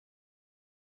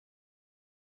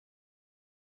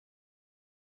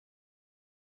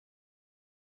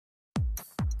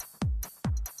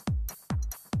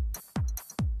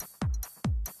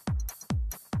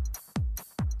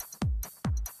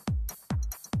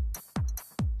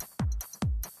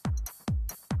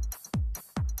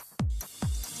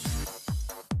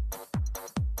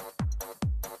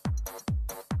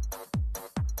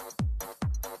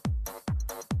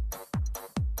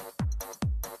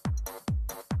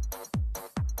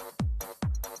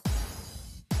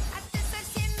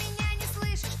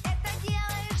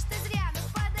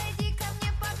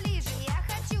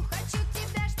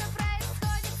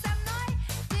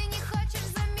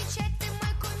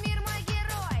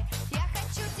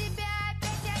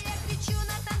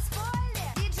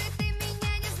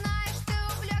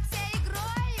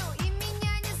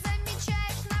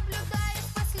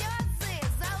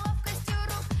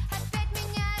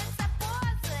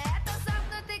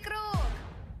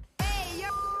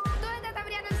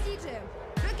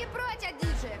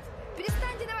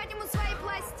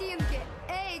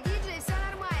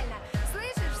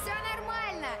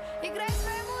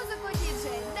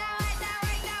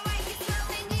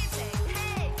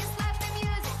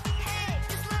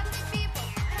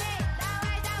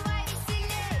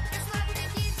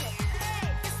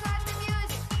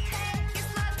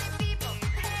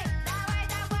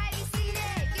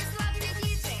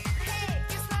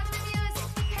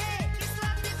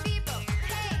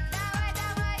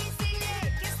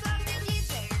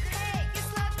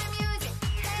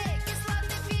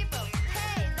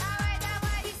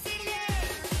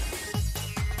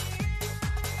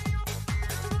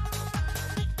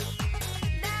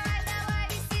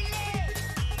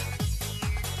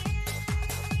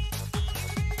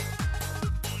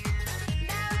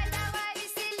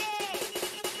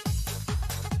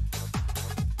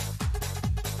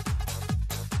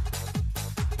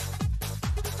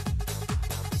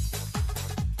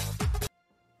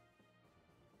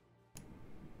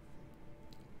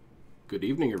Good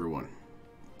evening, everyone.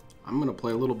 I'm gonna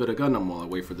play a little bit of Gundam while I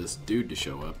wait for this dude to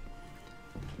show up.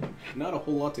 Not a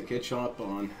whole lot to catch up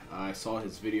on. I saw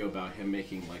his video about him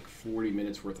making like 40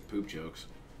 minutes worth of poop jokes.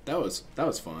 That was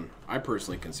fun. I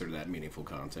personally consider that meaningful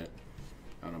content.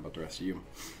 I don't know about the rest of you.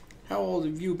 How old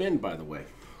have you been, by the way?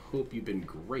 Hope you've been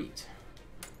great.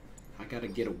 I gotta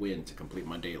get a win to complete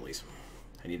my dailies.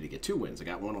 I need to get 2 wins. I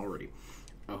got 1 already.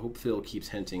 I hope Phil keeps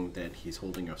hinting that he's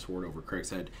holding a sword over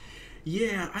Craig's head.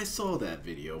 Yeah, I saw that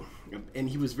video, and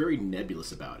he was very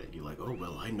nebulous about it. You're like, oh,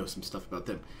 well, I know some stuff about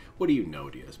them. What do you know,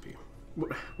 DSP?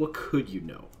 What could you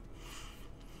know?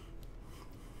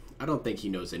 I don't think he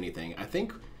knows anything. I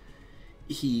think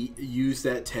he used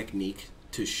that technique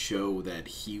to show that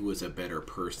he was a better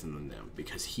person than them,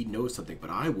 because he knows something, but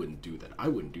I wouldn't do that. I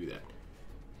wouldn't do that.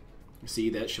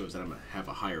 See, that shows that I'm going to have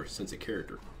a higher sense of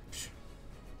character.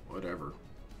 Whatever.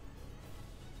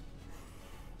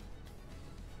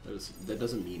 That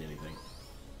doesn't mean anything.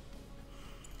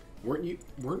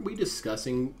 Weren't we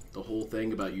discussing the whole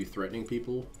thing about you threatening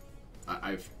people?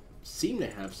 I've seemed to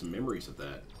have some memories of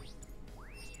that.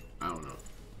 I don't know.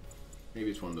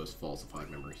 Maybe it's one of those falsified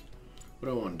memories. What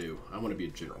do I want to do? I want to be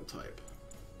a general type.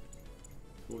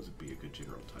 What would be a good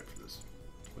general type for this?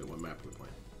 Wait, what map are we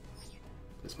playing?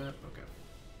 This map? Okay.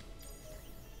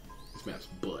 This map's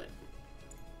butt.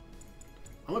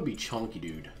 I'm gonna be chunky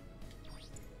dude.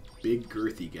 Big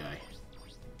girthy guy.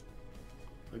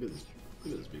 Look at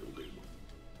this big old dude.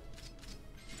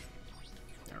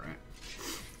 Alright.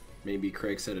 Maybe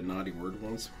Craig said a naughty word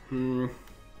once.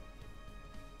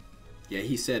 Yeah,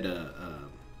 he said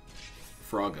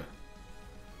Frogga.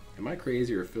 Am I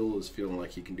crazy, or Phil is feeling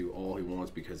like he can do all he wants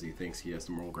because he thinks he has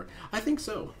the moral ground? I think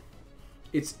so.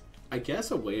 It's, I guess,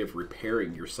 a way of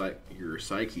repairing your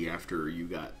psyche after you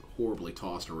got horribly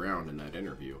tossed around in that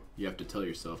interview. You have to tell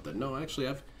yourself that, no, actually,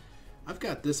 I've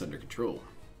got this under control.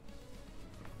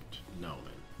 No,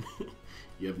 man.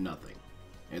 You have nothing.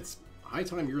 It's high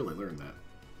time you really learned that.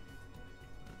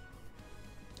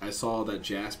 I saw that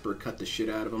Jasper cut the shit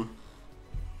out of him.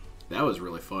 That was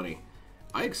really funny.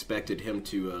 I expected him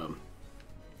to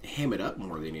ham it up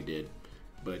more than he did,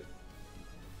 but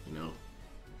you know,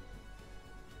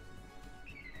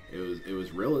 it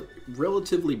was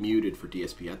relatively muted for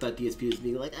DSP. I thought DSP was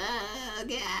being like, oh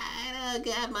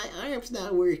god, my arm's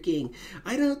not working.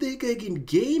 I don't think I can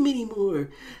game anymore.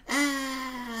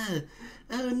 Oh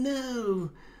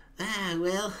no.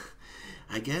 Well,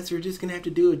 I guess we're just gonna have to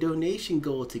do a donation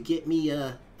goal to get me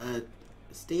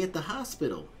stay at the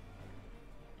hospital.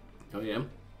 Oh yeah?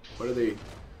 What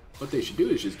they should do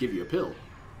is just give you a pill,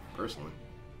 personally.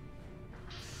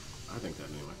 I think that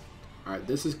anyway. Alright,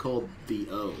 this is called the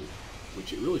O,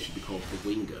 which it really should be called the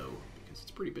Wingo, because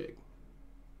it's pretty big.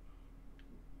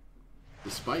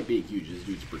 Despite being huge, this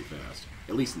dude's pretty fast.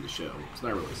 At least in the show. It's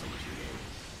not really so much in the game.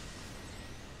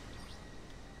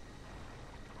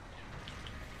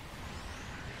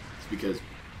 It's because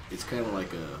it's kind of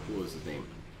like what was his name?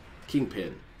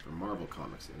 Kingpin from Marvel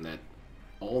Comics, and that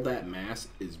all that mass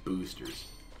is boosters.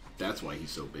 That's why he's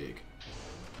so big.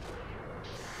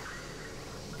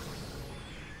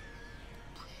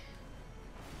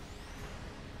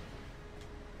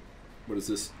 What is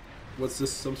this? What's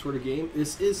this, some sort of game?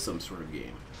 This is some sort of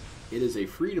game. It is a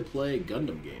free-to-play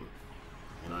Gundam game,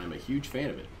 and I'm a huge fan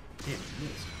of it. Damn, I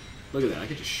missed. Look at that, I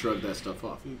could just shrug that stuff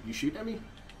off. You shooting at me?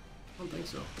 I don't think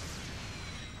so.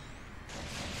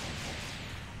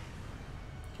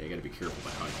 Okay, I gotta be careful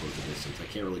about how I close the distance. I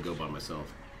can't really go by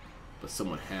myself, but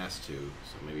someone has to,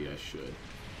 so maybe I should.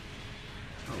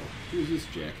 Oh, who's this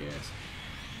jackass?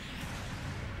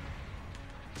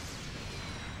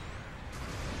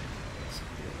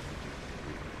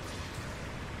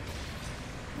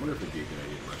 I wonder if it'd be a good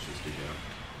idea to rush this dude down.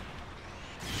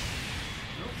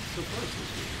 Nope, so far it's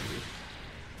this dude.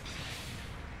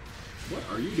 What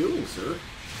are you doing, sir?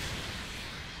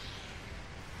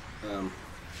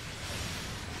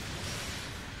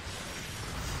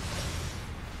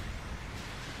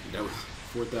 That was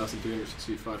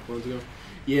 4,365 clones ago?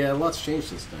 Yeah, a lot's changed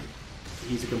since then.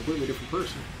 He's a completely different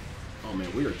person. Oh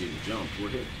man, we are getting jumped.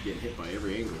 We're getting hit by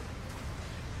every angle.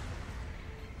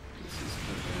 This is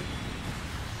kind of bad.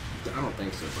 I don't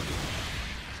think so, buddy.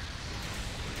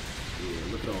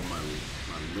 Yeah, look at all my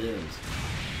limbs.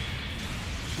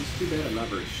 It's too bad I'm not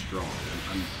very strong.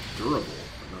 I'm durable,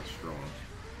 but not strong.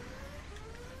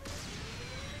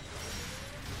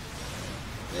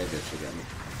 That bitch got me.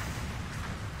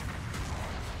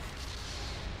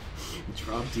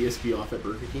 Drop DSP off at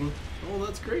Burger King? Oh,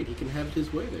 that's great. He can have it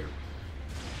his way there.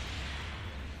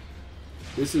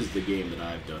 This is the game that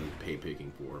I've done pay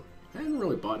picking for. I haven't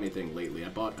really bought anything lately. I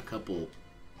bought a couple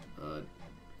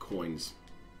coins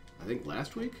I think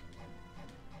last week.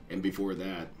 And before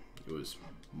that, it was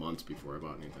months before I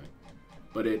bought anything.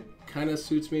 But it kind of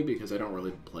suits me because I don't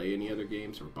really play any other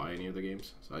games or buy any other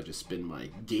games. So I just spend my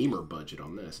gamer budget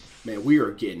on this. Man, we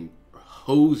are getting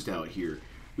hosed out here.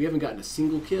 We haven't gotten a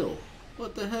single kill.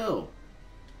 What the hell?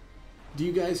 Do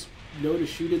you guys know to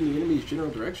shoot in the enemy's general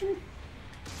direction?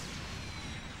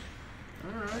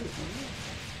 Alright.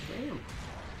 Damn.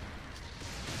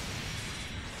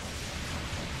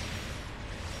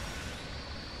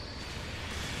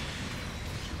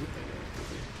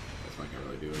 That's not gonna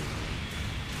really do anything.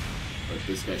 But if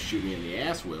this guy shoot me in the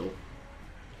ass will.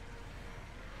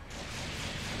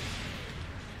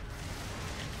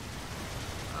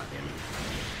 Ah, damn it.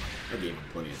 I gave him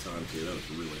plenty of time too. That was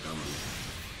really dumb of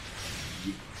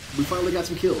me. We finally got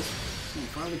some kills. We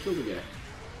finally killed the guy.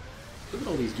 Look at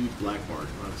all these dudes black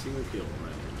marked. Not a single kill.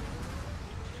 Right?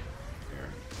 There.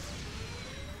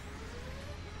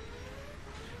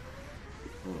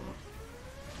 Hold on.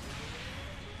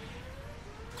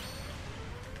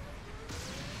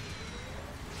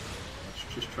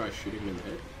 Let's just try shooting him in the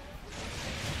head.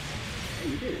 Hey,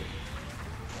 you did it.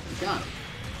 You got him.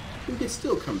 We can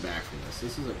still come back from this.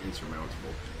 This isn't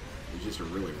insurmountable. It's just a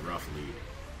really rough lead.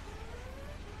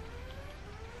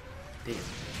 Damn.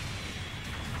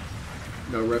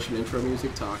 No Russian intro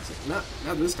music, toxic. Not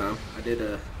this time. I did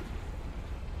a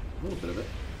little bit of it.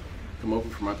 Come over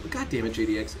from my... God damn it,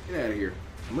 JDX. Get out of here.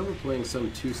 I remember playing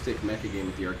some two-stick mecha game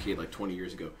at the arcade like 20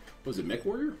 years ago. Was it Mech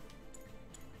Warrior?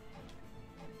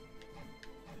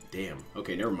 Damn.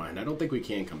 Okay, never mind. I don't think we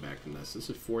can come back from this.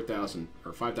 This is 4,000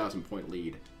 or 5,000 point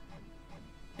lead.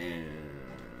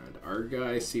 And our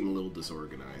guys seem a little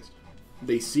disorganized.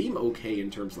 They seem okay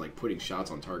in terms of like putting shots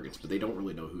on targets, but they don't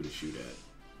really know who to shoot at.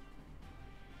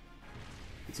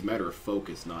 It's a matter of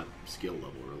focus, not skill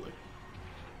level, really.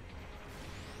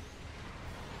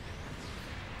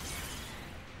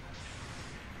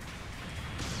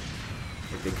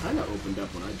 Like they kind of opened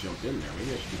up when I jumped in there.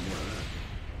 Maybe I should do more of that.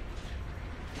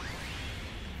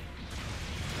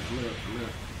 I'm gonna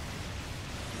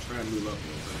try and move up a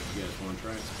little bit. If you guys want to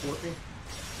try and support me?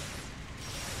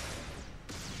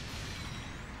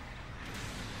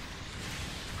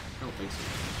 I don't think so.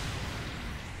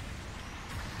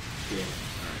 Yeah.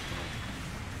 Alright, well.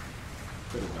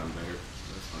 Could have done better.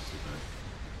 That's not too bad.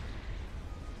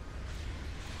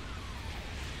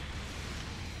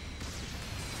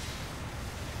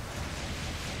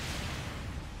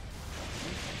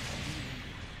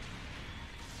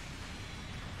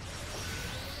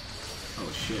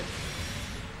 Oh shit.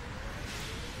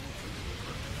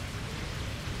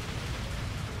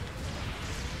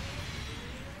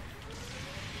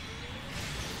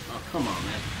 Oh, come on,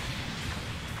 man.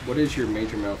 What is your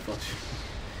major malfunction?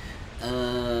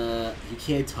 You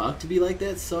can't talk to me like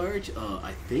that, Sarge?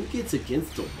 I think it's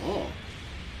against the law.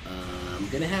 I'm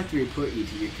gonna have to report you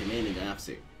to your commanding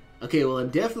officer. Okay, well, I'm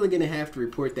definitely gonna have to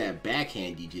report that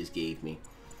backhand you just gave me.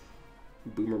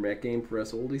 Boomer mech game for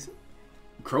us oldies?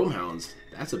 Chrome Hounds.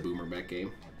 That's a boomer mech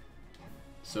game.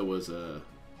 So was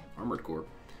Armored Core.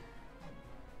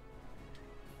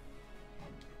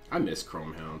 I miss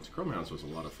Chrome Hounds. Chrome Hounds was a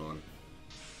lot of fun.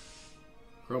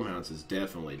 Chrome Hounds is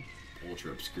definitely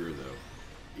ultra obscure, though.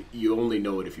 You only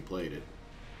know it if you played it.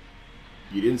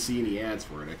 You didn't see any ads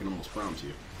for it, I can almost promise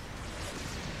you.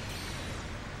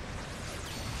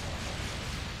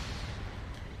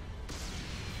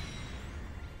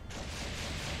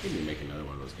 They need to make another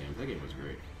one of those games. That game was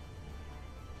great.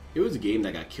 It was a game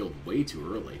that got killed way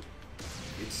too early.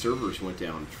 Its servers went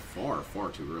down far,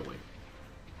 far too early.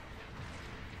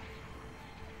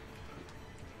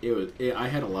 I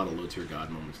had a lot of low-tier god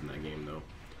moments in that game, though,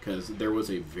 because there was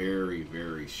a very,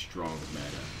 very strong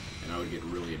meta, and I would get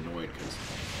really annoyed because,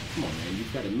 come on, man,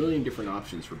 you've got a million different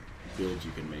options for builds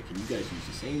you can make, and you guys use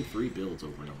the same 3 builds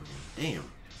over and over again.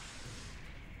 Damn.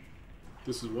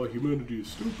 This is why humanity is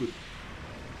stupid.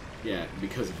 Yeah,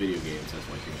 because of video games, that's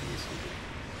why humanity is stupid.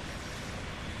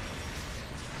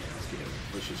 Yeah, let's get him.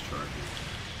 Let's just charge him.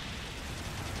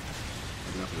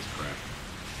 Enough of this crap.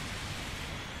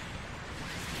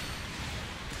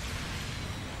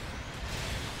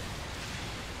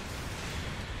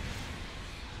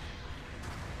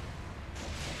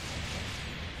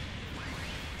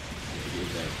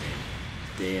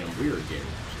 Damn, we are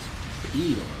getting just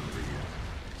peed on over here.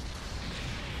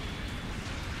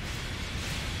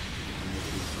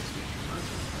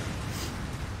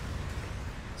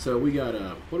 So we got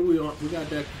what do we want? We got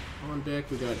deck on deck.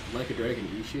 We got Like a Dragon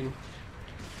Ishin.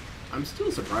 I'm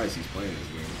still surprised he's playing this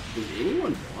game. Does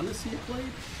anyone want to see it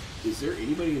played? Is there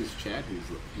anybody in his chat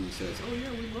who says, "Oh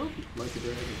yeah, we love Like a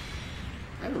Dragon"?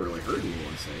 I haven't really heard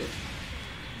anyone say it.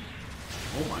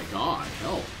 Oh my god,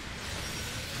 help.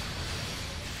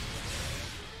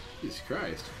 Jesus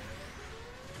Christ.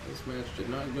 This match did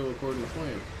not go according to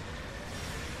plan.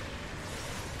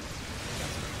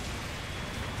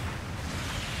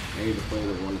 Maybe the player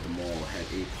that won at the mall had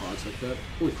 8 pods like that.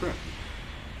 Holy crap.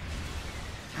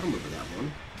 I don't remember that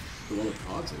one. The one with the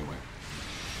pods, anyway.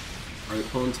 Are the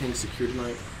clone tanks secure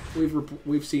tonight?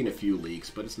 We've seen a few leaks,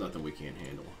 but it's nothing we can't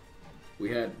handle.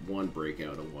 We had one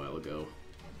breakout a while ago.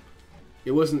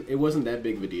 It wasn't that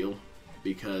big of a deal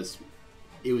because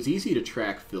it was easy to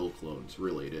track fill clones.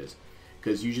 Really, it is,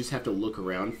 because you just have to look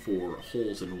around for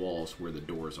holes in walls where the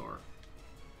doors are.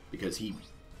 Because he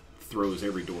throws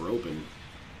every door open,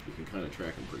 you can kind of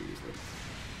track him pretty easily.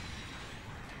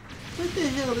 What the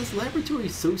hell? This laboratory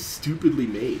is so stupidly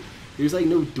made. There's like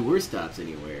no door stops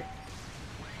anywhere.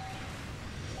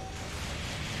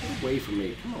 Get away from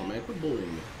me. Come on, man. Quit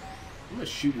bullying me. I'm gonna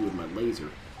shoot you with my laser.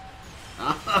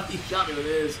 Ah, he shot me with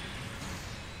his.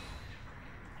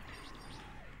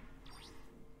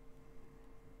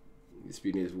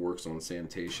 DSP works on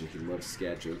sanitation. He loves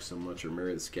scat jokes so much, or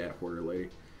marry the scat hoarder lady.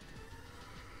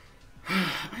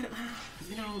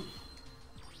 You know,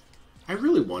 I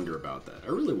really wonder about that. I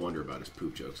really wonder about his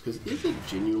poop jokes, because is it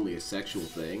genuinely a sexual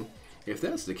thing? If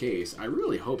that's the case, I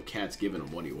really hope Cat's giving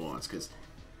him what he wants, because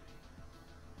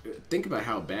think about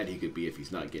how bad he could be if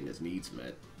he's not getting his needs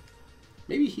met.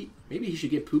 Maybe he should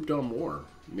get pooped on more.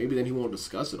 Maybe then he won't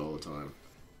discuss it all the time.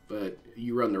 But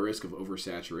you run the risk of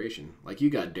oversaturation. Like you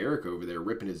got Derek over there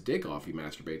ripping his dick off, he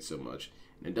masturbates so much,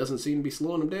 and it doesn't seem to be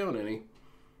slowing him down any.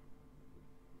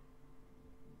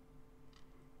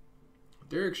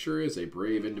 Derek sure is a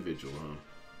brave individual, huh?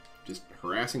 Just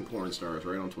harassing porn stars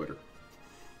right on Twitter.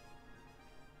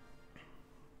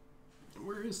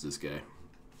 Where is this guy?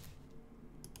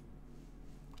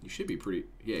 You should be pretty...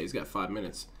 Yeah, he's got 5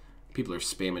 minutes. People are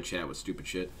spamming chat with stupid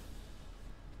shit.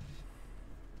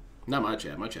 Not my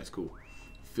chat. My chat's cool.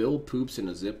 Phil poops in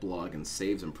a Ziploc and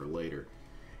saves him for later.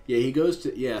 Yeah, he goes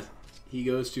to... Yeah, he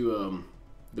goes to...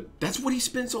 that's what he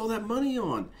spends all that money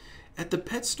on. At the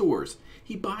pet stores.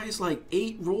 He buys like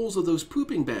 8 rolls of those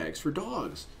pooping bags for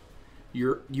dogs.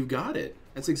 You got it.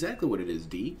 That's exactly what it is,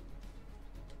 D.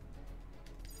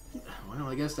 Well,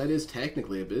 I guess that is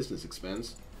technically a business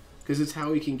expense. Because it's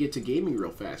how he can get to gaming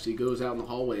real fast. He goes out in the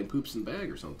hallway and poops in the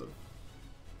bag or something.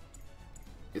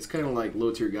 It's kind of like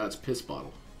Low Tier God's piss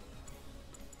bottle.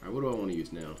 Alright, what do I want to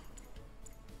use now?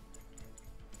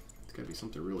 It's got to be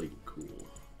something really cool.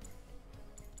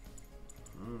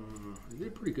 I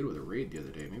did pretty good with a raid the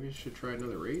other day. Maybe I should try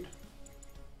another raid?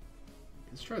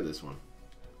 Let's try this one.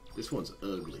 This one's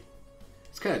ugly.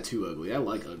 It's kind of too ugly. I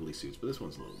like ugly suits, but this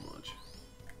one's a little much.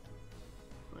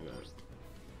 I got it.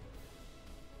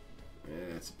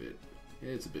 Yeah,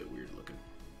 it's a bit weird looking.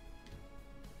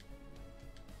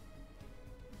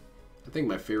 I think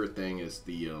my favorite thing is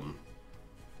the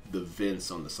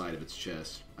vents on the side of its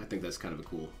chest. I think that's kind of a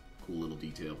cool little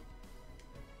detail.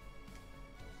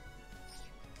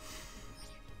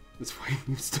 That's why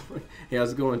I'm still... Hey,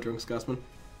 how's it going, Drunk Scotsman?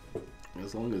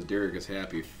 As long as Derek is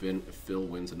happy, Phil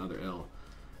wins another L.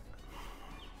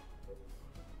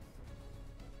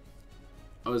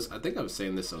 I think I was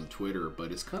saying this on Twitter,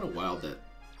 but it's kind of wild that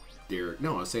Derek...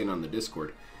 No, I was saying on the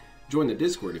Discord. Join the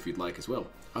Discord if you'd like as well.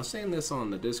 I was saying this on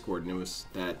the Discord, and it was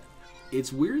that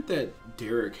it's weird that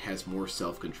Derek has more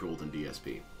self-control than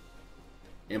DSP.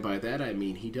 And by that I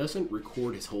mean he doesn't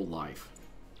record his whole life.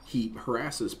 He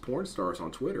harasses porn stars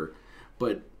on Twitter,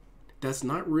 but that's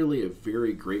not really a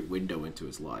very great window into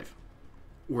his life.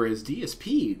 Whereas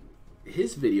DSP,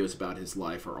 his videos about his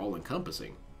life are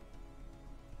all-encompassing.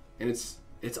 And it's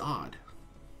odd.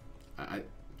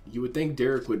 You would think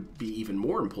Derek would be even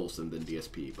more impulsive than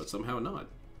DSP, but somehow not.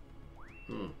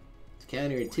 It's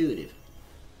counterintuitive.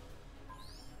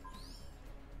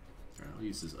 Alright, I'll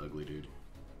use this ugly dude.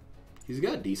 He's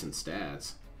got decent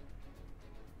stats.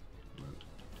 I'll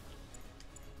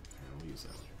use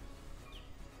that.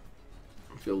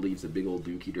 Phil leaves a big old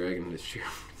dookie dragon in his chair.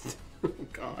 Oh,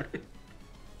 God.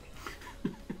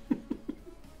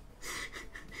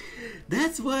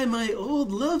 That's why my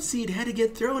old love seed had to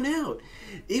get thrown out.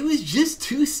 It was just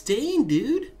too stained,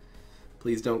 dude.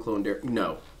 Please don't clone Derek.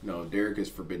 No, Derek is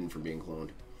forbidden from being cloned.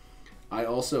 I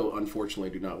also,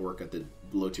 unfortunately, do not work at the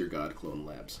Low Tier God clone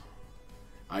labs.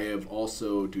 I have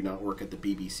also do not work at the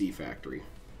BBC factory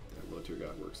that Low Tier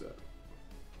God works at.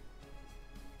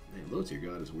 Man, Low Tier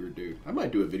God is a weird dude. I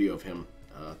might do a video of him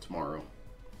tomorrow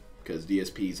because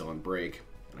DSP's on break,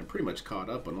 and I'm pretty much caught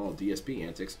up on all DSP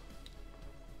antics.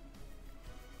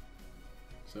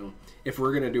 So, if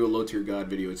we're going to do a Low Tier God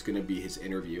video, it's going to be his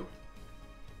interview.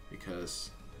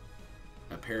 Because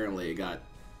apparently it got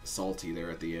salty there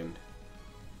at the end.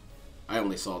 I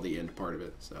only saw the end part of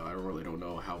it, so I really don't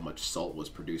know how much salt was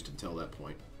produced until that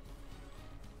point.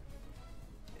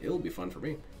 It'll be fun for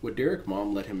me. Would Derek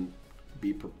mom let him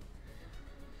be...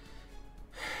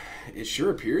 It sure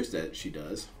appears that she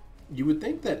does. You would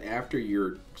think that after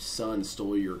your son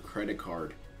stole your credit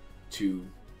card to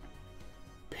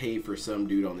pay for some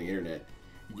dude on the internet,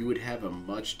 you would have a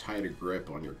much tighter grip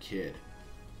on your kid.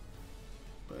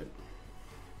 But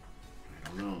I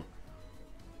don't know.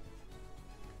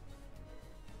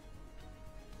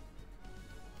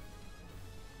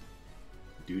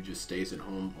 Dude just stays at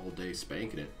home all day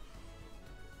spanking it.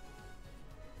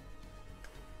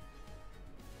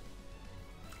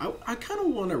 I kind of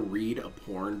want to read a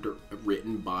porn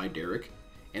written by Derek,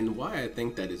 and why I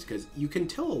think that is because you can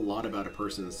tell a lot about a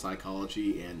person's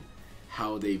psychology and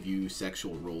how they view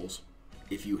sexual roles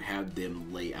if you have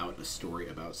them lay out a story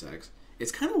about sex.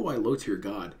 It's kind of why Low Tier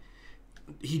God,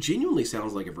 he genuinely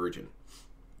sounds like a virgin.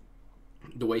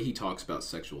 The way he talks about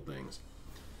sexual things.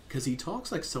 Because he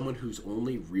talks like someone whose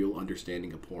only real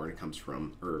understanding of porn comes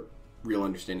from, or real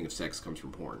understanding of sex comes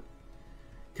from porn.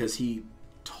 Because he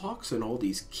talks in all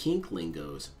these kink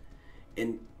lingos,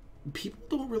 and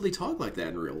people don't really talk like that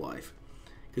in real life.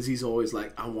 Because he's always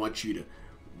like, I want you to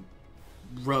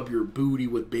rub your booty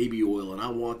with baby oil, and I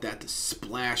want that to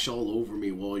splash all over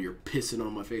me while you're pissing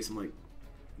on my face. I'm like,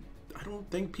 I don't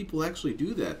think people actually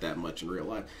do that much in real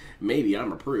life. Maybe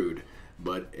I'm a prude,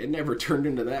 but it never turned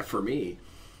into that for me.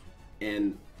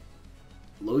 And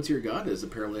Low Tier God is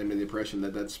apparently under the impression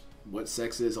that that's what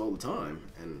sex is all the time.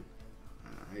 And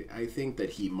I think that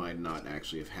he might not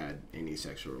actually have had any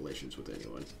sexual relations with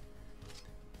anyone.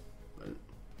 But,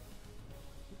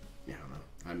 yeah, I don't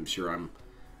know. I'm sure I'm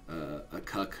a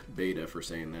cuck beta for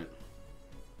saying that.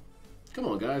 Come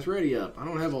on, guys, ready up. I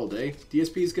don't have all day.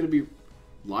 DSP is going to be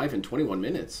live in 21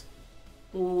 minutes.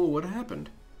 Whoa, what happened?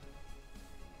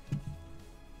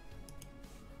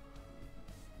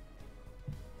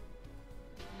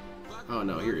 Oh,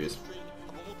 no, here he is.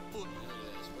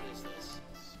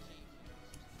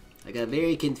 I got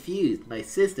very confused. My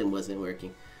system wasn't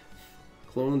working.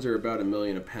 Clones are about $1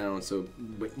 million a pound, so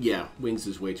yeah, Wings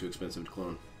is way too expensive to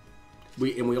clone.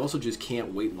 We also just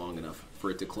can't wait long enough for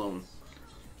it to clone,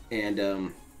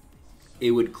 and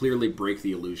it would clearly break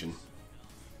the illusion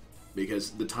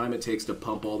because the time it takes to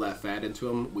pump all that fat into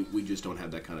them, we just don't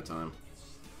have that kind of time.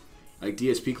 Like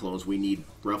DSP clones, we need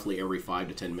roughly every 5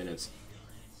 to 10 minutes.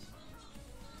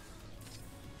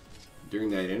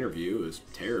 During that interview, it was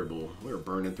terrible. We were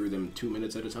burning through them 2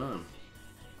 minutes at a time.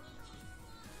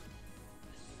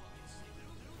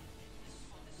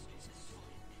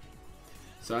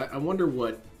 So I wonder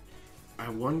what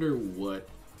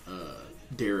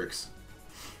Derek's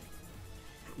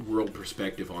world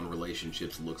perspective on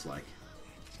relationships looks like.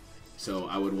 So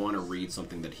I would want to read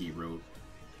something that he wrote.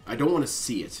 I don't want to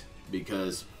see it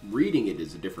because reading it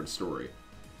is a different story.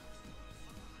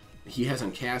 He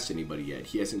hasn't cast anybody yet.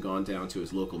 He hasn't gone down to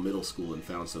his local middle school and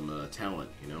found some talent,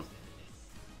 you know.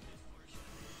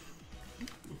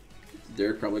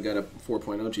 Derek probably got a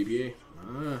 4.0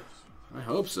 GPA. I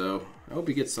hope so. I hope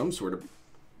he gets some sort of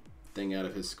thing out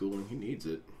of his schooling. He needs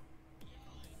it.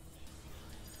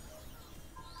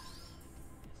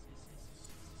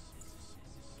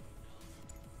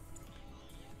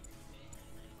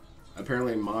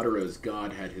 Apparently Madara's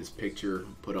God had his picture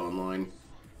put online.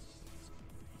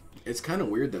 It's kind of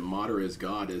weird that Madara's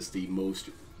God is the most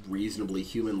reasonably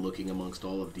human looking amongst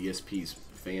all of DSP's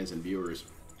fans and viewers.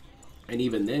 And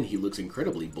even then, he looks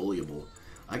incredibly bullyable.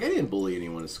 Like, I didn't bully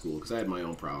anyone at school because I had my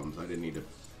own problems. I didn't need to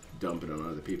dump it on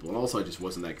other people. And also, I just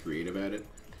wasn't that creative at it.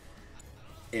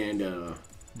 And,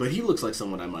 but he looks like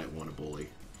someone I might want to bully.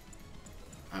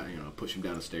 You know, push him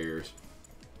down the stairs.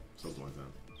 Something like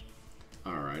that.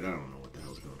 Alright, I don't know what the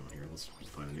hell's going on here. Let's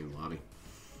find a new lobby.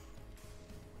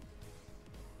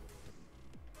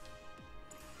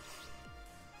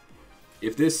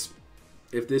 If this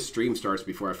stream starts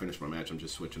before I finish my match, I'm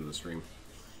just switching to the stream.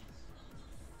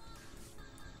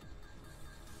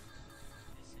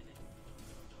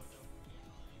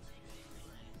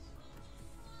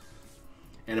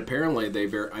 And apparently I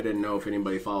didn't know if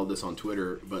anybody followed this on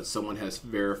Twitter, but someone has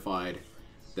verified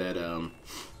that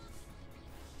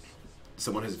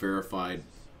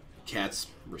Cat's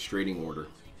restraining order,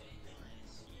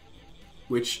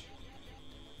 which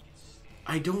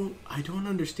I don't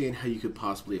understand how you could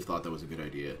possibly have thought that was a good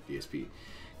idea, DSP.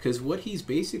 Because what he's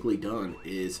basically done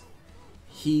is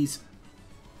he's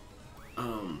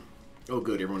oh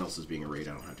good, everyone else is being a raid.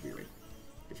 I don't have to be a raid.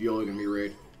 If you all are gonna be a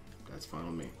raid, that's fine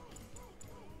with me.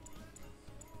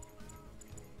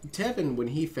 Tevin, when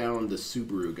he found the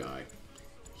Subaru guy,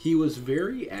 he was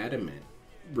very adamant,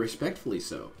 respectfully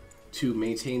so, to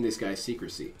maintain this guy's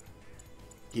secrecy.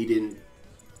 He didn't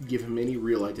give him any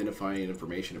real identifying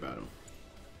information about him.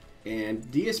 And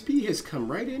DSP has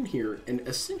come right in here and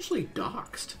essentially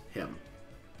doxed him.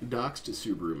 Doxed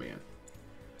Subaru Man.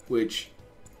 Which,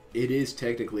 it is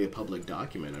technically a public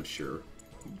document, I'm sure.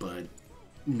 But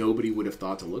nobody would have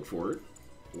thought to look for it.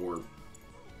 Or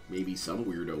maybe some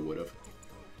weirdo would have.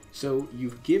 So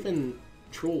you've given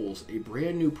trolls a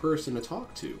brand new person to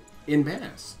talk to. En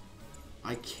masse.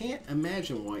 I can't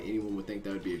imagine why anyone would think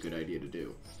that would be a good idea to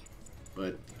do.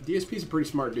 But DSP's a pretty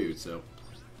smart dude, so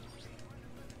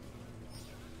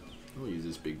I'll use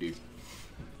this big dude.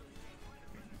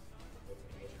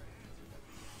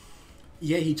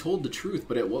 Yeah, he told the truth,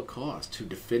 but at what cost? To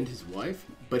defend his wife?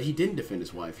 But he didn't defend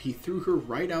his wife. He threw her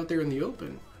right out there in the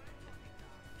open.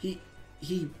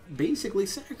 He basically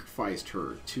sacrificed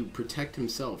her to protect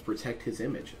himself, protect his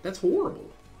image. That's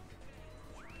horrible.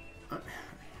 I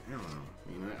don't know.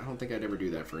 I mean, I don't think I'd ever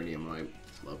do that for any of my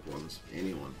loved ones.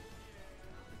 Anyone.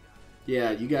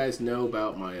 Yeah, you guys know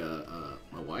about my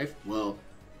my wife? Well,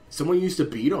 someone used to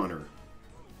beat on her.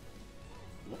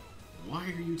 Why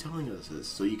are you telling us this?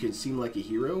 So you can seem like a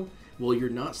hero? Well, you're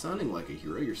not sounding like a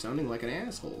hero. You're sounding like an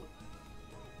asshole.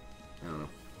 I don't know.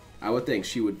 I would think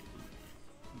she would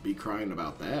be crying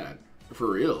about that.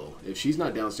 For real. If she's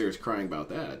not downstairs crying about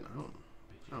that,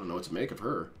 I don't know what to make of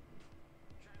her.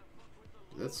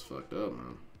 That's fucked up,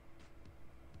 man.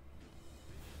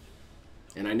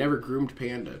 And I never groomed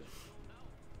Panda.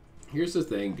 Here's the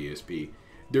thing, DSP.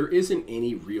 There isn't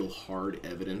any real hard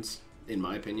evidence, in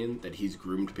my opinion, that he's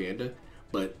groomed Panda.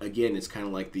 But again, it's kind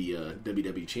of like the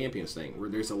WWE Champions thing, where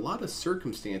there's a lot of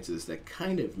circumstances that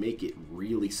kind of make it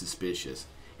really suspicious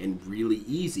and really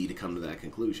easy to come to that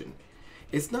conclusion.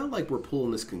 It's not like we're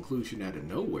pulling this conclusion out of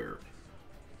nowhere.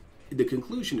 The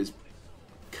conclusion is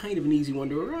kind of an easy one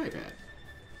to arrive at.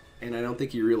 And I don't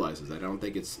think he realizes that. I don't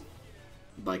think it's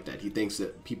like that. He thinks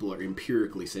that people are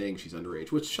empirically saying she's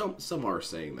underage, which some are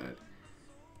saying that.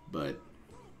 But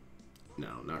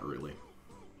no, not really.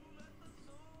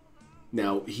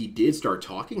 Now, he did start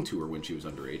talking to her when she was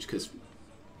underage, because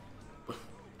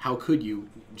how could you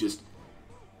just...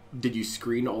 Did you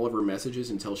screen all of her messages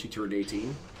until she turned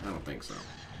 18? I don't think so.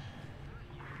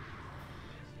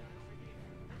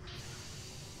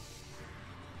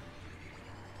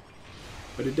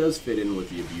 But it does fit in with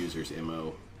the abuser's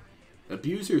MO.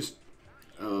 Abusers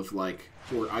of, like,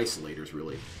 or isolators,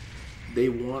 really, they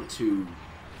want to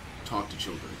talk to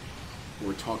children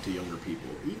or talk to younger people.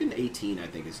 Even 18, I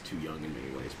think, is too young in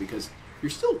many ways, because you're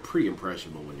still pretty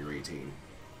impressionable when you're 18.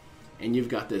 And you've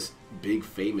got this big,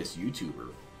 famous YouTuber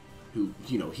who,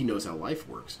 you know, he knows how life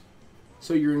works.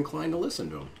 So you're inclined to listen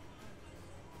to him.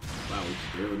 Wow,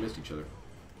 we barely missed each other.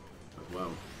 Wow.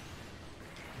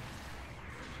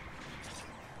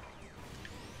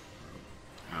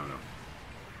 I don't know.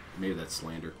 Maybe that's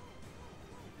slander.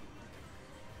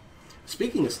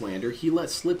 Speaking of slander, he let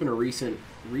slip in a recent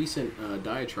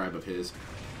diatribe of his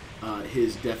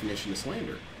definition of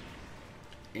slander.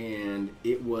 And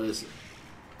it was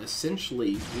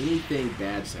essentially anything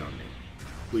bad sounding,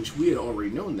 which we had already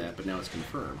known that, but now it's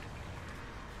confirmed.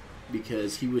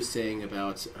 Because he was saying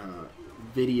about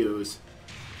videos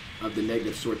of the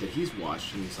negative sort that he's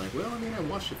watched, and he's like, well, I mean, I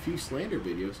watched a few slander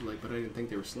videos, like, but I didn't think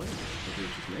they were slander, but they were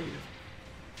just negative.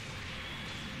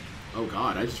 Oh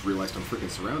god, I just realized I'm freaking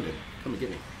surrounded. Come and get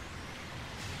me.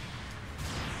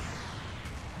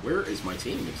 Where is my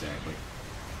team exactly?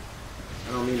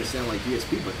 I don't mean to sound like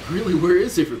DSP, but really, where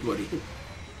is everybody?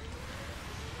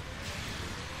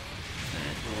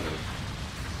 Whatever.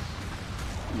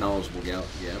 Knowledgeable gal,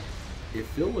 yeah. If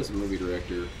Phil was a movie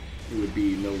director, it would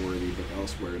be noteworthy, but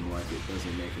elsewhere in life it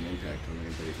doesn't make an impact on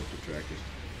anybody but detractors.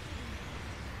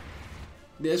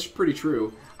 That's pretty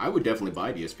true. I would definitely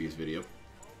buy DSP's video.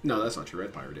 No, that's not true.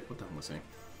 I'd pirate it. What the hell am I saying?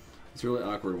 It's really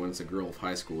awkward when it's a girl of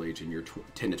high school age and you're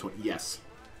 10 to 20. Yes.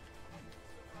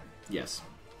 Yes.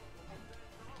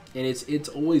 And it's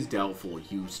always doubtful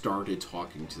you started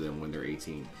talking to them when they're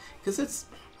 18. Because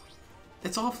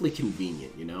that's awfully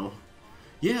convenient, you know?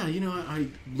 Yeah, you know, I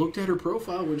looked at her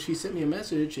profile when she sent me a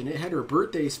message, and it had her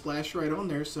birthday splashed right on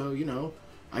there, so, you know,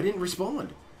 I didn't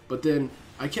respond. But then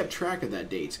I kept track of that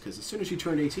date, because as soon as she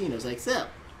turned 18, I was like, so,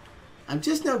 I'm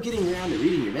just now getting around to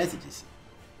reading your messages.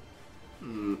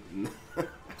 I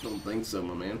don't think so,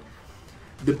 my man.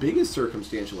 The biggest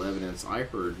circumstantial evidence I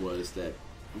heard was that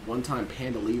one time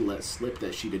Panda Lee let slip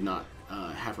that she did not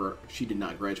she did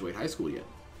not graduate high school yet.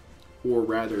 Or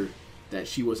rather, that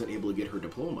she wasn't able to get her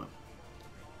diploma.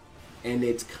 And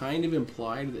it's kind of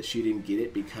implied that she didn't get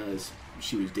it because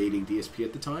she was dating DSP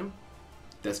at the time.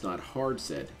 that's not hard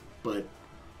said, but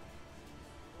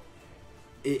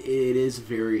it is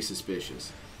very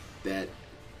suspicious that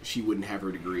she wouldn't have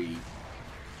her degree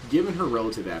given her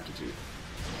relative aptitude.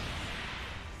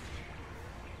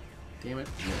 Damn it,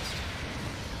 missed.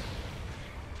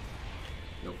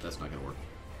 Nope, that's not gonna work.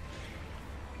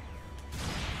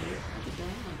 Where are the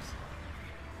dogs?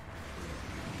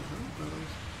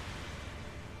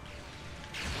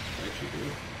 Actually do.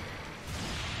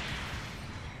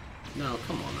 No,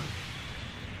 come on, man.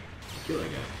 Kill that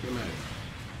guy. Get him out of here.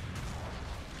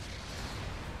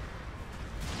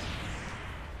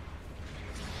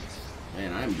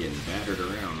 Man, I'm getting battered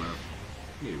around now.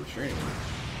 I need a restraining order.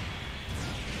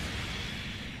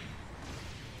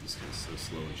 This guy's so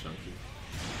slow and chunky.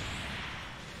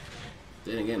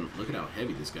 Then again, look at how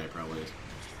heavy this guy probably is.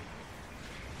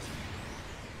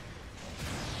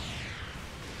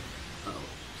 Uh-oh.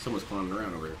 Someone's climbing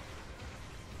around over here.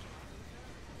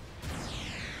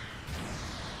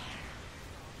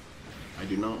 I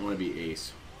do not want to be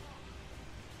ace.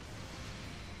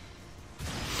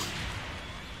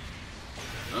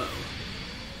 Uh-oh.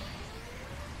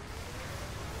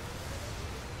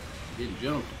 Getting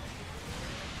jumped.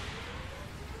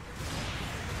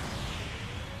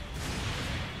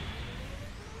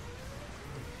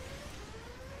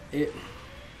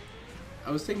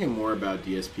 I was thinking more about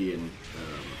DSP and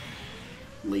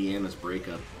Leanna's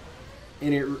breakup,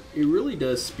 and it really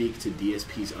does speak to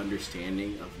DSP's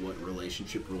understanding of what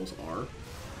relationship rules are,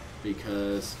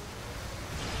 because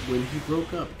when he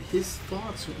broke up, his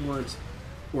thoughts weren't,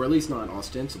 or at least not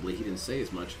ostensibly, he didn't say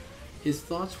as much, his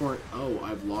thoughts weren't, oh,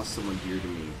 I've lost someone dear to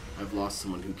me, I've lost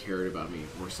someone who cared about me,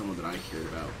 or someone that I cared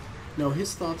about. No,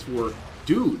 his thoughts were,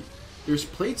 dude, there's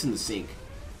plates in the sink.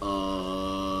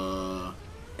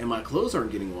 And my clothes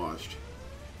aren't getting washed.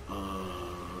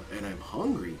 And I'm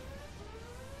hungry.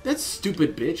 That's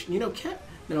stupid, bitch. You know,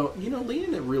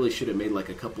 Leanna really should have made like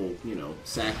a couple,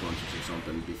 sack lunches or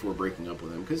something before breaking up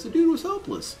with him, because the dude was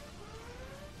helpless.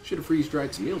 Should have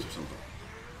freeze-dried some meals or something.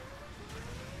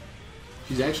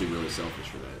 She's actually really selfish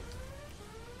for that.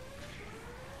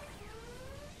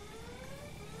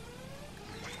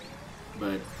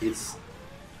 But it's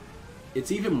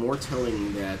even more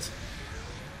telling that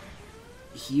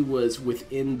he was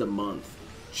within the month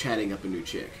chatting up a new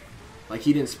chick. Like,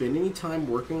 he didn't spend any time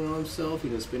working on himself. He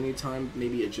didn't spend any time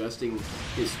maybe adjusting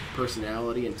his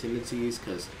personality and tendencies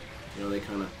because, they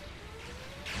kind of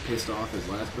pissed off his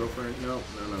last girlfriend. No.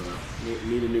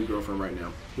 Need a new girlfriend right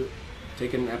now.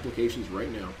 Taking applications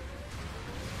right now.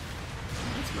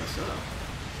 That's messed up.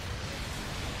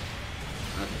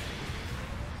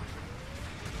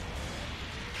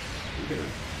 You better do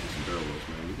some barrel rolls,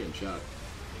 man. You're getting shot.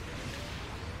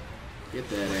 Get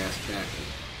that ass tackled.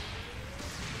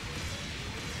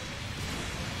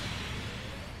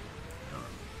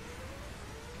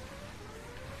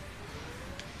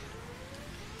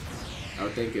 I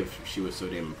would think if she was so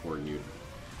damn important, you'd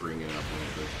bring it up a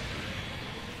little bit.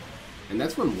 And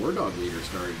that's when War Dog Leader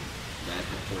started that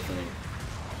whole thing.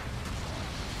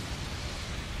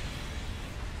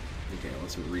 Okay,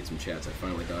 let's read some chats. I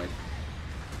finally died.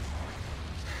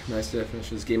 Nice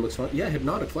definition. This game looks fun. Yeah,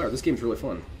 Hypnotic Flower. This game's really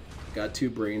fun. Got 2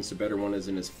 brains. The better one is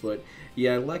in his foot.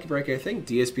 Yeah, Lucky Break. I think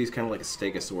DSP is kind of like a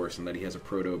Stegosaurus in that he has a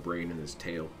proto brain in his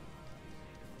tail.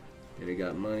 Yeah, he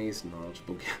got money. He's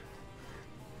knowledgeable.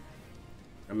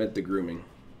 I meant the grooming.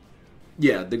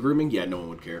 Yeah, the grooming. Yeah, no one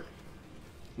would care.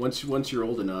 Once you're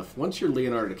old enough, once you're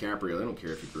Leonardo DiCaprio, they don't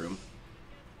care if you groom.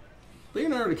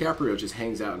 Leonardo DiCaprio just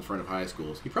hangs out in front of high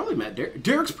schools. He probably met Derek.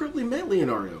 Derek's probably met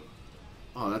Leonardo.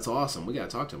 Oh, that's awesome. We gotta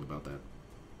talk to him about that.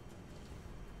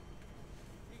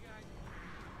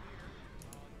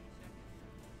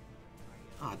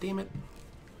 Ah, damn it.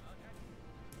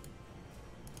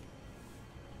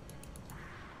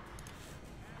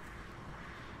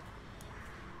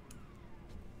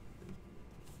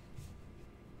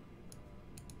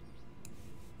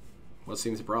 What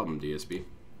seems the problem, DSP?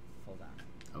 Hold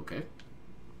on. Okay.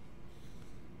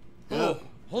 Oh,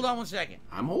 hold on 1 second.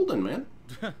 I'm holding, man.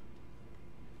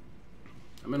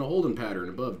 I'm in a holding pattern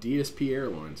above DSP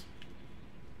Airlines.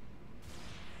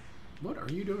 What are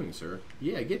you doing, sir?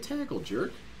 Yeah, get tackled,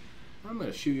 jerk. I'm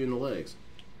gonna shoot you in the legs.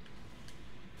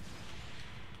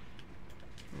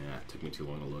 Yeah, it took me too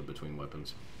long to load between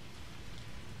weapons.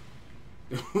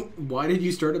 Why did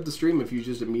you start up the stream if you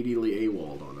just immediately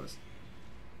AWOL'd on us?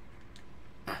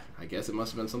 I guess it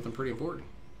must have been something pretty important.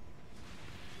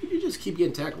 You just keep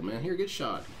getting tackled, man. Here, get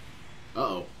shot.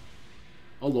 Uh-oh.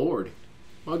 Oh, Lord.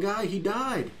 My guy, he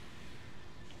died.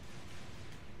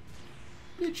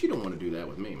 Bitch, you don't want to do that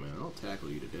with me, man. I'll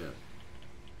tackle you to death.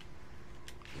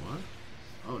 What?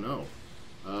 Oh, no.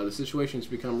 The situation's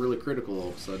become really critical all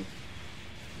of a sudden.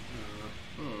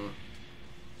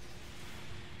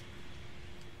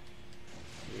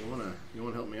 You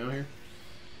wanna help me out here?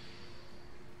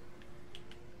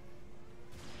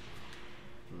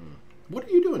 What are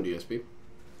you doing, DSP?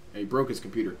 Hey, he broke his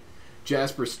computer.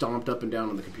 Jasper stomped up and down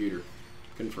on the computer.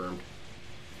 Confirmed.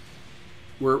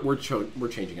 We're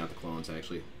changing out the clones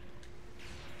actually,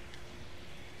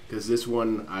 because this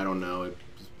one, I don't know, it's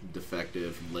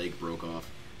defective, leg broke off.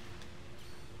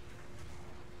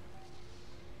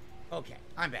 Okay,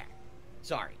 I'm back.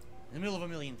 Sorry, in the middle of a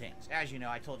million things. As you know,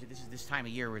 I told you this is this time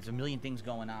of year where there's a million things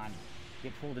going on.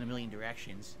 Get pulled in a million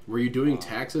directions. Were you doing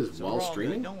taxes so while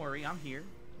streaming? Good. Don't worry, I'm here.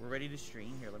 We're ready to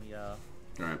stream. Here, let me all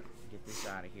right, get this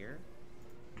out of here.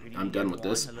 I'm done with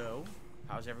this. Hello.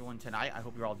 How's everyone tonight? I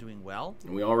hope you're all doing well.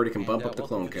 And we already can bump up the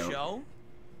clone count. Show.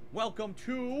 Welcome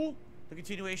to the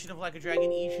continuation of Like a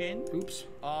Dragon Ishin. Oops.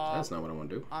 That's not what I want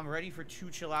to do. I'm ready for 2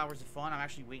 chill hours of fun. I'm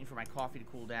actually waiting for my coffee to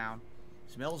cool down.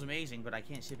 Smells amazing, but I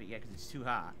can't sip it yet because it's too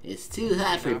hot. It's too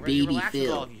hot for I'm ready to baby relax with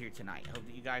all Phil. of you here tonight. I hope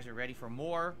that you guys are ready for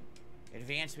more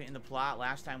advancement in the plot.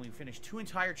 Last time we finished 2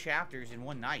 entire chapters in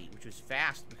one night, which was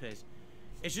fast because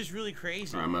it's just really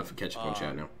crazy. All right, I'm gonna have to catch up on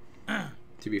chat now.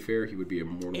 To be fair, he would be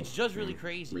immortal. It's just really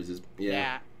crazy.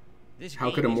 Yeah. This How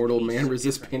game could a is mortal so man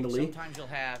resist different. Pandali? Sometimes you'll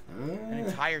have an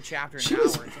entire chapter in she an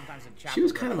was- hour, and sometimes a chapter She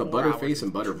was in kind of a 4 hours butterface and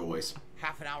with butter voice.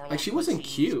 half an hour long Like, she wasn't cutscenes,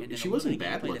 cute. and then She a wasn't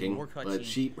little bit bad gameplay, then looking, more but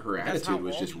cutscenes. her That's attitude how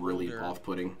was all just the really older,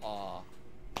 off-putting.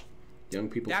 Young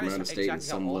people that from is out of state exactly and how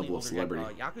some all the level of older celebrity.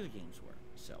 Yakuza games were.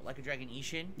 So, Like a Dragon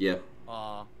Ishin. Yeah.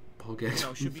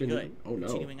 Should be good. Oh no.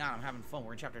 Continuing on, I'm having fun.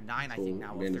 We're in chapter 9, I think,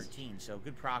 now, of 13. So,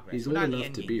 good progress. He's We're old not in the enough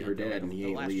end to game be yet, her though. dad, and he The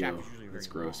ain't last Leo. chapter's usually very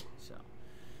That's long, gross. So,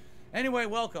 anyway,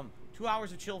 welcome. 2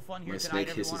 hours of chill fun here My tonight,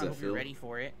 snake hisses everyone. I at hope you're Phil. ready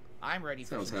for it. I'm ready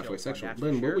for Sounds some halfway chill fun, sexual. that's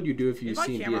Lynn, for what sure. would you do if you Is my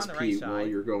seen camera on the DSP right while side?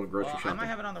 you're going grocery I shopping? might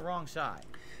have it on the wrong side.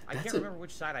 I can't remember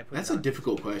which side I put That's it a on.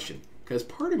 difficult question, because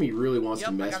part of me really wants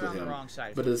to mess I got it with on him, the wrong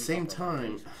side. but at the same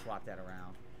time, swap that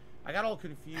around. I got all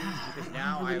confused because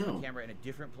now I have the camera in a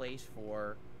different place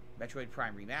for Metroid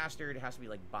Prime Remastered. It has to be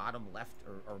like bottom left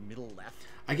or middle left.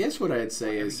 I guess what I'd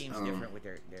say Every is, game's different with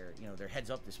their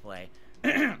heads-up display.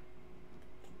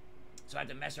 So I have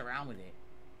to mess around with it.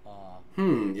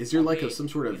 is there like some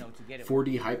sort of to get it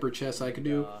 4D hyper chess I could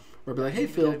do? Where I'd be like, hey I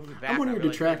Phil, move it back, I'm one of I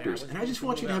your realize, wait a minute, detractors, I and I wasn't just supposed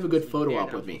want to you to move have a it, good I was photo supposed op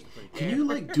to with put me. it there. Can you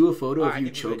like do a photo Alright, of you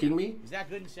I can do it choking now. me? Is that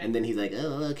good and set? And then he's like,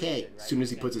 oh, okay. As soon as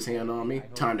he puts his hand on me,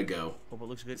 time to go. Hope it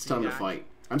looks good It's for you time to guys. fight.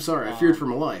 I'm sorry, I feared for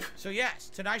my life. So yes,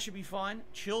 tonight should be fun,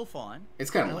 chill fun.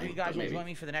 It's kind I of hope lame, you guys but will maybe. join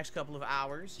me for the next couple of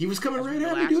hours. He was coming as we right at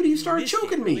me, relax. dude. He If you started missed it,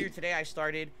 choking me. Earlier today, I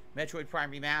started Metroid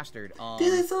Prime Remastered.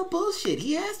 Dude, that's all bullshit.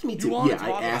 He asked me to. wanna Yeah, I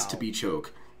talk asked to about be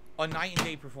choked. a night and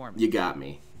day performance. You got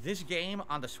me. This game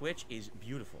on the Switch is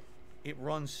beautiful. It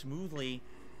runs smoothly.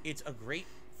 It's a great,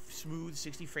 smooth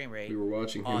 60 frame rate. We were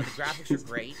watching him. The graphics are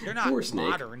great. They're not Poor Snake.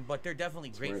 modern, but they're definitely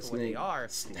great Smart for what they Snake. are. And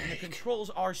the Snake. controls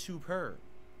are superb.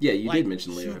 Yeah, you Like, did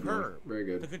mention Leo. superb. Very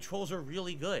good. The controls are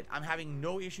really good. I'm having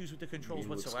no issues with the controls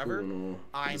What's whatsoever. going on?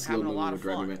 I'm This having a little lot movie of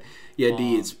would drive me fun. mad. Yeah,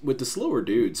 D, it's with the slower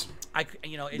dudes,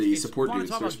 It's support fun to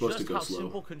dudes, talk they're about supposed to just go how slow.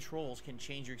 simple controls can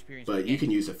change your experience. but with you games. can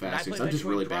use the When I fast played dudes. I'm just Metroid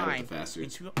really bad Prime with the fast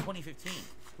dudes. in 2015,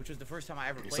 which was the first time I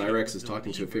ever played Cyrex it. is The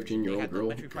talking to a Wii version. 15-year-old They had the girl?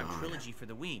 Metroid Prime God. trilogy for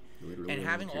the Wii, Literally, and I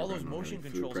having can't all those remember motion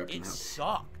having food controls, prepped in it the house.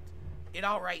 sucked. It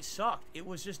outright sucked. It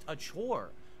was just a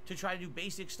chore to try to do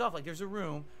basic stuff. Like there's a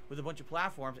room with a bunch of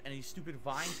platforms and these stupid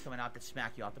vines coming out that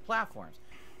smack you off the platforms.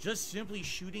 Just simply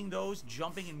shooting those,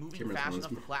 jumping and moving Camera's fast on. enough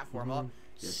to platform up.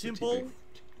 Yes, Simple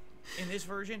in this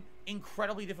version,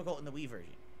 incredibly difficult in the Wii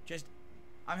version. Just,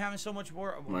 I'm having so much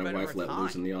more. My better wife of a let time.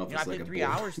 loose in the office I like played a 3 bull.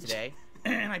 hours today,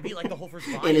 and I beat like the whole first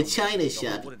In a volume. China The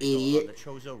shop, whole- idiot. The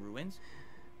Chozo Ruins.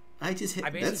 I just hit. I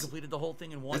basically That's completed the whole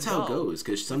thing in one That's go. how it goes,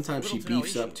 because sometimes she little to no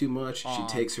beefs up issue. too much. She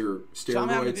takes her So I'm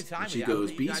having a good steroids, time and she with it. I goes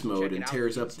hope you guys beast will check mode it and out.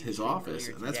 tears You up can see his the stream office.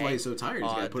 earlier And that's today. why he's so tired.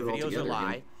 He's got to put it all The videos together are again.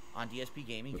 live on DSP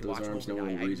Gaming. With You those watch arms, them no one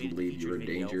overnight. I reason made to a believe featured you're in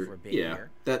video danger. for a bit Yeah. here.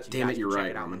 That- So damn you it, guys you're can check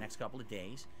right, it out in Roman. the next couple of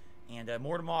days. And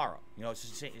more tomorrow. You know, it's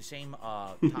the same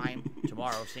time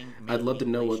tomorrow. Same. I'd love to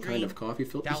know what stream. kind of coffee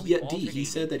Phil. That'll be Yeah, D. He alternating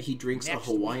said that he drinks a next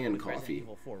week Hawaiian with Resident coffee,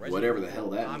 Evil 4. Resident whatever Evil the hell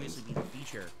 4 that will means. obviously be the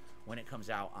feature when it comes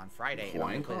out on Friday. Hawaiian and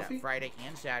I'm gonna play coffee? that Friday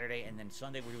and Saturday, and then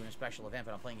Sunday we're doing a special event,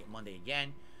 but I'm playing it Monday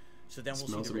again. So then we'll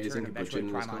Smells see the amazing. return of Put gin Metroid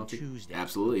in his Prime on coffee. Tuesday.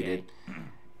 Absolutely, okay? dude.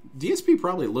 DSP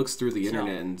probably looks through the So,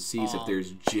 internet and sees if there's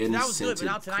So gin that was good, but scented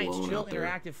now tonight it's cologne chill, out there.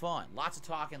 interactive fun. Lots of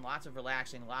talking, lots of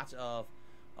relaxing, lots of,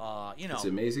 It's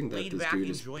amazing that laid this back dude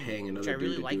is enjoyment, paying which another I really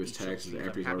dude to like do his these chill taxes streams.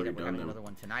 after he's I'm happy already that we're done having them. another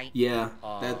one tonight. Yeah,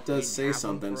 we that does didn't say have one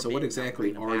something. for a So what bit,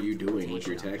 exactly now we're are bringing you them back doing to with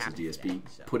your rotation. I'm taxes, happy for DSP?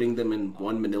 that, so. Putting them in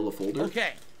one manila folder?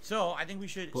 Okay, so I think we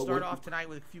should But start what- off tonight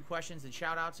with a few questions and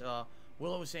shout-outs.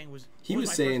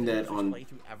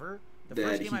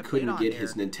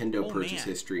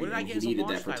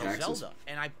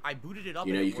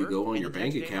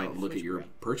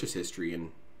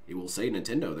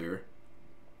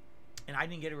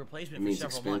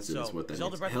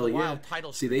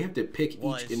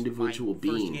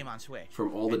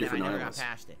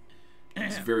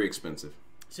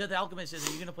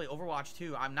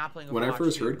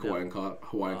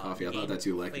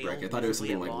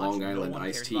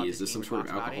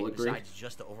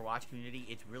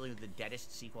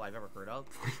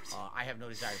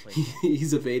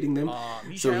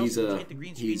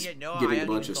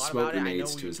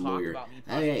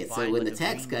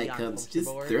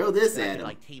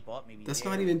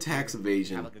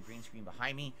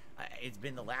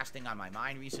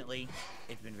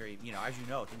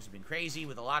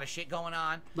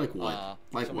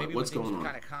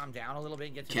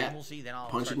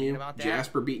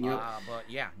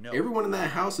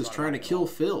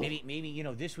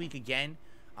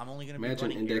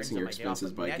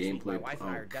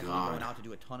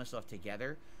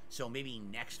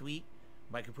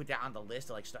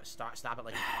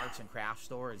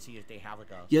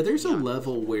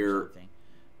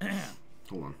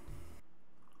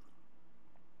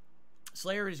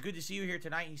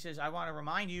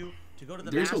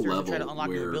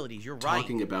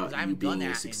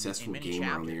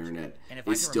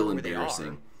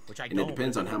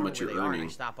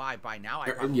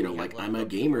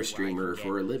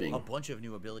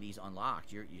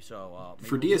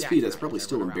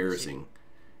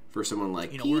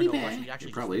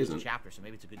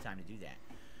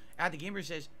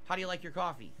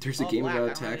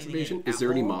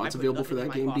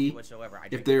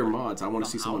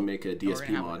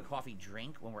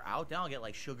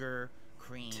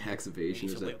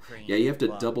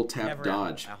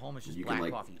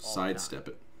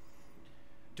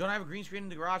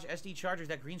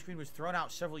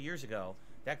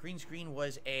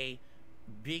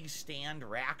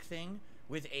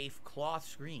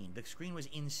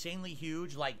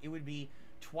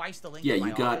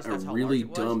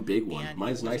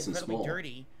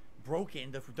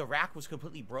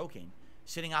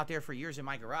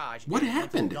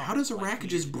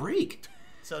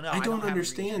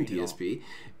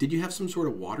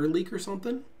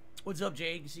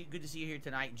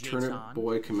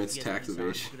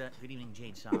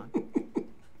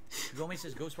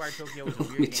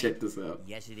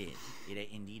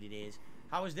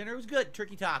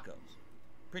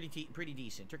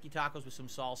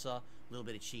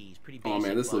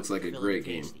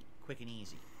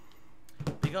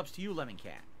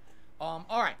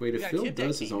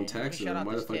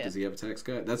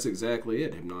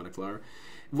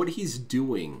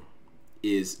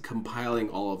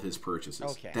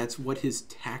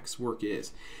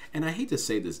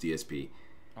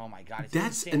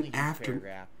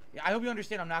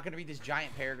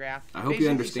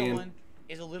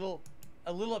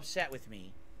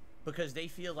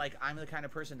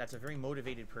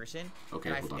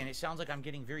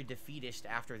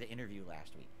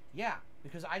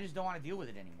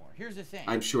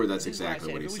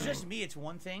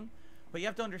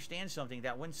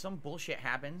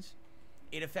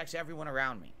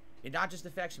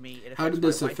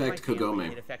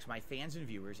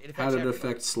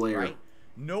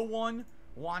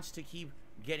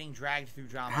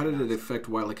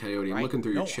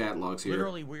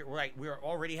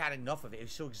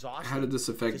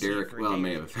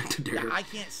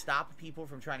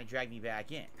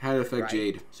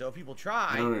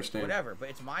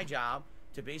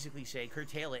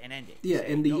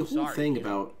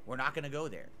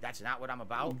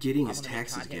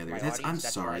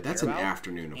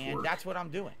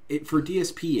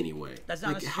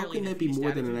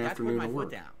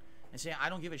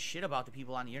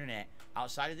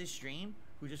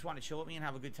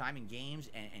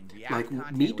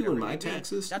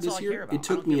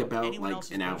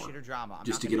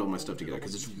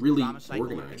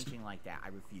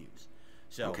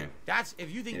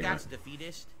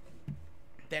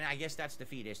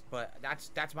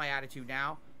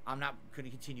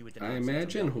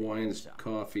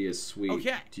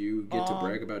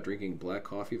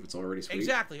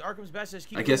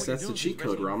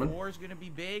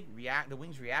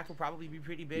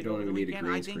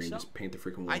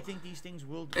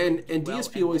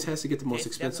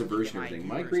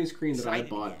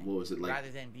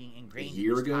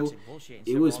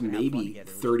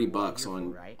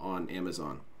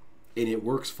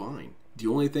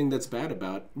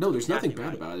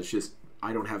 about it. It's just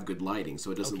I don't have good lighting,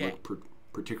 so it doesn't Okay. look.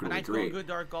 And particularly I throw great. a good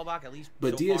Dark Golbach, at least.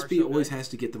 But so DSP far, so always good. has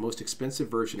to get the most expensive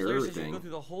version of Slayer says you everything, go through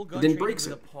the whole gun and then training breaks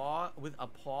with it. with a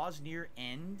pause near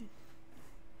end.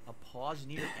 A pause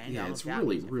near end. Yeah, I don't it's know if that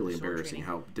really, means really sword embarrassing training,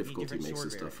 how you need difficult he different makes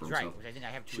this sword stuff for variants. himself. Right, which I think I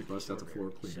have two She different busts out the sword floor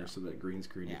variants, cleaner so that green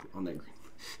screen yeah. on that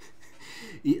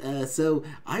green. So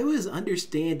I was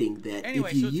understanding that Anyway,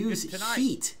 if you so use tonight,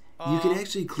 heat, you can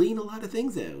actually clean a lot of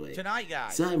things that way. Tonight,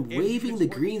 guys. So I'm if you waving can the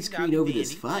support green team, screen that'd over be this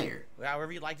dandy. fire.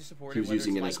 However you'd like to support He it. was whether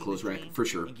using it's it as liking close the rack stream, for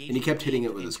sure, engaging and he kept with hitting me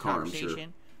it with in his car. I'm sure.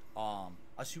 conversation,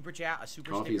 a super chat, a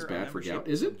super Coffee is sticker, a bad for membership, gout.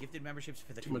 Is it? some gifted memberships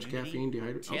for the Too much community. caffeine,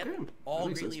 dehydrated. Tip, Okay, all that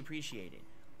makes greatly sense. appreciated.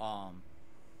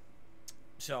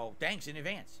 So thanks in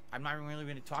advance. I'm not really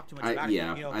going to talk too much about it.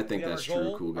 Yeah, You know, I think we have that's our true.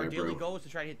 goal, Cool guy, Our daily bro. goal is to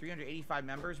try to hit 385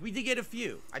 members. We did get a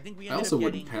few. I think we I ended also up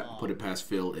wouldn't getting, put it past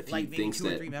Phil if like he maybe thinks 2 or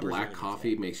 3 that members black earlier coffee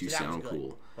today. makes you So that was sound good.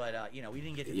 cool. But you know, we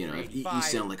didn't get to You know, you 385.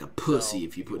 sound like a pussy so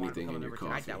if you put wanted to anything become a in your member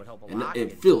tonight, coffee. that would help a And, lot. and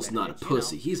Get Phil's some not a benefits, you know,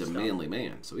 pussy. He's a good stuff. manly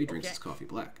man, so he drinks Okay. his coffee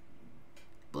black.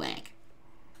 Black.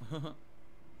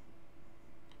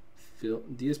 Phil,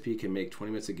 DSP can make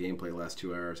 20 minutes of gameplay last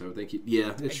 2 hours. I would think yeah,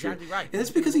 it's Exactly true. right. And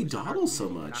it's because he Focus on our dawdles so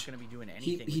community. We're much. Not going to be doing He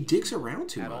anything. he with dicks you around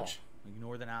too at all. much.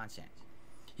 Ignore the nonsense.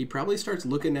 He probably starts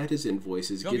looking at his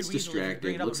invoices, Don't gets get weasel. If you bring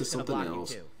distracted, it up, looks I'm at just gonna something block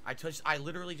you else. too. I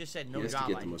literally just said no He has to drama.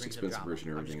 get the and he most brings up expensive drama.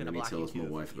 version of I'm just everything, gonna and then he block tells you my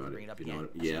too wife if you about bring it. up You know again.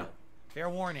 what? Yeah. So, fair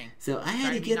warning. So I Try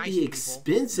had to be get nice the people.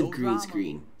 expensive No green drama.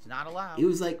 screen. It's not allowed. It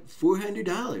was like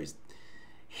 $400,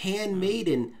 handmade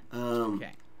in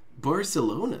Okay.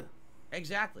 Barcelona.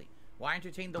 Exactly. Why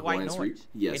entertain the Hawaiian white street? noise?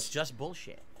 Yes. It's just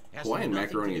bullshit. It has Hawaiian nothing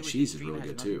macaroni to do and with cheese the is stream. really It has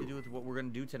good, nothing too. to do with what we're going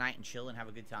to do tonight and chill and have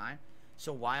a good time.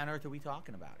 So why on earth are we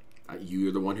talking about it?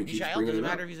 You're the one who keeps Mishael, bringing doesn't it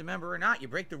up. matter if he's a member or not. You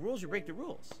break the rules, you break the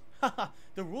rules.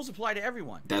 The rules apply to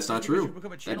everyone. That's not Just because true. You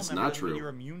become a channel That's member not doesn't mean true. You're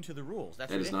immune to the rules.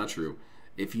 That's That is not ridiculous. true.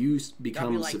 If you That'd be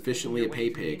become like sufficiently a taking pay your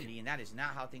way through pig, Unity, and that is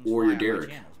not how things or fly you're on my Derek,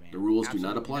 channels, man. the rules do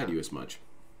not Absolutely apply not. to you as much.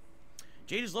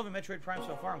 Jade is loving Metroid Prime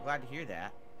so far. I'm glad to hear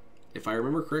that. If I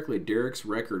remember correctly, Derek's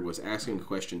record was asking a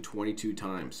question 22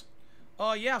 times.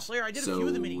 Oh yeah, Slayer. I did a So few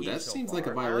of the mini games. that so seems far. like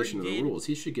a I already violation of the did rules.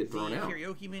 He should get thrown the out.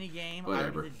 karaoke mini game. Whatever.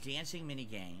 I already did the dancing mini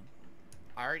game.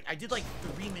 I did like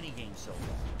 3 mini games so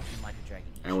far in Like a Dragon.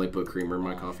 I only put creamer in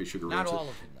my coffee, sugar Not runs it. all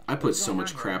of them, though. I put What's so going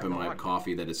much on here? crap I in have no my audio.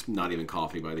 coffee that it's not even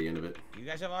coffee by the end of it. You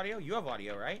guys have audio? You have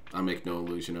audio, right? I make no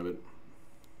illusion of it.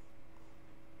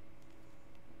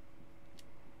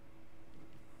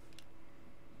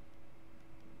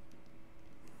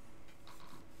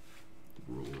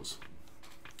 Rules.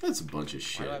 That's a bunch of Why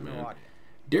shit, do I have no man. audio?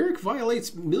 Derek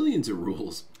violates millions of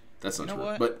rules. That's not You know true,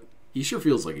 what? but he sure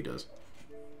feels like he does.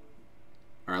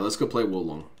 All right, let's go play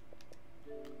Wolong.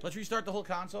 Let's restart the whole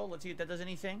console. Let's see if that does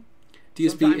anything. DSP,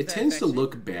 Sometimes it that tends to affects it.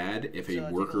 look bad if So a take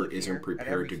a worker look here isn't at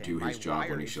prepared to everything. do his My job when he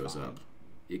wiring shows is up. fine.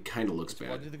 It kind of looks Plug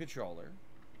bad. to the controller.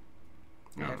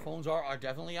 Oh, Headphones are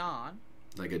definitely on.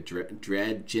 like a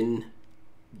Ginjin.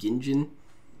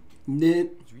 Net.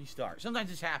 Let's restart. Sometimes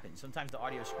this happens. Sometimes the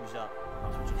audio screws up.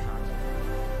 I'll switch it on.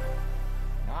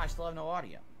 No, I still have no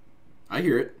audio. I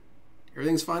hear it.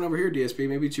 Everything's fine over here, DSP.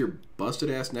 Maybe it's your busted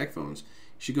ass neck phones. You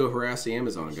should go harass the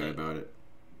Amazon guy about it.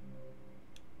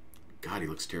 God, he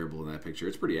looks terrible in that picture.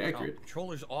 It's pretty No, accurate.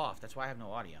 controller's off. That's why I have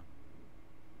no audio.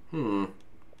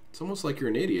 It's almost like you're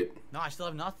an idiot. No, I still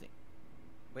have nothing.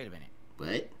 Wait a minute.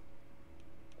 What?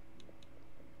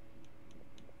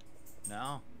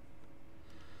 No.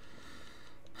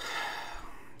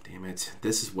 Damn it.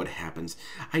 This is what happens.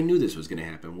 I knew this was going to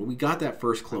happen. When we got that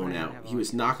first clone out, he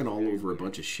was knocking all over a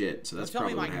bunch of shit. So that's Don't tell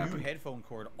me probably my what new happened. headphone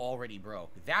cord already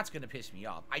broke. That's going to piss me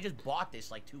off. I just bought this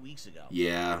like 2 weeks ago.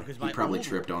 Yeah, Because he my probably old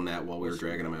tripped one on that while we were was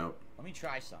dragging him screwed. out. Let me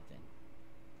try something.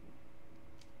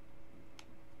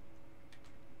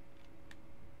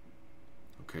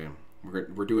 Okay,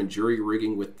 we're doing jury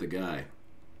rigging with the guy.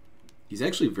 He's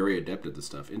actually very adept at this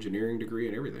stuff. Engineering degree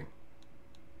and everything.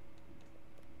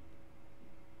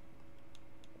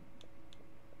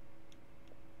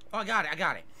 Oh, I got it. I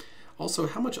got it. Also,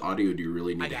 how much audio do you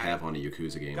really need to got have it. on a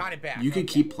Yakuza game? Got it back, You could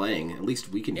okay. keep playing. At least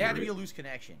we can It hear had to it. be a loose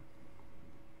connection.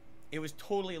 It was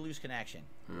totally a loose connection.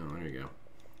 Oh, there you go.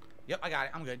 Yep, I got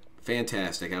it. I'm good.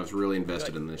 Fantastic. I was really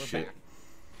invested Good. in this We're shit.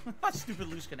 back. Stupid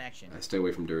loose connection. I stay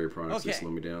away from dairy products. They Okay.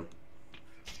 slow me down.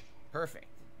 Perfect.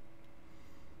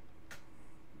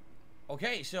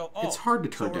 Okay, so It's hard to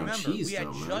turn so down remember, cheese, we had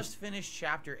though, man. just finished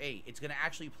chapter 8. It's going to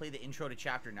actually play the intro to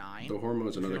chapter 9. The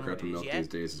hormones and If you other don't know crap and what milk it these is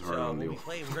days is yet. hard So on when the we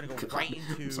play, we're going to go God, right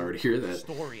into I'm sorry to hear that.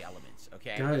 story elements,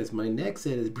 okay? Guys, my neck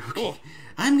set is broken. Oh.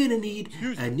 I'm gonna need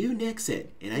Excuse a new neck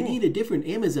set, and I Oh. need a different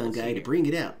Amazon guy to bring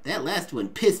it out. That last one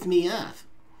pissed me off.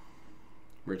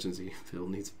 Emergency. Phil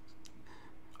needs...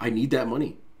 I need that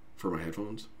money for my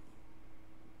headphones.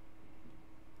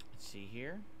 Let's see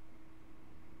here.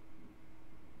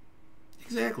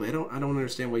 Exactly. I don't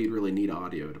understand why you'd really need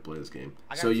audio to play this game.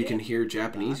 So you can hear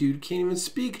Japanese. You can't even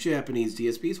speak Japanese,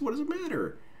 DSP. So what does it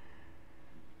matter?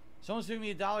 Someone's giving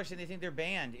me $1 saying they think they're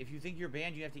banned. If you think you're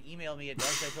banned, you have to email me at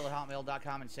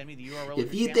darksidefil@hotmail.com and send me the URL.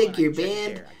 If you think you're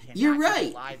banned, you're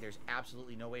right. Live. There's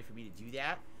absolutely no way for me to do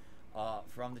that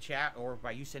from the chat or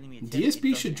by you sending me a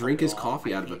DSP should drink his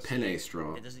coffee out of a penne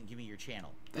straw. It doesn't give me your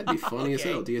channel. That'd be funny as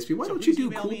hell, DSP. Why don't you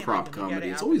do cool prop comedy?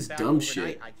 It's always dumb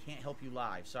shit. I can't help you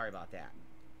live. Sorry about that.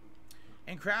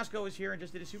 And Krasco is here and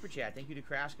just did a super chat. Thank you to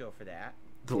Krasco for that.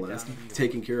 The last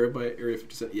taken care of by Area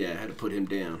 57. Yeah, I had to put him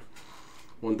down.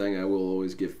 One thing I will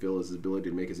always give Phil is his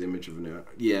ability to make his image of an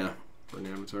for an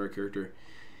avatar character.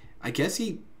 I guess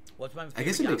it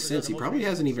makes sense. He probably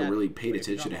hasn't even really paid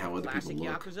attention to how other people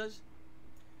look.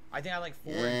 I think I like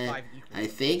 4 and 5 equally. I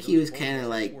think he was kind of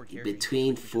like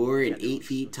between 4 and 8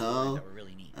 feet tall.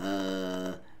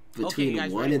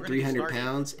 Between 1 and 300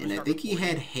 pounds, and I think he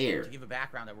had hair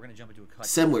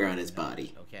somewhere on his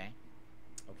body. Okay.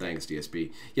 Thanks,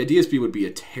 DSP. Yeah, DSP would be a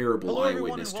terrible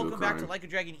eyewitness to a crime. Welcome back to Like a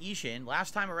Dragon Ishin.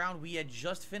 Last time around, we had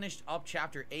just finished up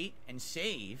Chapter 8 and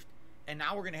saved, and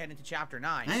now we're going to head into Chapter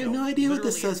 9. I have no idea what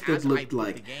the suspect looked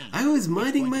like. I was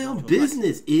minding my own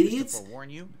business, idiots.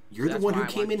 You're the one who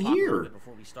came in here.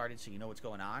 Before we started, so you know what's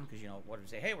going on, because you know what to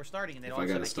say. Hey, we're starting, and then if all of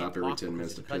a sudden I got to stop every 10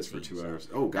 minutes to piss for 2 hours.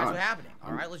 Oh God, that's what's happening.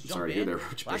 All right, let's jump in.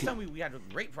 Last time we had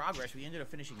great progress. We ended up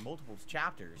finishing multiple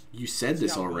chapters. You said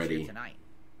this already. Tonight.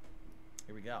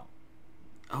 Here we go.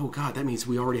 Oh God, that means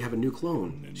we already have a new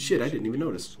clone. Shit, I didn't even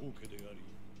notice.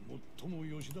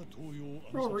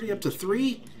 We're already up to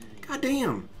 3? God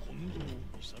damn.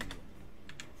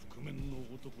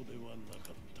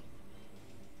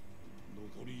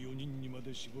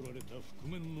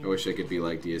 I wish I could be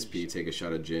like DSP, take a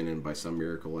shot of gin, and by some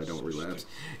miracle I don't relapse.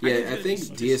 Yeah, I think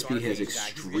DSP has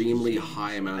extremely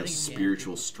high amount of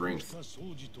spiritual strength.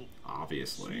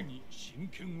 Obviously.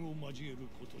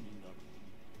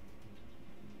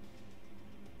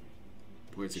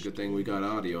 Boy, it's a good thing we got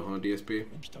audio, huh, DSP?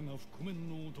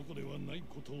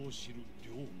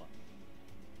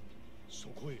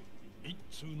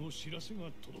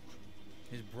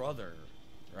 His brother,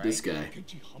 right? This guy.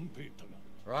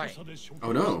 Right.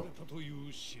 Oh no.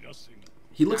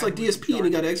 He looks like DSP and he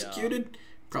got executed?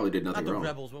 Probably did nothing wrong. Not the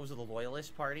rebels, what was it, the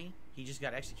Loyalist Party? He just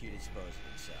got executed, supposedly,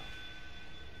 so.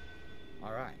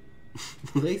 Alright.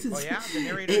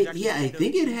 Yeah, I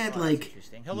think it had like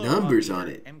numbers on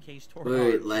it,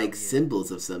 or like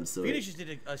symbols of some sort.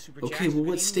 Okay, well,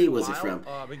 what state was it from?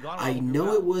 I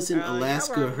know it wasn't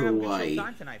Alaska or Hawaii.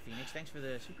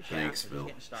 Thanks,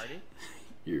 Phil.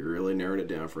 You really narrowed it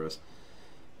down for us.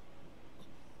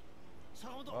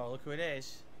 Oh, look who it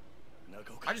is.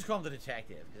 I just call him the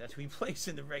detective, because that's who he plays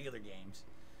in the regular games.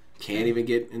 Can't even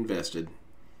get invested.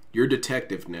 You're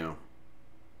detective now.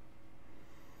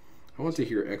 I want to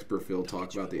hear expert Phil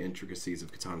talk about the intricacies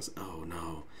of katanas. Oh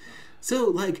no. So,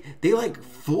 like, they, like,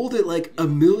 fold it, like, a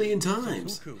million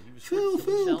times. Phil,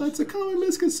 that's a common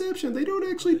misconception. They don't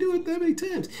actually do it that many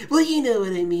times. Well, you know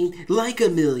what I mean. Like a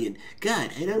million.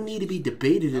 God, I don't need to be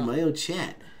debated in my own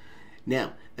chat.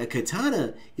 Now, a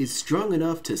katana is strong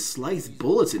enough to slice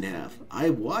bullets in half. I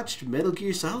watched Metal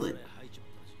Gear Solid.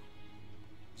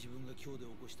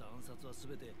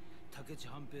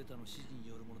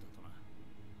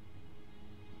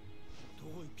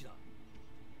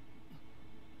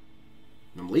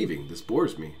 I'm leaving. This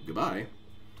bores me. Goodbye.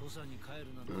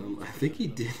 I think he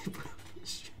did.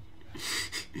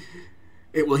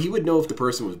 Well, he would know if the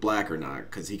person was black or not,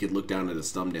 because he could look down at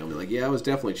his thumbnail and be like, yeah, I was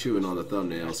definitely chewing on the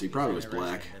thumbnail, so he probably was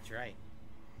black. That's right.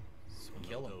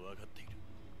 Kill him.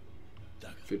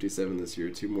 57 this year.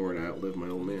 2 more and I outlive my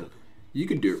old man. You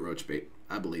can do it, Roachbait.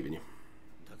 I believe in you.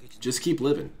 Just keep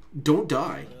living. Don't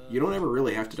die. You don't ever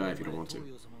really have to die if you don't want to.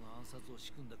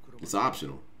 It's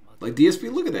optional. Like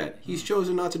DSP, look at that. He's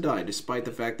chosen not to die, despite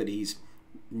the fact that he's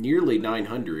nearly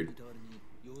 900.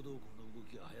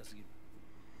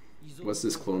 What's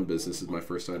this clone business? This is my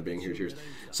first time being here. Cheers.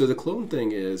 So the clone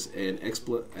thing is an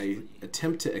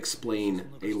attempt to explain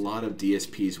a lot of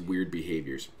DSP's weird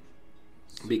behaviors.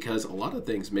 Because a lot of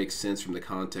things make sense from the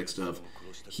context of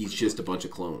he's just a bunch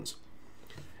of clones.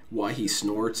 Why he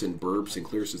snorts and burps and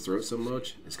clears his throat so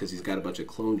much is because he's got a bunch of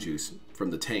clone juice from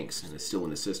the tanks and it's still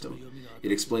in his system. It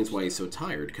explains why he's so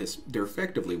tired, because they're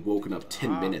effectively woken up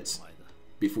 10 minutes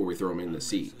before we throw him in the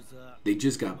seat. They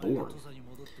just got born.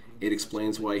 It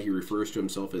explains why he refers to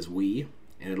himself as we,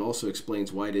 and it also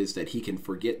explains why it is that he can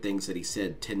forget things that he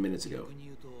said 10 minutes ago.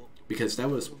 Because that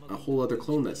was a whole other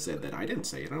clone that said that. I didn't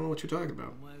say it. I don't know what you're talking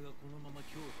about.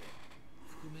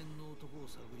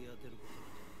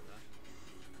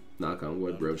 Knock on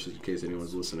wood, bro, just in case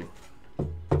anyone's listening.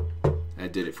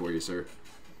 did it for you, sir.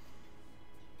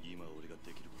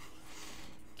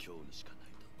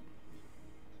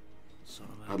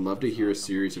 I'd love to hear a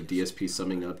series of DSP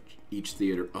summing up each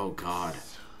theater. Oh God.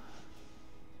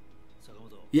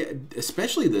 Yeah,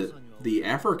 especially the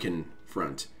African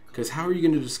front. Because how are you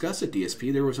going to discuss it,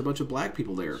 DSP? There was a bunch of black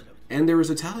people there, and there was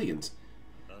Italians.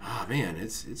 Ah, man,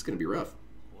 it's going to be rough.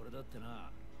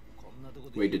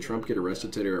 Wait, did Trump get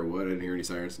arrested today or what? I didn't hear any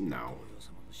sirens. No.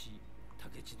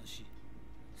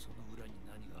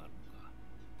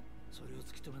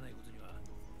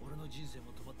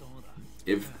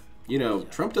 If, you know,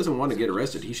 Trump doesn't want to get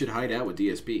arrested, he should hide out with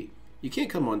DSP. You can't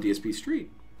come on DSP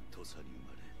Street.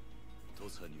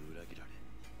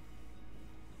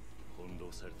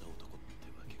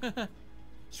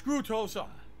 Screw Tosa.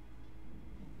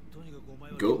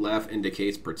 Goat laugh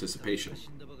indicates participation.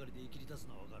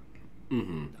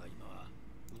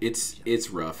 It's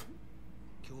rough.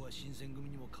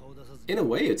 In a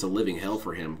way, it's a living hell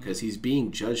for him because he's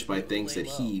being judged by things that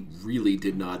he really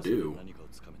did not do.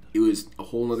 It was a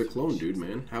whole nother clone, dude,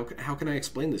 man. How can I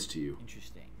explain this to you?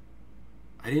 Interesting.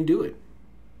 I didn't do it.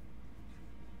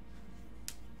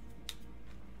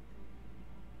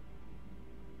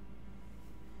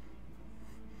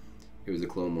 It was a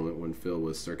clone moment when Phil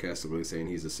was sarcastically saying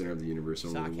he's the center of the universe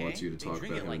and only wants you to talk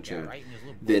about him in chat. Right?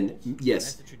 Then,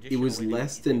 yes, it was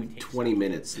less than 20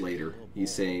 minutes later.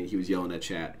 He's saying he was yelling at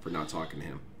chat for not talking to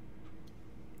him.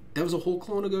 That was a whole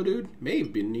clone ago, dude. May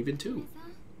have been even 2.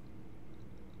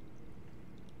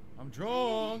 I'm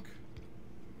drunk.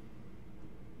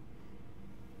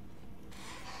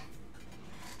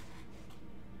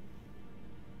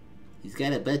 He's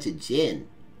got a bunch of gin.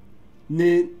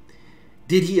 Nah.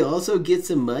 Did he also get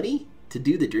some money to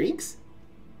do the drinks?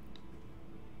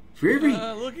 For every...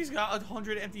 Look, he's got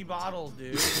 100 empty bottles,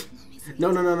 dude. No.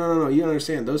 You don't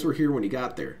understand. Those were here when he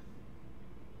got there.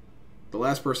 The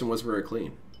last person was very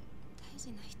clean.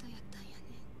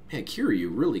 Man, Kiryu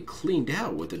really cleaned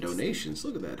out with the donations.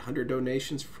 Look at that. 100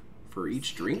 donations for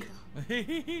each drink.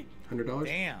 $100?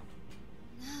 Damn.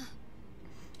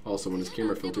 Also, when his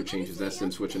camera filter changes, that's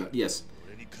him switching up. Yes.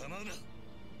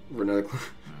 We're another...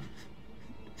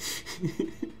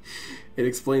 It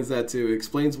explains that too. It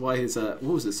explains why his what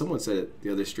was it? Someone said it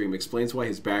the other stream. Explains why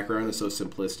his background is so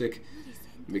simplistic,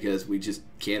 because we just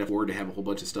can't afford to have a whole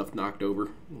bunch of stuff knocked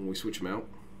over when we switch them out.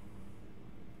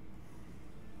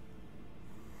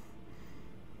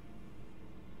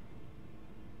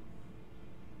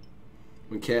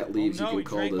 When Cat leaves, you can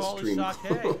call the stream.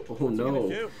 Oh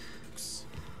no!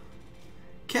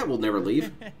 Cat will never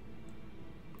leave.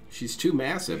 She's too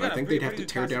massive. I think they'd have to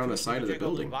tear down the side of the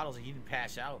building. Bottles and he didn't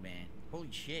pass out, man. Holy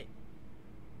shit.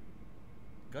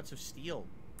 Guts of steel.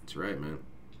 That's right, man.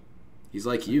 He's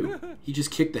like you. He just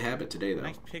kicked the habit today, though.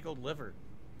 Nice pickled liver.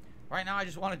 Right now, I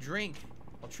just want to drink.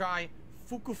 I'll try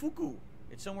Fuku Fuku.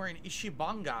 It's somewhere in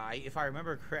Ishibangai, if I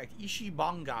remember correct.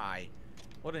 Ishibangai.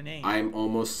 What a name. I'm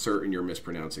almost certain you're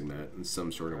mispronouncing that in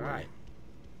some sort of way. Right.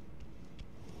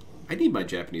 I need my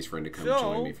Japanese friend to come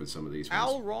join me for some of these ones.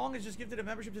 Al Wrong has just gifted a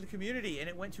membership to the community, and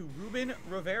it went to Ruben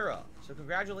Rivera. So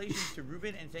congratulations to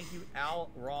Ruben, and thank you, Al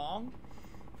Wrong,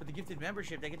 for the gifted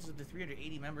membership. That gets us up to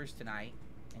 380 members tonight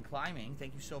and climbing.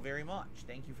 Thank you so very much.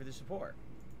 Thank you for the support.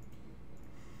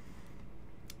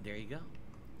 There you go.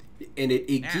 And it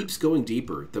keeps going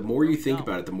deeper. The more you think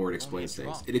about it, the more it explains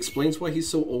things. It explains why he's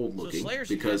so old looking,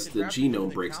 because the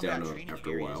genome breaks down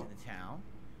after a while.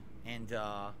 And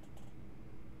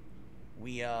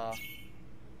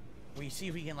we see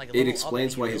if we can it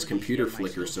explains why his computer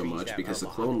flickers so much, because the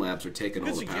clone labs are taking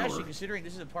all the power. Considering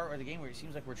this is a part of the game where it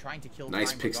seems like we're trying to kill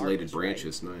nice pixelated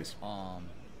branches, right? Nice.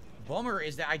 Bummer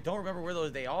is that I don't remember where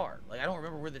they are. Like, I don't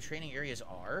remember where the training areas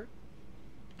are.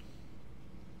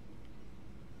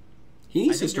 He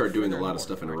needs to start doing a lot of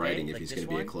stuff in writing if he's going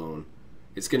to be a clone.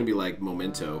 It's going to be like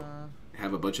Memento.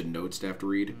 Have a bunch of notes to have to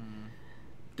read.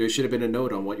 There should have been a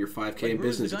note on what your 5K in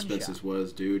business expenses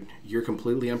was, dude. You're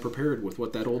completely unprepared with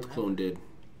what that old clone did.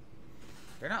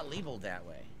 They're not labeled that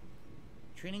way.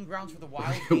 Training grounds for the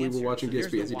wild We were watching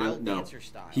DSP. Has he done it? No.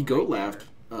 He goat laughed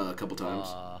a couple times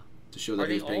to show that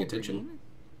he was paying attention. Green?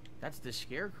 That's the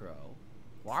Scarecrow.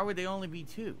 Why would they only be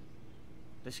 2?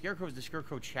 The Scarecrow is the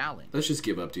Scarecrow challenge. Let's just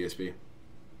give up, DSP.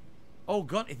 Oh,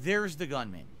 there's the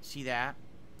gunman. See that?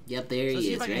 Yep, there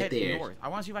he is, right there. North. I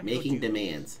want to see if I can making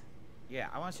demands. Yeah,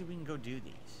 I want to see if we can go do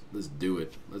these. Let's do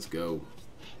it. Let's go.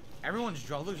 Everyone's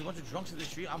drunk. There's a bunch of drunks in the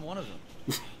street. I'm one of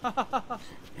them.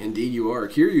 Indeed you are.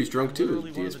 Kiryu's drunk too,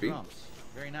 DSP.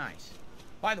 Very nice.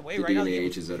 By the way, the right now, DNA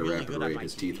ages at a rapid rate.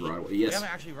 His teeth rot away. Yes.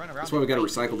 Run around. That's why we got to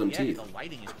recycle them teeth. The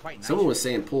lighting is quite nice. Someone was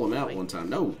saying pull them out one time.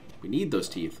 No, we need those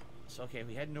teeth. So okay,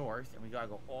 we head north, and we gotta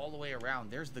go all the way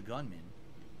around. There's the gunman.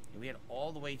 And we head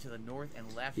all the way to the north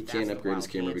and left. He can't upgrade his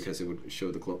camera because it would show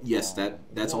the clone. Yes,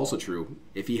 that's also true.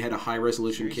 If he had a high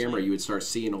resolution camera, you would start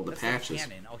seeing all the patches. The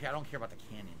Canon. Okay, I don't care about the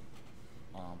Canon.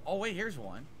 Oh wait, here's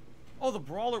one. Oh, the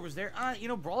Brawler was there. You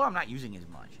know, Brawler I'm not using as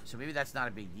much, so maybe that's not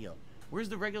a big deal. Where's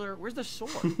the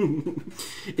sword?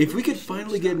 If we could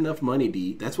finally get enough money,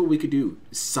 D, that's what we could do.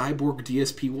 Cyborg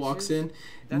DSP walks in,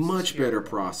 much better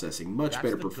processing, much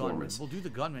better performance. We'll do the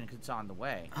gunman because it's on the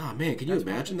way. Oh man, can you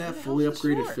imagine that fully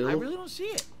upgraded Phil? I really don't see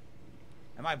it.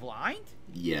 Am I blind?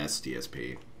 Yes,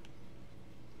 DSP.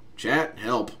 Chat,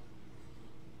 help.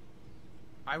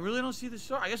 I really don't see the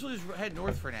sword. I guess we'll just head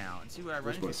north for now and see what I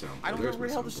run into. I don't know where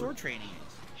the hell the sword training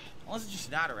is. Unless it's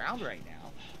just not around right now.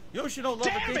 Yoshino Lover,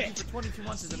 thank you for 22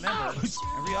 months as a member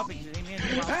and re-upping his amen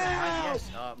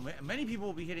milestone. Yes, many people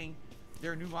will be hitting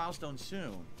their new milestone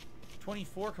soon.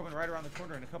 24 coming right around the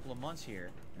corner in a couple of months here,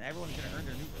 and everyone's going to earn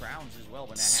their new crowns as well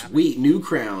when that happens. Sweet new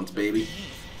crowns, baby.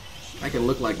 I can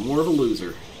look like more of a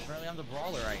loser. Apparently I'm the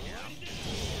Brawler right now.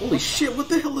 Holy shit, what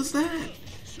the hell is that?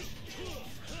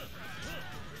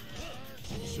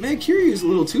 Man, Kiryu's a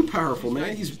little too powerful,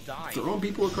 man. He's throwing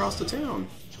people across the town.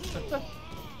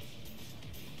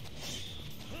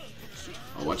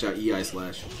 Oh, watch out, EI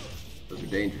slash. Those are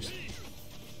dangerous.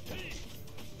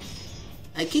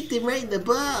 I kicked him right in the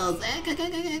balls. Where'd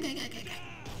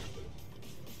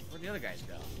the other guys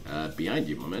go? Behind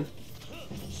you, my man.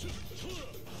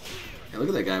 Hey, look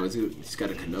at that guy. He's got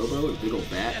a Kanobo and a big old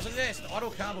bat. Yeah, look at this. The auto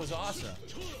combo is awesome.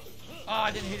 Oh, I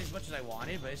didn't hit as much as I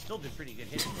wanted, but it still did pretty good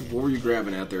hit. What were you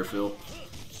grabbing at there, Phil?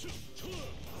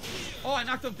 Oh, I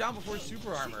knocked him down before his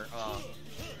super armor.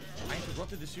 I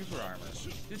interrupted the super armor.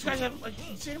 These guys have like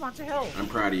insane amounts of health. I'm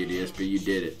proud of you, DSP. You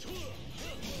did it.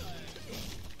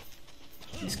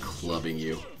 He's clubbing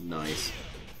you. Nice.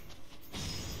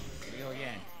 Here we go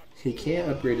again. He can't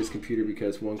upgrade his computer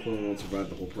because one clone won't survive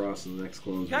the whole process and the next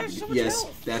clone. Yes,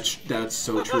 that's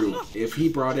so true. If he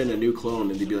brought in a new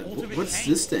clone and they'd be like, what's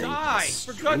this thing? Die,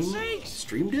 for God's sake!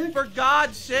 Stream Deck? For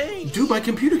God's sake! Dude, my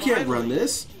computer can't run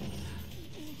this.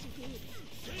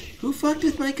 Who fucked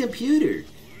with my computer?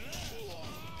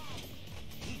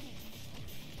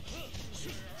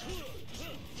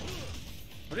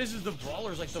 But this is the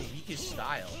Brawler's like the weakest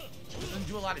style. It doesn't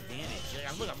do a lot of damage.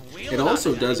 Like, look, I'm it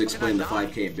also does explain the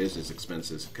 5K business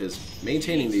expenses, because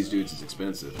maintaining these dudes is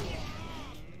expensive.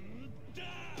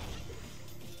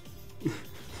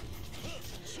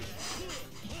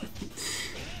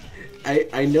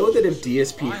 I know that if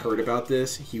DSP heard about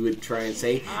this, he would try and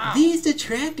say, these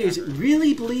detractors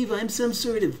really believe I'm some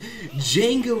sort of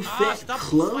Django Fett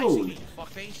clone.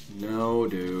 No,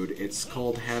 dude. It's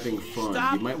called having fun.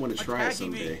 You might want to try it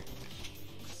someday.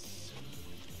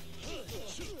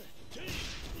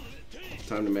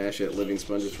 Time to mash at living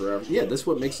sponges forever. Yeah, that's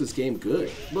what makes this game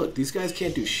good. Look, these guys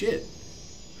can't do shit.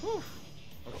 Whew.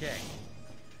 Okay.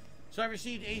 So I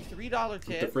received a $3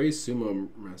 tip. The phrase sumo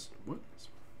rest. What?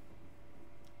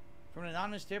 From an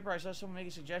anonymous tipper, I saw someone make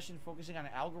a suggestion focusing on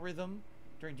an algorithm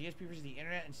during DSP versus the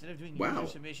internet instead of doing user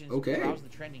submissions. Browse the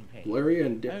trending page. Blurry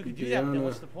and I could do that, but then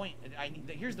what's the point?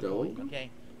 Here's the point, okay?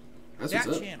 That's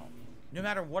that channel, no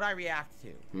matter what I react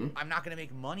to, I'm not going to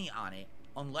make money on it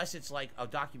unless it's like a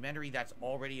documentary that's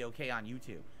already okay on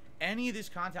YouTube. Any of this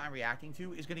content I'm reacting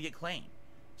to is going to get claimed.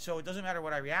 So it doesn't matter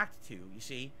what I react to, you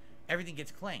see? Everything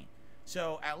gets claimed.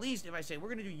 So at least if I say we're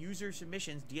going to do user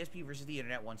submissions, DSP versus the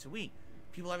internet once a week,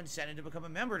 people have incentive to become a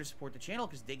member to support the channel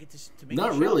because they get to make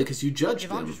not really, because you judge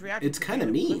them. It's kind of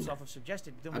mean.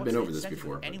 I've been over this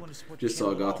before. Just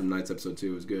saw Gotham Knights episode 2.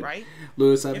 It was good. Right?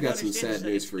 Lewis, I've got some sad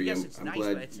news for you. I'm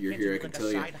glad you're here. I can tell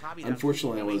you.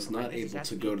 Unfortunately, I was not able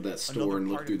to go to that store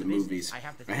and look through the movies.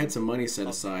 I had some money set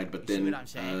aside, but then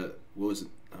what was it?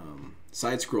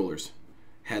 Side Scrollers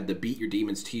had the Beat Your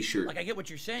Demons T-shirt. Like, I get what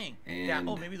you're saying. And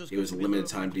maybe those it was a limited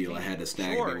time deal. I had to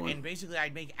snag one. And basically,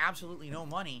 I'd make absolutely no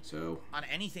money on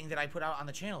anything that I put out on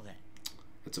the channel then.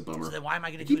 That's a bummer. So then why am I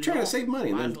going to keep trying to save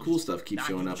money, and then cool stuff keeps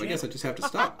showing up. I guess I just have to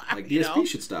stop. Like, DSP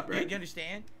should stop, right? You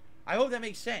understand? I hope that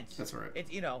makes sense. That's all right.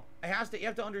 It's, you know, you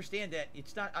have to understand that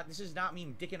it's not. This is not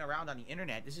me dicking around on the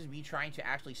internet. This is me trying to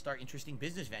actually start interesting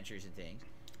business ventures and things.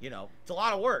 You know, it's a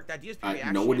lot of work. That DSP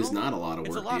reaction. No, it is not a lot of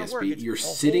work, DSP. You're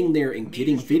sitting there and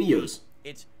getting videos.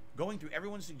 It's going through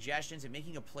everyone's suggestions and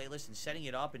making a playlist and setting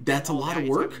it up. And that's a lot of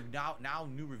work. Now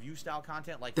new review style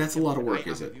content like that's a lot of work,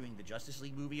 is it? I'm reviewing the Justice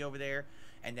League movie over there,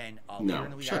 and then no,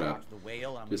 shut up. Watch The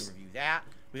Whale, and I'm going to review that.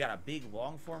 We got a big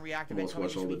long form react event coming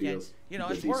this weekend. You know,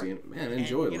 it's work. Man,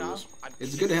 enjoy it.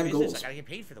 It's good to have goals. I got to get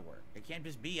paid for the work. It can't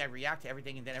just be I react to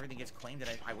everything and then everything gets claimed that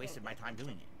I wasted my time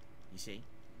doing it. You see?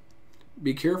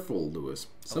 Be careful, Lewis.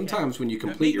 Sometimes when you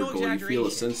complete your goal, you feel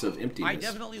a sense of emptiness. I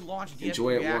definitely launched DSP Enjoy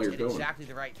it while Reacts you're at going. exactly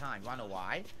the right time. You want to know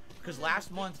why? Because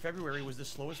last month, February, was the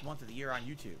slowest month of the year on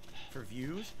YouTube. For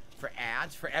views, for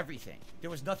ads, for everything.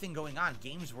 There was nothing going on.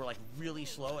 Games were like really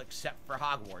slow except for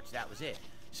Hogwarts. That was it.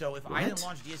 So if I didn't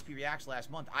launch DSP Reacts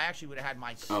last month, I actually would have had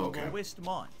my slowest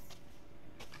month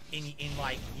in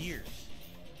like years.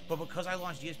 But because I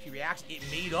launched DSP Reacts, it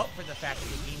made up for the fact that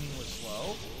the gaming was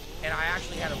slow, and I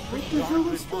actually had a pretty darn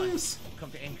good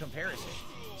month in comparison.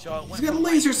 So it went He's got a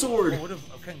laser sword. It would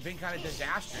have been kind of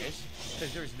disastrous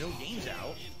because there's no games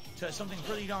out to something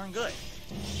pretty darn good,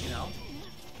 you know.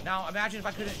 Now imagine if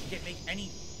I couldn't make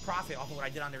any profit off of what I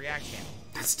did on the React channel.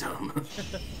 That's dumb.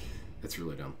 That's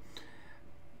really dumb.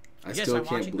 I still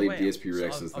can't believe DSP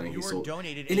Reacts is the thing he sold. And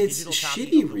it's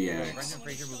shitty Reacts.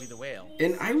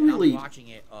 And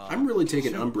I'm really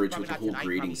taking umbrage with the whole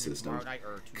grading system.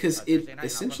 Because it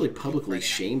essentially publicly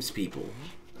shames people.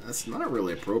 That's not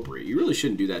really appropriate. You really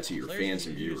shouldn't do that to your fans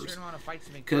and viewers.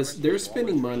 Because they're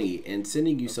spending money and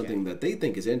sending you something that they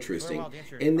think is interesting.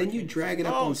 And then you drag it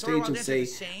up on stage and say,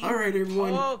 alright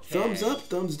everyone, thumbs up,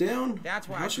 thumbs down.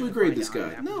 How should we grade this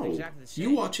guy? No.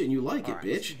 You watch it and you like it,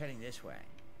 bitch.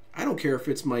 I don't care if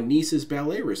it's my niece's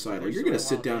ballet recital. You're going to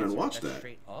sit down and watch that.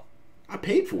 I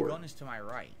paid for it. To my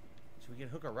right. So we can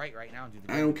hook a right now and do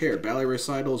the I don't care. Ballet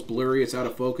recital is blurry. It's out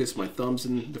of focus. My thumb's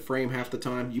in the frame half the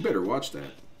time. You better watch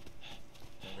that.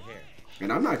 Over here.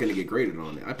 And I'm not going to get graded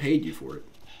on it. I paid you for it.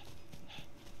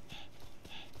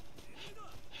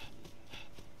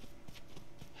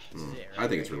 This is it, right? I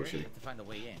think it's really shitty. Have to find the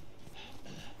way in.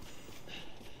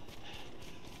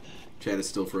 Chat is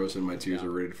still frozen. My tears are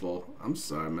ready to fall. I'm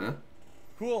sorry, man.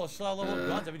 Cool. Still level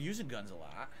guns. I've been using guns a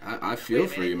lot. I feel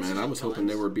for you, man. I was hoping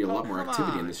there would be a lot more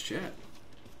activity in this chat.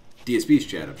 DSP's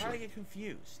chat, I'm sure. How do I get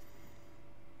confused?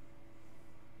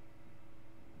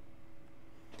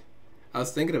 I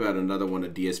was thinking about another one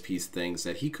of DSP's things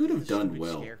that he could have done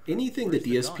well. Anything that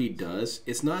DSP does,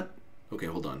 it's not... Okay,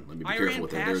 hold on. Let me be careful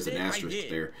with that. There's an asterisk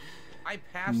there.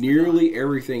 Nearly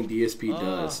everything DSP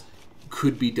does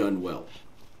could be done well.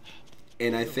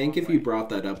 And I think if you brought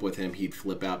that up with him, he'd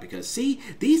flip out because, see,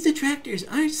 these detractors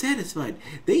aren't satisfied.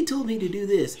 They told me to do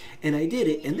this, and I did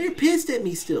it, and they're pissed at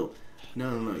me still.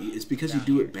 No. It's because you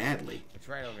do it badly. It's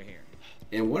right over here.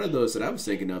 And one of those that I was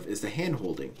thinking of is the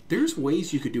hand-holding. There's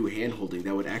ways you could do hand-holding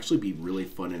that would actually be really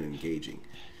fun and engaging.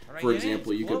 For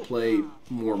example, you could play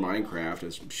more Minecraft,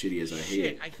 as shitty as I hate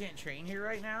it. I can't train here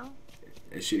right now?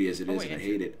 As shitty as it is, and I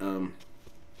hate it.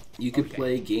 You could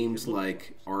play games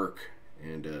like Ark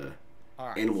and...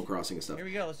 Animal Crossing and stuff. Here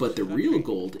we go. But the real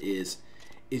gold is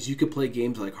you could play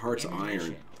games like Hearts of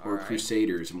Iron or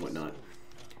Crusaders and whatnot.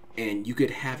 And you could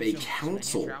have a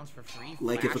council.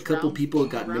 Like if a couple people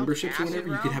got memberships or whatever,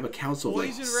 you could have a council of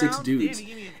like 6 dudes.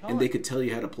 And they could tell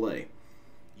you how to play.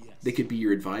 They could be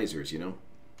your advisors, you know?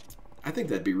 I think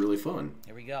that'd be really fun.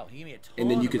 Here we go. Give me a ton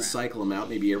and then you could cycle them out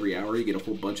maybe every hour. You get a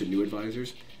whole bunch of new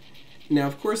advisors. Now,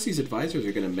 of course, these advisors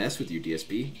are going to mess with you,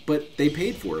 DSP, but they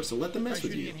paid for it, so let them mess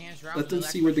with you. Let them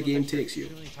see where the game takes you.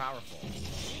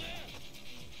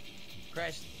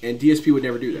 And DSP would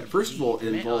never do that. First of all, it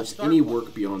involves any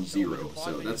work beyond 0,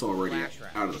 so that's already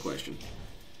out of the question.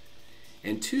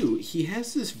 And 2, he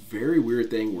has this very weird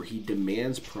thing where he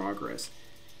demands progress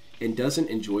and doesn't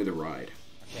enjoy the ride.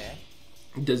 Okay.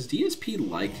 Does DSP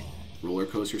like roller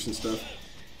coasters and stuff?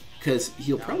 Because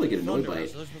he'll probably get annoyed by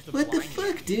it. What the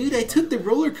fuck, dude? I took the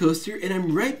roller coaster and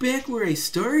I'm right back where I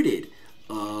started.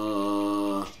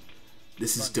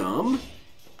 This is dumb.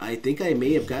 I think I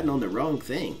may have gotten on the wrong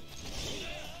thing.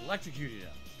 Electrocuted him.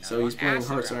 So he's playing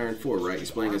Hearts Iron 4, right?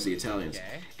 He's playing as the Italians.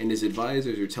 And his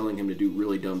advisors are telling him to do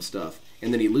really dumb stuff.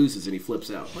 And then he loses and he flips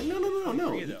out. Like,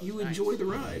 no. You enjoy the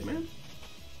ride, man.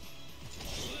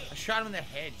 I shot him in the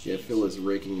head. Yeah, Phil is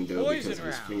raking dough because of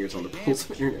his fingers on the pulse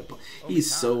of internet.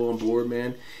 He's so on board,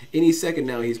 man. Any second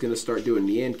now, he's going to start doing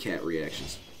Nyan Cat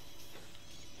reactions.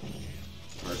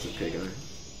 Hearts of Pig Iron.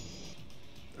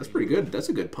 That's pretty good. That's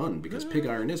a good pun because pig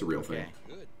iron is a real thing.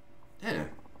 Yeah,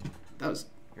 that was.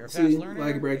 See,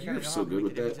 Lagbrag, you're so good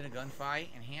with that.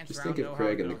 Just think if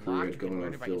Craig and the crew had gone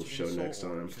on Phil's show next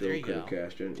time. Phil could have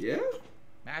cashed in. Yeah.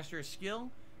 Master of skill.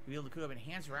 Be able to cook up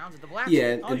enhanced rounds at the black.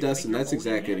 Yeah, and Dustin, that's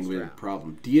exactly the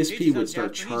problem. DSP would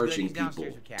start charging people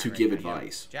to give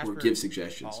advice or give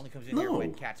suggestions. Only comes in here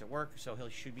when Cat's at work, so he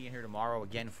should be in here tomorrow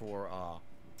again for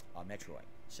Metroid.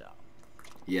 So.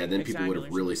 Yeah, then people would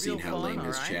have really seen how lame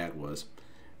his chat was.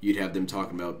 You'd have them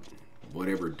talking about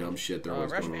whatever dumb shit there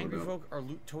was going on angry about. Folk are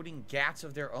toting gats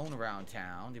of their own around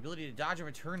town. The ability to dodge and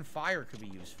return fire could be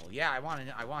useful. Yeah, I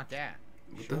want that.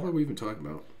 What the hell are we even talking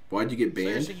about? Why'd you get So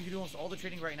you're banned? saying you can do almost all the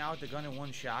trading right now with the gun in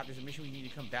one shot. There's a mission we need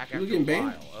to come back You after a getting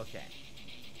banned? while. Okay.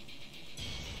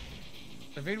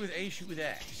 Evade with A, shoot with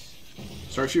X.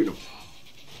 Start shooting him.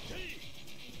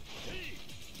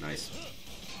 Nice.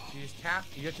 You just tap.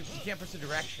 You can't press the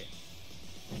direction.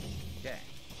 Okay.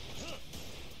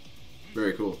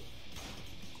 Very cool.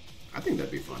 I think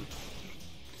that'd be fun.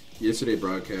 Yesterday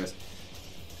broadcast.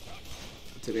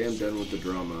 Today I'm done with the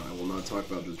drama. I will not talk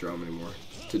about this drama anymore.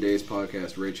 Today's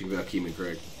podcast, Raging about Keem and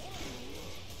Craig.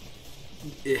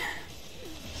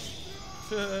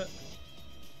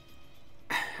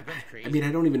 I mean,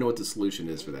 I don't even know what the solution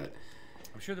is for that.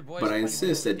 I'm sure the boys. But I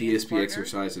insist that DSP partner.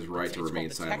 exercise his right to remain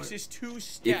silent. Texas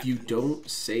two-step. If you don't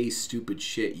say stupid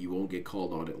shit, you won't get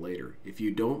called on it later. If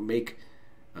you don't make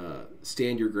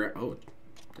stand your ground. Oh,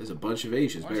 there's a bunch of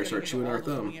Asians. Better start chewing our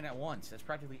thumb. At once. That's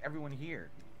practically everyone here.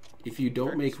 If you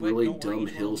don't make really dumb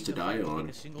hills to die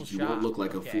on, you won't look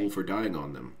like a fool for dying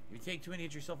on them. If you take too many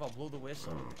hits yourself, I'll blow the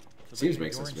whistle. Seems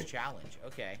makes sense to me. Challenge.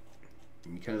 Okay.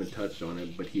 You kind of touched on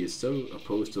it, but he is so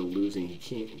opposed to losing, he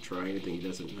can't try anything he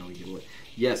doesn't know he can win.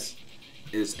 Yes,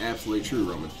 it's absolutely true,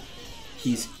 Roman.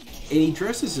 He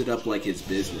dresses it up like his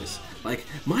business. Like,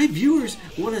 my viewers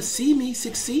want to see me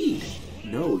succeed.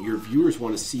 No, your viewers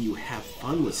want to see you have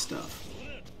fun with stuff.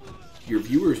 Your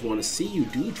viewers want to see you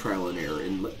do trial and error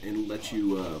and let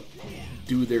you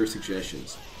do their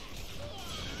suggestions.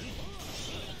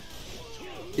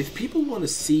 If people want to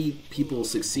see people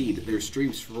succeed, there's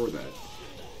streams for that.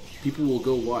 People will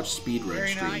go watch speedrun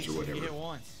streams or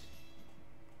whatever.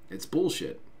 It's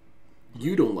bullshit.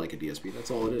 You don't like a DSP, that's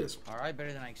all it is. Alright,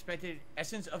 better than I expected.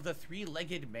 Essence of the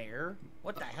three-legged mare.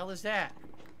 What the hell is that?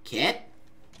 Cat?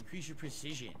 Increase your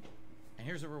precision. And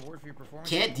here's a reward for your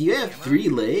performance. Cat, do you have 3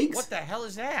 legs? What the hell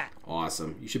is that?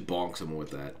 Awesome. You should bonk someone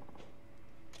with that.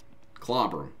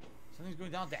 Clobber him. Something's going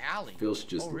down the alley. Phil should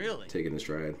just really? take it in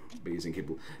stride, but he's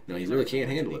incapable. No, he really can't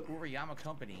handle it. Urayama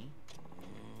Company.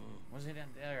 Was it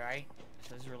alright?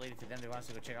 So this is related to them. They want us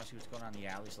to go check out, see what's going on in the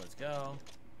alley. So let's go.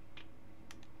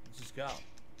 Let's just go.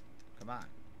 Come on.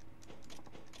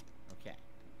 Okay.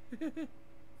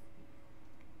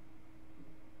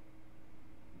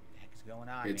 Going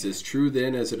on, it's as true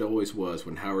then as it always was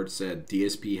when Howard said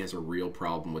DSP has a real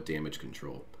problem with damage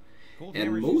control. Cool,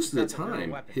 and most of the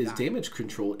time, his damage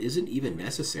control isn't even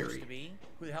necessary.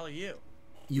 Who the hell are you?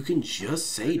 You can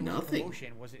just say nothing.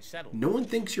 No one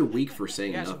thinks you're weak for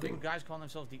saying nothing. Guys calling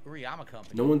themselves the Urayama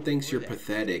Company. No one thinks you're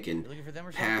pathetic and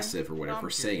passive or whatever for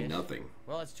saying nothing.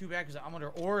 Well, it's too bad because I'm under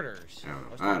orders.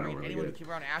 I don't really Anyone get who keep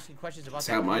around asking questions about That's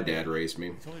how my dad raised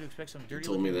me. He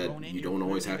told me that you don't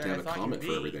always have to have a comment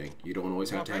for everything. You don't always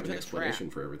have to have an explanation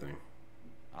for everything.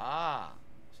 Ah,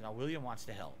 so now William wants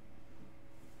to help.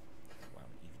 Well,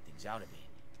 even things out of me.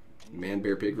 Man,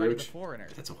 bear, pig, roach.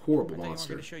 That's a horrible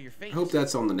monster. I hope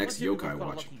that's on the next yokai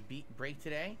watch.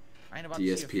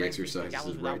 DSP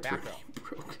exercises right to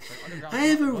broke. I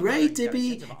have a right to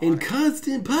be in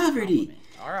constant poverty.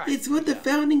 It's what the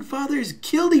founding fathers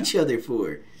killed each other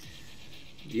for.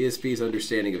 DSP's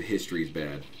understanding of history is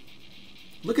bad.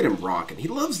 Look at him rocking. He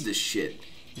loves this shit.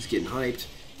 He's getting hyped.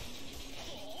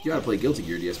 You gotta play Guilty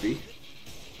Gear, DSP.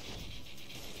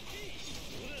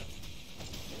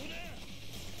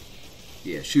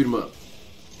 Yeah, shoot him up.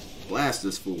 Blast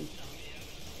this fool.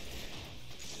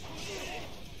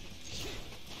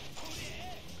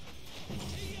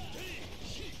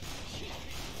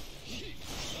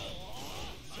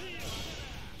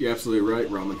 You're absolutely right,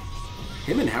 Ramen.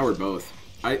 Him and Howard both.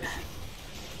 I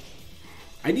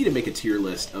need to make a tier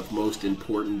list of most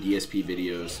important DSP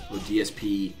videos or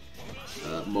DSP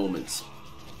moments.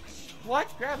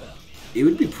 What? Grab it. It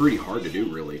would be pretty hard to do,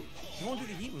 really. You won't do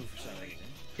the heat move for some reason.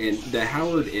 And the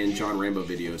Howard and John Rambo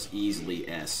videos, easily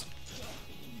S.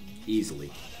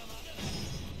 Easily.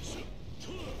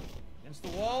 Against the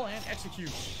wall and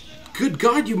execute. Good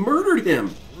God, you murdered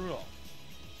him! Brutal.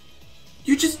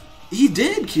 You just... He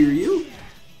did, Kiryu!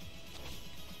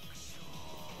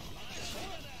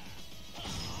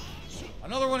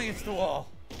 Another one against the wall.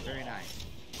 Very nice.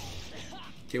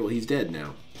 Okay, well, he's dead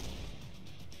now.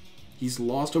 He's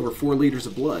lost over 4 liters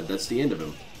of blood. That's the end of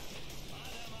him.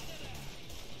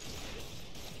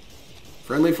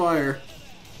 Friendly fire.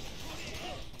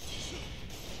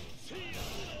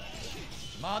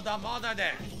 Mada mada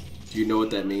de. Do you know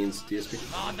what that means,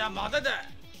 DSP? Mada mada de.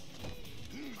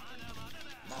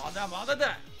 Mada mada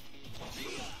de.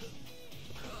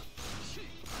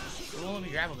 It won't let me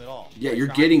grab him at all. Yeah, you're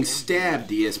getting stabbed,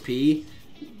 DSP.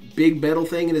 Big metal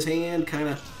thing in his hand kind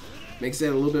of makes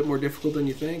that a little bit more difficult than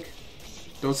you think.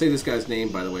 Don't say this guy's name,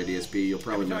 by the way, DSP. You'll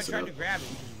probably mess it up. I tried to grab it,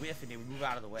 you just whiff and they would move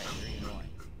out of the way. Very annoying.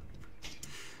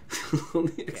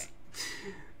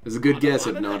 It's a good guess,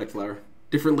 Mata. Hypnotic Flower.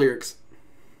 Different lyrics.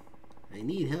 I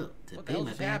need help to What the pay hell my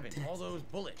just back happened? taxes. All those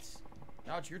bullets.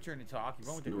 Now it's your turn to talk. You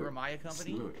run with the Snort. Uramiya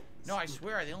company? Snort. No, I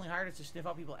swear, they only hired us to sniff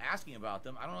out people asking about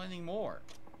them. I don't know anything more.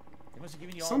 They must have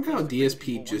given you all Somehow the places to bring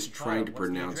DSP people just once you trying call to them. What's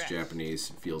the pronounce address? Japanese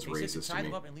feels They said racist tie to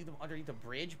them me. up and leave them underneath the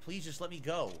bridge. Please just let me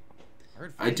go.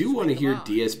 I do want to hear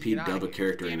DSP Get out dub of a here.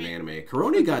 character in Damn an it. anime.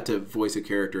 Karoni got to voice a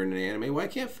character in an anime. Why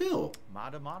can't Phil?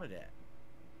 Mata that.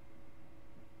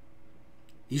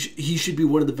 He should be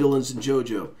one of the villains in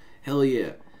JoJo. Hell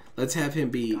yeah. Let's have him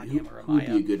be. Goddamn Who would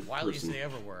be a Uramiya. good Wiliest person? they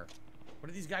ever were. What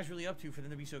are these guys really up to for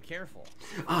them to be so careful?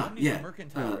 Ah, Somebody's a yeah.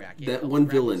 mercantile racket. That Elvis one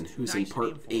Rabbit's villain too who's in nice a part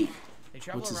name for 8. them. They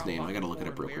travel What's his around name? I gotta hawking look it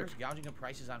up foreign real wares, quick. gouging up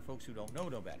prices on folks who don't know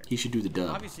no better. He should do the dub.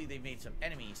 Obviously, they've made some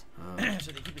enemies,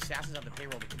 so they keep assassins on the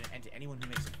payroll to put an end to anyone who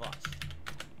makes a fuss.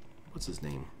 What's his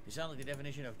name? They sound like the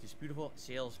definition of disputable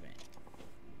salesman.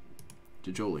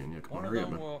 Jajolian. Yeah, come on, One of hurry up,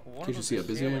 them, man. one Can't of you see how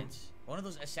busy I am? assailants, one of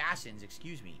those assassins,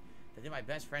 excuse me, that did my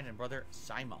best friend and brother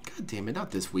Simon. God damn it,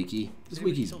 not this wiki. This They were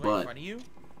wiki's killed right in butt. front of you.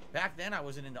 Back then, I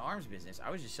wasn't in the arms business.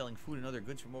 I was just selling food and other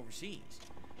goods from overseas.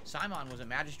 Simon was a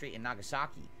magistrate in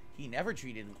Nagasaki. He never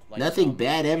treated like Nothing some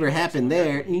bad ever people happened so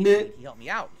there. He helped me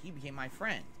out. He became my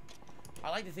friend. I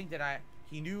like to think that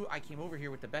he knew I came over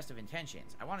here with the best of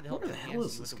intentions. I wanted to help Where the the hell fans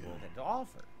is see what this the guy? world had to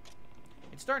offer.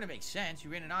 It's starting to make sense. You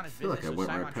ran an honest I feel like business, I went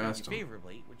so right Simon treated past you him.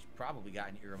 favorably, which probably got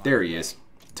in Uramiya. There he is.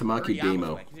 Tamaki Uriyama,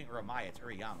 Demo. I keep saying Uramiya, it's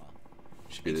Uriyama.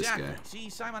 Should be Exactly. this guy. See,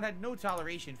 Simon had no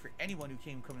toleration for anyone who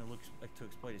came coming to look to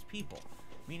exploit his people,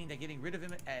 meaning that getting rid of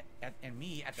him and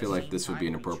me at the feel like same this would be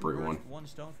time an two appropriate birds one. with one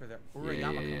stone for the Yeah,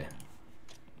 Uriyama yeah, yeah.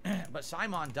 company. But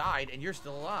Simon died, and you're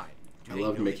still alive. Do I they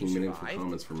love know that making you meaningful survived?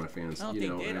 comments for my fans. Well, if You they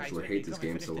know, did, I I actually expect hate you this to come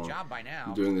and game so finish the long. job by now.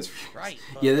 I'm doing this for Right,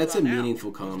 but Yeah, what that's a about now? meaningful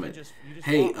You just comment. walked.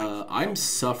 Hey, I saw I'm you.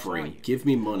 suffering. Give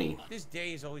me money. This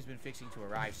day has always been fixing to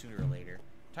arrive sooner or later.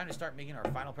 Time to start making our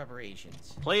final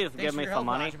preparations. Please Thanks give for me your some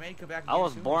help, money. Hajime. Come back I again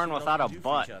was soon and born see what without else a we can do for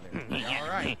butt. each other. All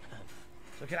right.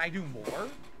 So can I do more?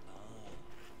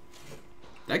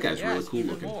 That guy's really Yes, cool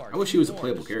even looking. more, I wish he even was a more.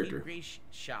 playable Just character. a great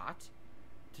shot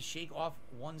to shake off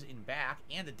ones in back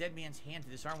and the dead man's hand to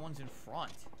disarm ones in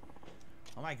front.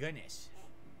 Oh my goodness.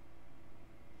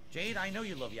 Jade, I know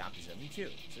you love Yakuza. Me too.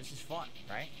 So this is fun,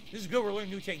 right? This is good. We're learning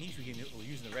new techniques we'll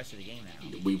use in the rest of the game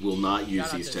now. We will not use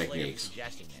Shout out these to Slayer for techniques.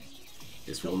 suggesting this.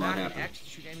 This Go will not back and happen. X to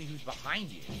shoot enemy who's behind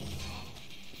you.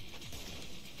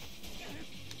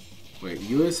 Wait,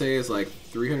 USA is like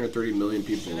 330 million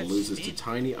people and That's loses to spin.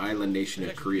 tiny island nation of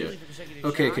That's Korea. really for consecutive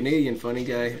Okay, shots. Canadian funny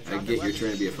guy. I Drop get the you're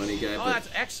trying to be a funny guy, Oh, but that's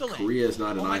excellent. Korea is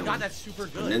not an Oh my island. god, that's super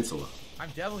good. Peninsula. I'm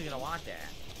definitely gonna want that.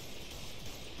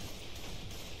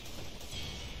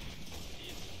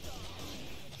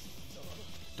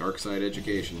 Dark side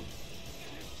education.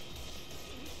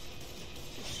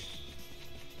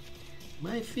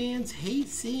 My fans hate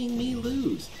seeing me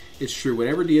lose. It's true.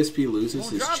 Whenever DSP loses,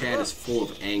 Won't his drop it, chat look. is full of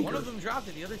One anger. of them dropped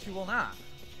it, the other two will not.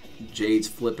 Jade's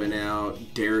flipping out.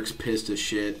 Derek's pissed as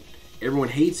shit. Everyone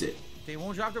hates it. They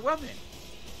won't drop their weapon.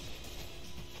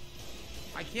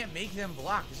 I can't make them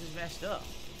block. This is messed up.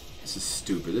 This is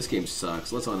stupid. This game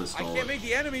sucks. Let's I uninstall can't it. make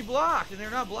the enemy block, and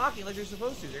they're not blocking like they're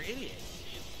supposed to. They're idiots.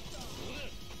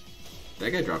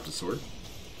 That guy dropped a sword.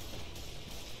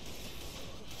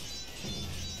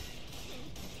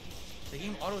 The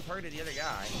game auto-targeted the other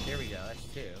guy. There we go. That's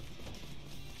two.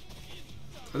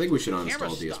 I think we should Camera's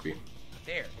uninstall stuck. DSP.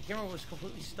 There. The camera was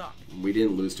completely stuck. We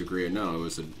didn't lose to Korea. No, it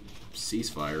was a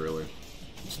ceasefire, really.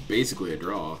 It's basically a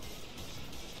draw.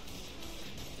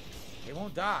 They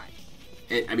won't die.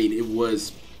 I mean, it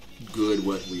was good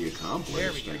what we There we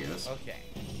accomplished, go. I guess. Okay.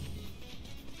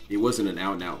 It wasn't an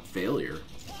out-and-out failure.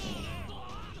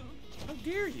 How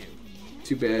dare you?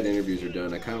 Too bad interviews are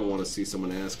done. I kind of want to see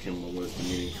someone ask him what was the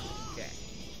meaning. Okay.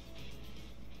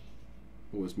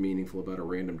 What was meaningful about a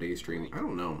random day stream? I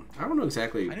don't know. I don't know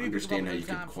exactly I knew understand how you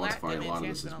could could quantify a lot of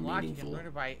this as meaningful.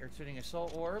 By earning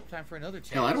assault orb. Time for another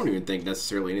test. Hell, I don't even think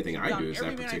necessarily anything I do is Every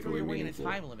that minute particularly throw your weight in a meaningful.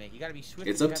 time limit. You gotta be swift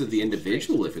It's and up you to have the shoot straight.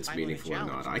 individual It's if a it's time limit meaningful or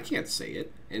challenge. not. I can't say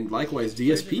it. And likewise,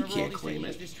 Players DSP remember all can't these claim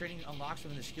techniques it. This training unlocks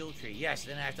them in the skill tree. Yes,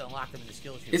 then I have to unlock them in the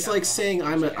skill tree. It's like saying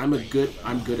I'm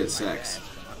good at sex.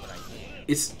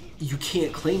 It's you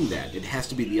can't claim that. It has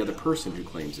to be the other person who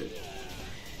claims it.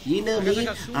 You know Because me, I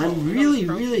got sumo. I'm I got really,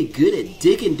 crouching. really good at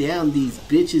dicking down these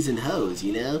bitches and hoes,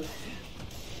 you know?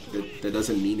 That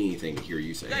doesn't mean anything to hear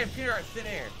you say. Guy it. appear out thin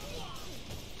air.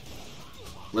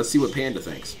 Let's see what Panda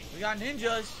thinks. We got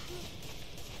ninjas.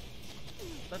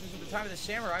 Thought this was the time of the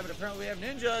samurai, but apparently we have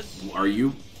ninjas.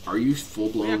 Are you full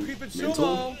We blown got creeping mental?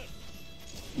 sumo.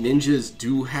 Ninjas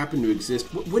do happen to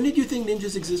exist. When did you think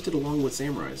ninjas existed along with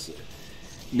samurais?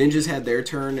 ninjas had their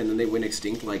turn and then they went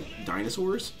extinct like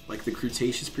dinosaurs, like the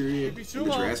Cretaceous period, and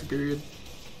the Jurassic period.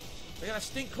 They got a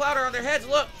stink clouder on their heads.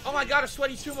 Look! Oh my god, a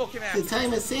sweaty sumo came out. The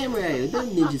time of samurai. No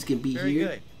ninjas can be Very here.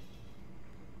 good.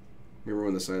 Remember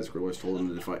when the side scrollers told him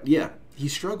to defy? Yeah, he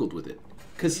struggled with it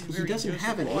because he doesn't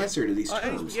have an answer to these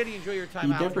terms. Spaghetti, enjoy your time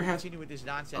He out. never has. Continue with this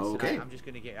nonsense. Okay. I'm just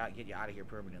gonna get you out of here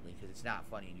permanently because it's not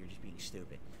funny and you're just being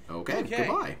stupid. Okay.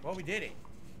 Goodbye. Well, we did it.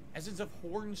 Essence of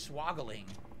hornswoggling.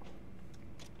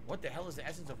 What the hell is the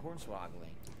essence of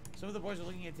hornswoggling? Some of the boys are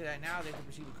looking into that now. They have to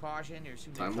proceed with caution. They're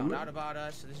assuming they found out about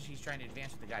us. So this is she's trying to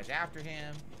advance with the guys after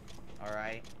him. All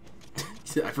right.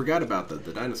 I forgot about the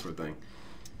dinosaur thing.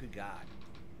 Good God.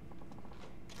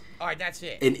 All right, that's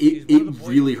it. And it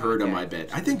really hurt on my bed.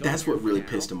 I think that's what really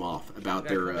pissed him off about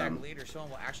their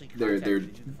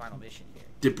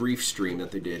debrief stream that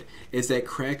they did, is that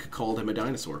Craig called him a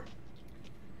dinosaur.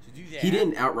 He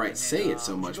didn't outright say it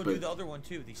so much, but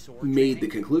made the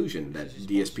conclusion that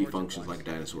DSP functions like a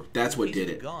dinosaur. That's what did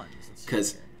it.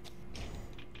 Because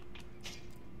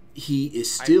he is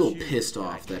still pissed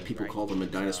off that people called him a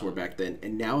dinosaur back then,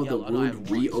 and now the wound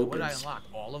reopens.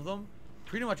 All of them?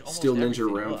 Pretty much almost still ninja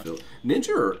around, Phil.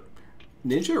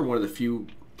 Ninja are one of the few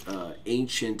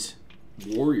ancient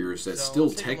warriors that still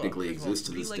technically exist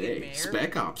to this day.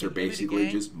 Spec Ops are basically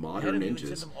just modern ninjas.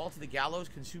 Sends them all to the gallows,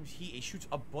 consumes heat, it shoots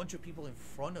a bunch of people in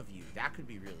front of you. That could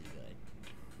be really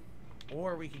good.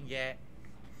 Or we can get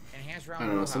enhanced round. I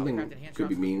don't know, something could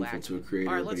be meaningful to a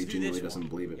creator, but he genuinely doesn't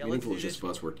believe it. Meaningful is just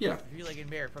buzzword. Yeah. Three-legged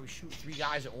bear, probably shoot 3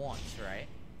 guys at once, right?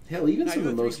 Hell, even some of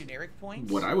the most,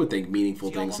 what I would think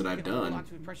meaningful things that I've done,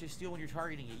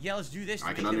 yeah, let's do this.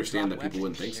 I can understand that people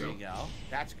wouldn't think so. There you go.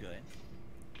 That's good.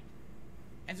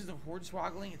 Enters of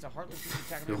hornswoggling. It's a heartless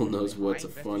attack. Phil knows what's a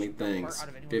funny thing.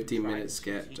 15-minute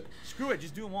sketch. Screw it,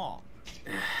 just do them all.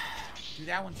 Do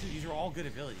that one too. These are all good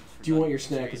abilities. Do you want your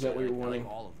snack? Is that what you're wanting? I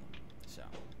like all of them. So.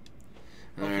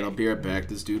 Alright, I'll be right back.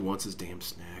 This dude wants his damn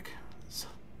snack.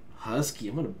 Husky,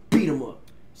 I'm gonna beat him up.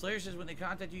 Slayer says when they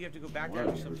contact you, you have to go back there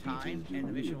for some time, and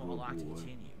the mission will unlock to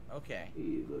continue. Okay.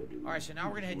 Alright, so now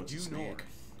we're going to head due north.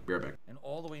 Be right back. And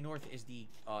all the way north is the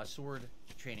sword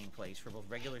training place for both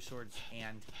regular swords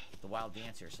and the wild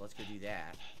dancer. So let's go do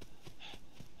that.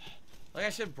 Like I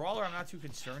said, Brawler I'm not too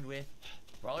concerned with.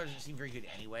 Brawler doesn't seem very good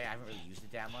anyway. I haven't really used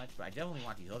it that much, but I definitely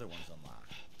want these other ones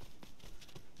unlocked.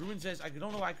 Ruben says, I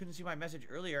don't know why I couldn't see my message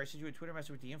earlier. I sent you a Twitter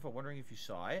message with the info, wondering if you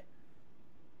saw it.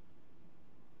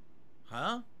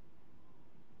 Huh?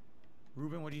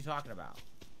 Ruben, what are you talking about?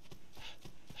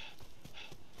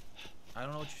 I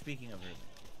don't know what you're speaking of, Ruben.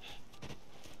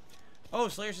 Oh,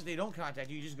 Slayer says they don't contact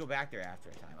you. You just go back there after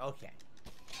a time. Okay.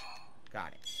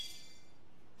 Got it.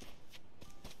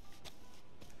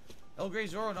 El Grey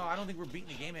Zoro, no, I don't think we're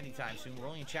beating the game anytime soon. We're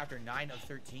only in chapter 9 of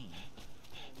 13.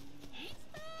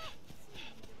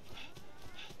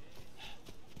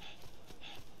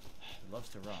 He loves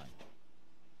to run.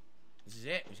 This is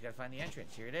it. We just gotta find the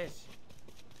entrance. Here it is.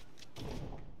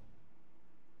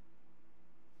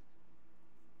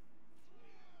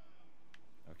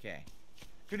 Okay.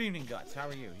 Good evening, Guts. How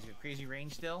are you? Is it crazy rain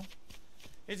still?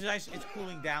 It's nice. It's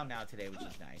cooling down now today, which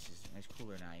is nice. It's a nice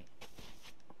cooler night.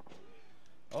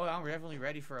 Oh, I'm definitely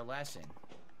ready for a lesson.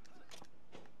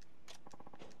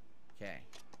 Okay.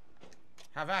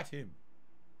 Have at him.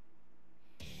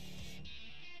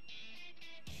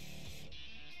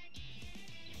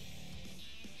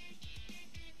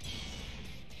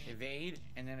 Evade,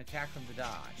 and then attack from the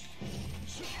dodge.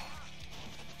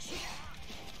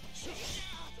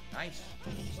 Nice.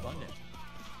 Stunned him.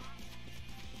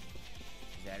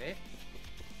 Is that it?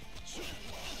 That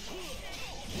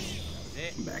was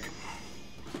it. I'm back.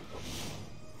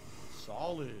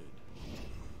 Solid.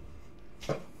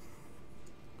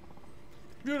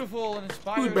 Beautiful and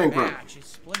inspiring bankrupt? match.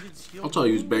 It's splendid skill. I'll tell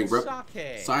you who's bankrupt.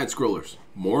 Sake. Side scrollers.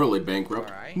 Morally bankrupt.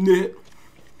 Alright. Nah.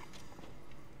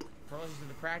 Process in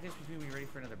the practice between we ready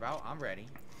for another bout. I'm ready.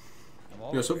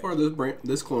 Yeah, so far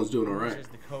this clone's doing alright. This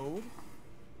is the code.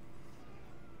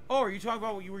 Oh, are you talking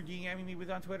about what you were DMing me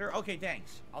with on Twitter? Okay,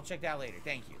 thanks. I'll check that later.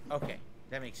 Thank you. Okay,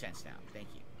 that makes sense now. Thank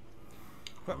you.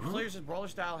 Player says Brawler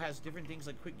style has different things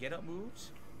like quick get-up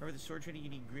moves. Remember the sword training, you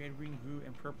need green, blue,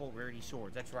 and purple rarity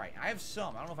swords. That's right. I have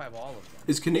some. I don't know if I have all of them.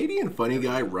 Is Canadian Funny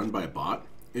Guy run by a bot?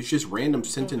 It's just random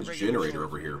sentence generator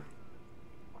over here.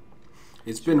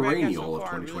 It's been rainy all of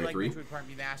 2023.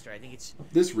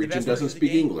 This region doesn't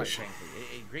speak English.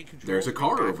 There's a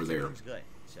car over there.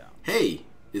 Hey,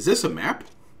 is this a map?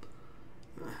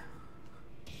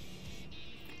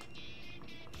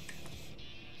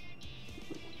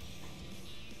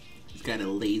 He's got a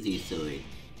lazy sword.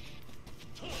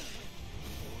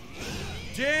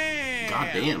 Damn! God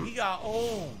damn. He got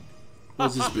owned.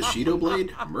 Was this Bushido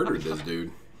blade? Murdered this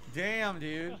dude. Damn,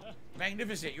 dude.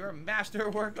 Magnificent. You're a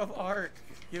masterwork of art.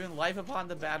 Giving life upon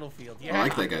the battlefield. Yeah. I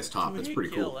like that guy's top. It's pretty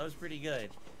kill. cool. That was pretty good.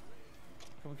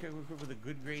 Come on, with a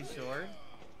good grade sword.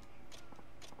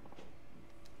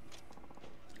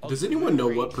 Does anyone know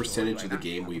what percentage of the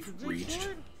game we've reached?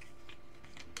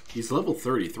 He's level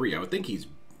 33. I would think he's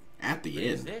at the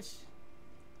end. What is this?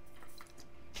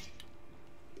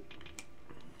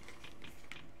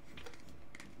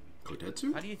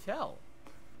 Kotetsu? How do you tell?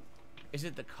 Is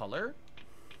it the color?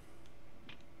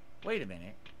 Wait a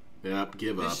minute. Yep,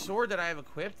 give up. This sword that I have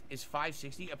equipped is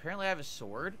 560. Apparently I have a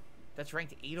sword that's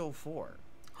ranked 804.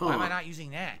 Huh. Why am I not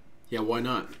using that? Yeah, why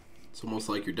not? It's almost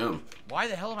like you're dumb. Why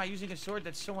the hell am I using a sword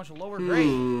that's so much lower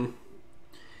grade?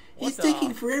 He's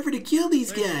taking forever to kill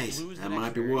these guys. That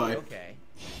might be why. Okay.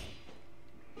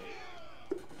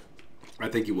 I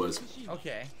think he was.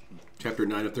 Okay. Chapter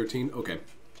 9 of 13? Okay.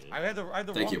 I had the wrong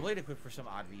blade equipped for some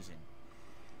odd reason.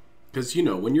 Because, you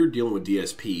know, when you're dealing with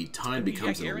DSP, time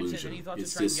becomes an Aaron illusion.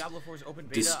 It's this this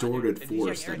distorted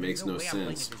force that makes no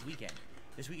sense.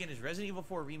 This weekend is Resident Evil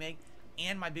 4 Remake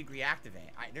and my big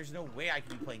reactivate. There's no way I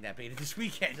can be playing that beta this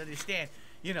weekend. Understand?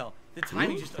 You know, the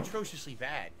timing's just atrociously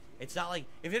bad. It's not like,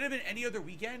 if it had been any other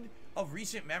weekend of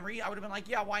recent memory, I would have been like,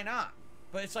 yeah, why not?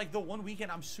 But it's like the one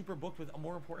weekend I'm super booked with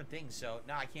more important things, so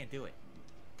no, I can't do it.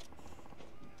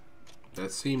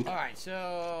 That seemed... Alright,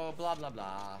 so, blah, blah,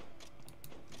 blah.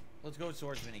 Let's go with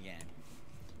Swordsman again.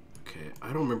 Okay, I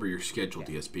don't remember your schedule,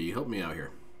 DSP. Help me out here.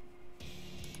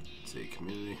 Let's see,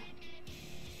 community.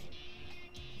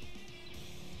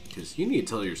 Because you need to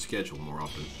tell your schedule more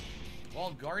often.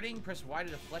 While guarding, press Y to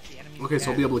deflect the enemy. Okay,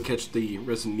 so I'll be able to catch the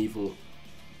Resident Evil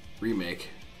remake.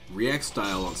 React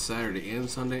style on Saturday and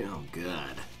Sunday? Oh,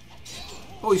 God.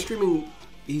 Oh, he's streaming...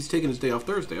 He's taking his day off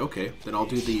Thursday. Okay, then I'll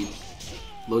do the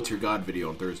Low Tier God video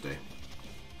on Thursday.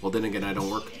 Well, then again, I don't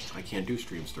work. I can't do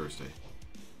streams Thursday.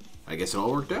 I guess it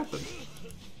all worked out then.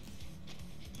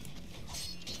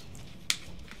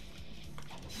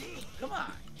 Come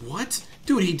on. What?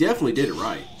 Dude, he definitely did it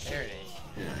right. There it is.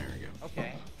 Yeah, there we go.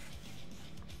 Okay.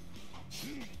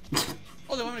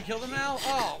 Oh, they want me to kill them now?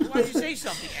 Oh, why'd you say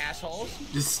something, assholes?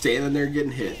 Just standing there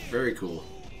getting hit. Very cool.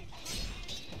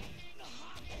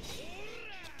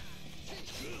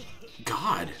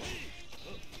 God.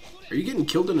 Are you getting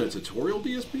killed in a tutorial,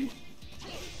 DSP?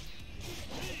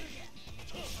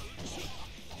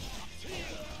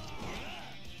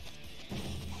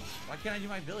 Why can't I do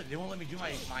my ability? They won't let me do my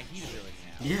heat ability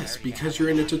now. Yes, because you're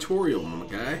in a tutorial, my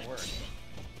guy.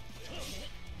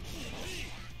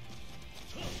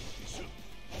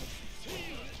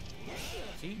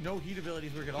 See, no heat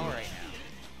abilities work at all right now.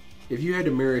 If you had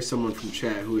to marry someone from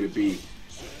chat, who would it be?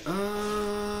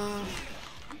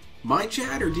 My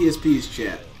chat or DSP's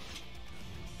chat?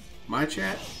 My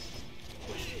chat?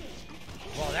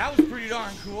 Well, that was pretty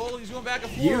darn cool. He's going back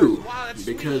and forth. You, wow, that's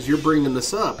because sweet. you're bringing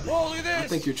this up. Whoa, look at this. I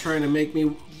think you're trying to make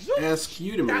me ask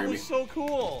you to marry me. That was so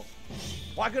cool.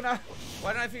 Why didn't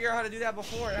I figure out how to do that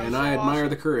before? That and was so I admire awesome.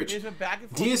 the courage. Back and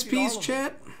forth DSP's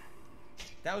chat?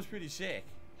 That was pretty sick.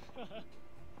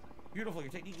 Beautiful.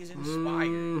 Your technique is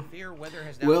inspired. Fair weather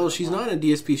has now well, she's not in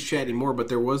DSP's chat anymore, but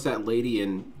there was that lady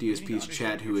in DSP's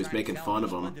chat who was making fun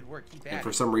of him. And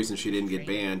for some reason she didn't get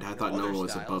banned. I thought no one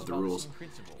was above the rules.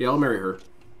 Yeah, I'll marry her.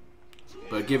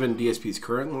 But given DSP's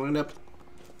current lineup...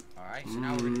 Alright, so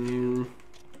now we're going to do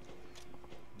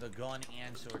the gun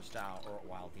and sword style, or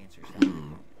wild dancer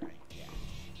style. Right, yeah.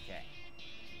 Okay.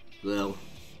 Well,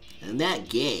 I'm not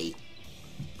gay,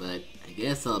 but I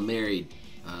guess I'll marry...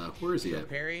 where is he at?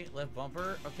 Parry, left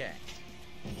bumper. Okay.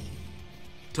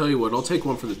 Tell you what, I'll take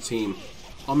one for the team.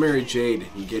 I'll marry Jade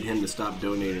and get him to stop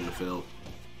donating to Phil.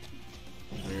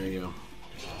 There you go.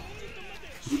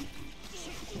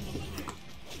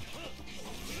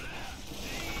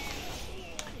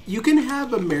 You can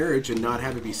have a marriage and not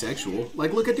have it be sexual.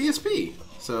 Like, look at DSP.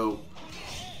 So,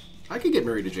 I could get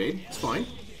married to Jade. It's fine.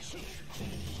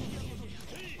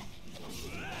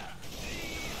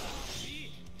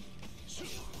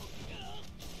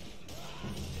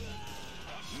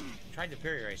 Tried to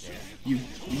parry right there.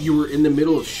 You were in the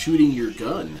middle of shooting your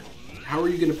gun. How are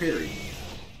you going to parry?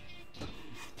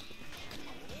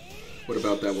 What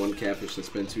about that one catfish that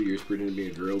spent 2 years pretending to be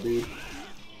a girl, dude?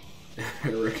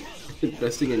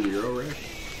 Investing in Eurorack?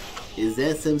 Is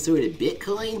that some sort of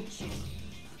Bitcoin?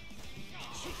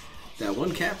 That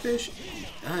one catfish?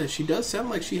 She does sound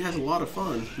like she has a lot of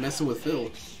fun messing with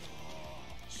Phil.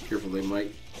 Careful, they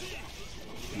might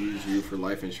use you for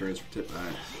life insurance for tip.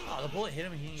 Oh, the bullet hit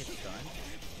him and he didn't get stunned.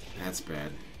 That's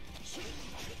bad.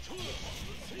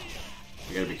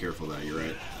 You gotta be careful of that, you're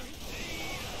right.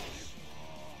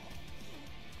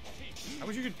 I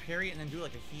wish you could parry it and then do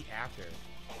like a heat after.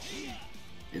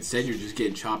 Instead, you're just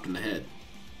getting chopped in the head.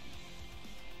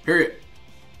 Parry it.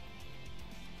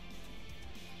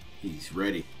 He's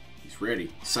ready. He's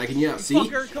ready. He's psyching you out. See?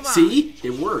 Fucker, come on. See?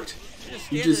 It worked. Just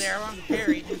stand there around the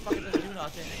parry and he fucking doesn't do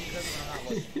nothing. And he doesn't know how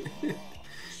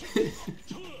to look.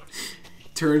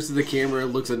 Turns to the camera,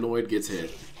 looks annoyed, gets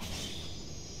hit.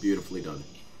 Beautifully done.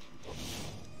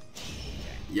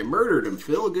 You murdered him,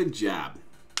 Phil. Good job.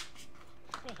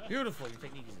 Beautiful. Your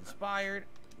technique is inspired.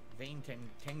 Vein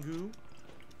Tengu.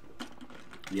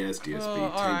 Yes,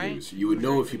 DSP. Right. You would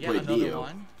know if you played Neo.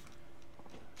 One.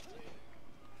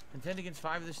 Contend against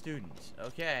 5 of the students.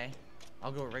 Okay.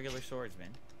 I'll go regular swordsman.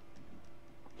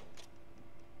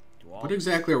 What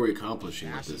exactly are we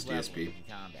accomplishing with this DSP?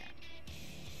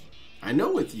 I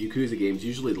know with Yakuza games,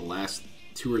 usually the last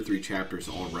 2 or 3 chapters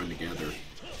all run together.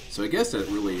 So I guess that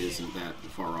really isn't that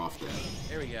far off that.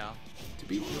 There we go. To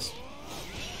beat this.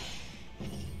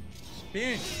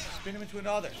 Spin! Spin him into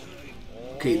another.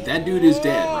 Okay, that dude is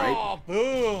dead, right? Oh,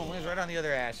 boom! He's right on the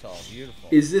other asshole. Beautiful.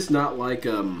 Is this not like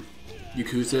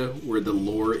Yakuza, where the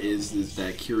lore is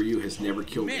that Kiryu has never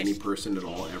killed any person at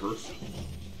all, ever?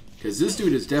 Because this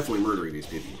dude is definitely murdering these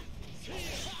people.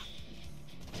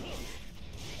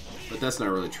 But that's not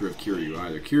really true of Kiryu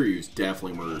either. Kiryu's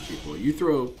definitely murdered people. You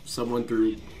throw someone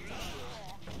through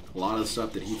a lot of the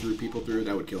stuff that he threw people through,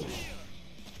 that would kill me.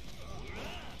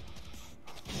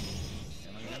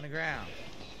 He's on the ground.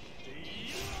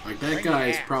 Like, that guy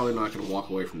is probably not going to walk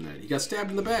away from that. He got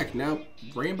stabbed in the back. Now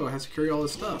Rambo has to carry all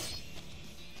his stuff.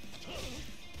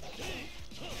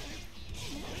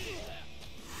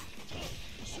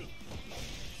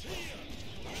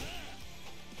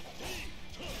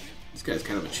 This guy's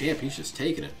kind of a champ. He's just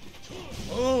taking it.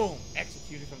 Boom!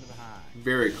 Executed from the behind.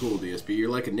 Very cool, DSP. You're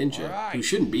like a ninja who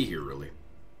shouldn't be here, really.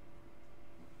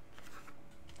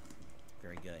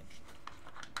 Very good.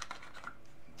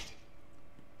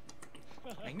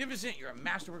 Magnificent. You're a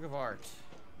masterwork of art.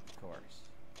 Of course.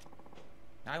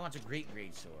 Now he wants a great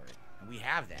sword. And we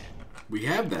have that. We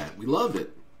have that. We love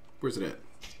it. Where's it at?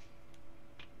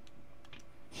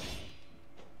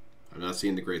 I'm not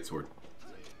seeing the great sword.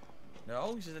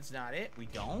 No, he says that's not it. We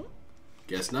don't?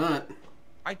 Guess not.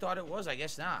 I thought it was. I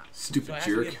guess not. Stupid so it has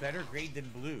jerk. to be a better grade than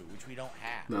blue, which we don't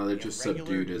have. No, they're just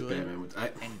subdued as Batman would.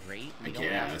 And great. We don't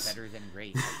guess. have better than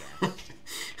great, I guess.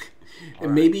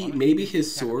 And maybe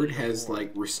his sword has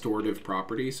like restorative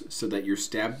properties, so that you're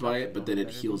stabbed by it, but then it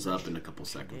heals up in a couple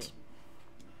seconds.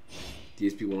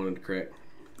 DSP wanted to crack.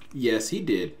 Yes, he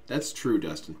did. That's true,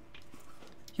 Dustin.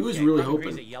 He was really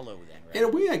hoping. Yellow then, right? In a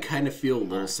way, I kind of feel a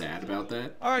little sad about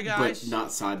that. All right, guys. But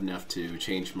not sad enough to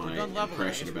change my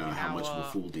impression about how much of a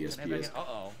fool DSP is.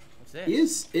 Uh-oh. What's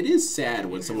this? It is sad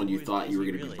when someone you thought you were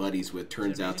going to be buddies with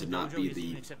turns out to not be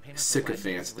the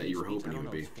sycophant that you were hoping he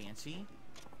would be.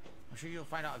 I'm sure you'll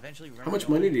find out eventually. How much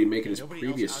money did he make in his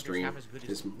previous stream,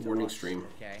 his morning stream?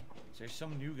 Okay. So there's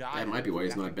some new guy. That might be why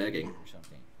he's not begging.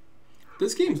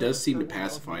 This game does seem to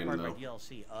pacify him, though.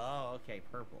 Oh, okay,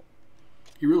 purple.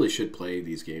 He really should play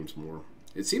these games more.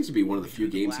 It seems to be one of the few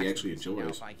games he actually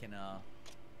enjoys.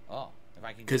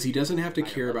 Because he doesn't have to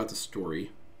care about the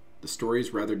story. The story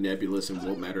is rather nebulous and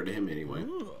won't matter to him anyway.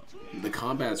 The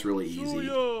combat's really easy,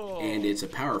 and it's a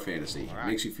power fantasy. It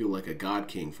makes you feel like a god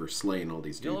king for slaying all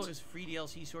these dudes. Yellow is free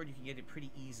DLC sword. You can get it pretty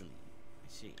easily. I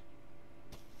see.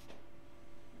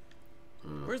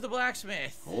 Where's the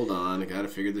blacksmith? Hold on, I gotta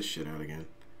figure this shit out again.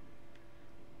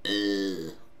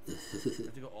 I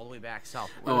have to go all the way back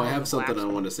south. Oh, I have something I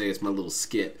want to say. It's my little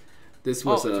skit. This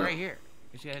was it's right here.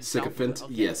 Sycophant.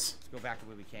 Okay. Yes. Let's go back to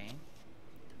where we came.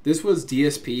 This was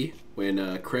DSP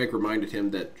when Craig reminded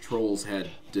him that trolls had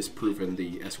disproven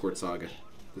the escort saga.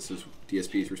 This is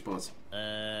DSP's response.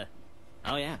 Oh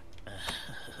yeah.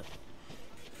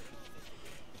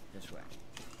 This way.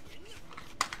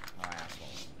 Oh, asshole.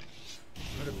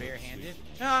 Go to barehanded.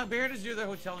 No, barehanded's near the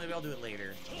hotel. Maybe I'll do it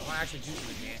later. I want to actually do some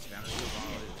advanced, but I'm going to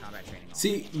do the combat training.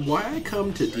 See, why I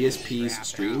come to DSP's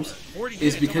streams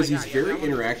is because he's very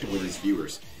interactive with his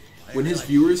viewers. When his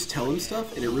viewers tell him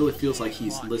stuff, and it really feels like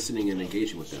he's listening and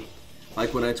engaging with them.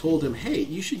 Like when I told him, hey,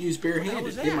 you should use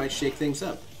barehanded. It might shake things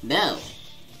up. No.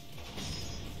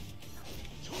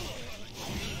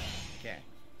 Okay.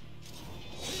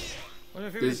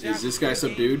 Is this guy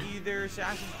subdued? Either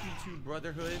Assassin's Creed 2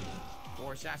 Brotherhood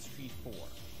or Assassin's Creed 4.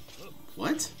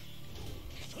 What?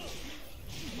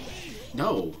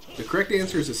 No. The correct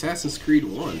answer is Assassin's Creed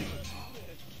 1.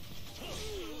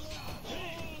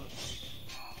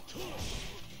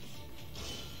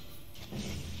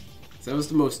 That was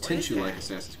the most Tenchu-like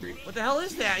Assassin's Creed. What the hell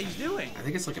is that he's doing? I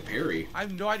think it's like a parry. I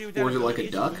have no idea what that is. Or is it like a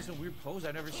duck? It's a weird pose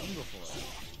I've never seen before.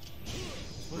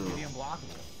 It's supposed to be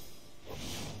unblockable.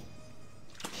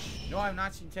 No, I've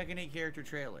not seen Tekken 8 character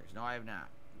trailers. No, I have not.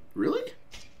 Really?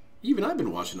 Even I've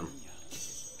been watching them.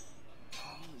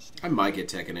 I might get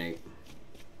Tekken 8.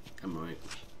 I might.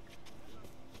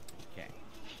 Okay.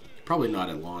 Probably not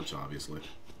at launch, obviously.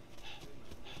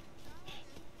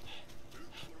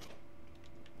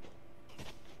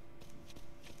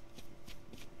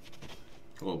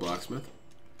 Hello, Blacksmith.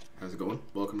 How's it going?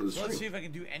 Welcome to the So let's see stream. if I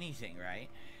can do anything, right?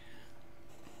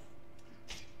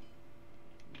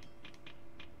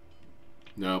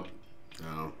 Nope.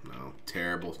 No, no.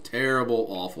 Terrible, terrible,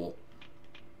 awful.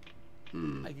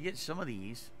 I can get some of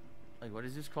these. Like, what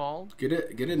is this called? Get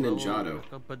a Ninjato.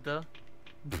 But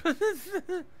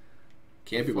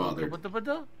Can't be bothered.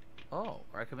 Oh,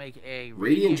 or I can make a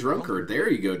Radiant Drunkard. There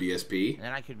you go, DSP. And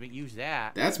then I could use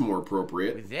that That's more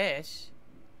appropriate. with this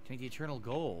to make the Eternal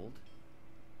Gold.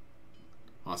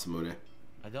 Asamune.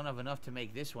 I don't have enough to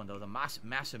make this one though. The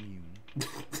Masamune. Oh,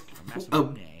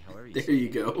 Masamune, however you there say you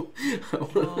it. go.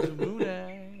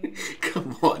 Masamune.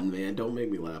 Come on, man. Don't make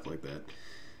me laugh like that.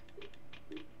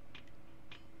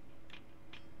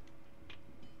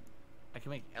 I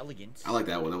can make Elegance. I like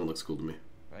that one. That one looks cool to me.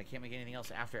 But I can't make anything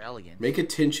else after Elegance. Make a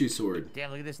Tenchu sword.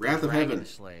 Damn, look at this. Wrath of Dragon Heaven.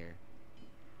 Slayer.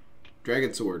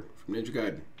 Dragon sword from Ninja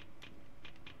Gaiden.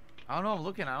 I don't know. I'm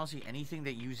looking. I don't see anything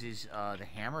that uses the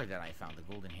hammer that I found. The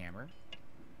golden hammer.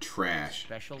 Trash.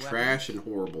 Special Trash and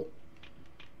horrible.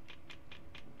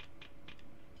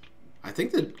 I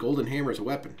think the golden hammer is a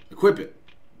weapon. Equip it.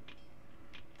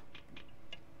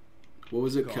 What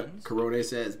was it? Guns? Corone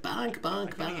says, bonk, I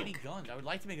bonk, can't make any bonk. guns. I would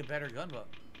like to make a better gun, but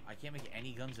I can't make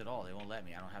any guns at all. They won't let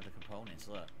me. I don't have the components.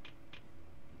 Look.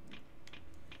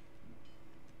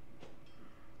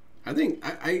 I think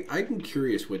I'm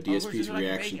curious what Of course, DSP's this is what I can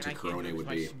reaction make, to and I can't do it Corone would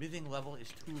because be. my smithing level is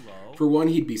too low. For one,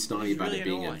 he'd be snotty It's about really it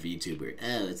being annoying. a VTuber.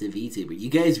 Oh, it's a VTuber. You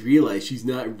guys realize she's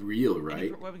not real, Any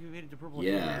right? weapon can be made into purple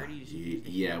Yeah, rarity, you just use the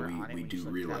yeah, camera on it we when do you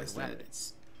select realize the that. weapon.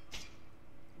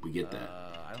 We get that.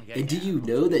 I don't get And do that. you I don't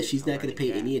know see that it. she's I don't not going to already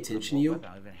pay get any it. attention to I you?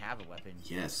 don't even have a weapon.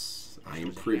 Yes, I This am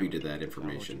was a privy hammer. to that I don't know what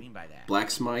you information. mean by that.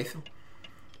 Blacksmith,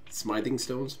 smithing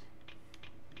stones.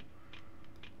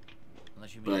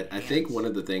 Unless you But I think one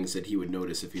of the things that he would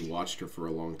notice if he watched her for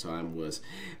a long time was,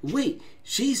 wait,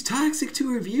 she's toxic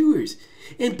to her viewers,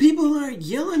 and people aren't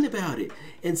yelling about it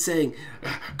and saying,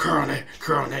 Corona,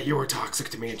 you were toxic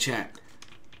to me in chat.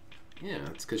 Yeah,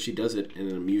 it's because she does it in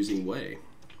an amusing way.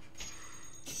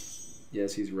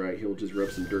 Yes, he's right. He'll just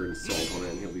rub some dirt and salt on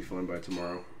it, and he'll be fine by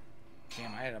tomorrow.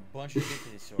 Damn, I had a bunch of shit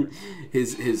to this sword.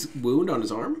 His wound on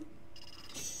his arm?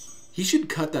 He should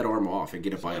cut that arm off and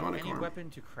get a So, like, bionic any arm. weapon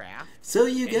to craft? So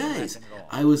you Any guys, weapon at all.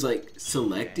 I was like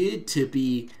selected to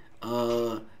be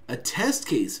a test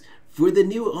case for the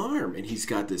new arm, and he's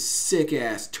got this sick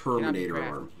ass Terminator Cannot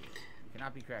be arm.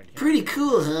 Cannot be crafted. Pretty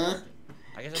cool, huh?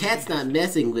 I guess Cat's not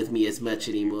messing with me as much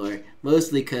anymore.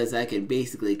 Mostly because I can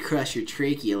basically crush your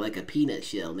trachea like a peanut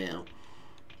shell now.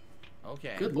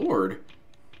 Okay. Good lord.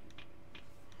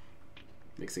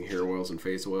 Mixing hair oils and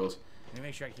face oils. Let me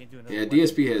make sure I can't do another Yeah, weapon.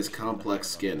 DSP has complex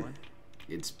skin.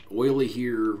 It's oily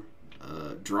here,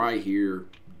 dry here,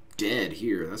 dead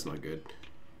here. That's not good.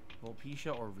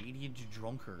 Volpecia or Radiant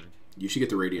Drunkard. You should get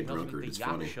the Radiant Maybe I'll make Drunkard. the It's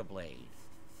funny. Yaksha Blade.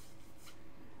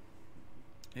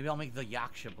 Maybe I'll make the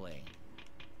Yaksha Blade.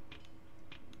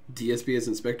 DSP as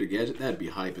Inspector Gadget? That'd be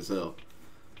hype as hell.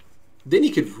 Then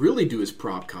he could really do his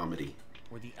prop comedy.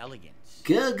 Or the Elegance.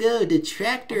 Go, go,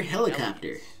 detractor Or the helicopter.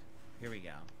 Elegance. Here we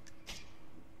go.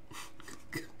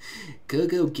 Go,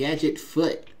 go, gadget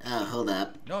foot. Oh, hold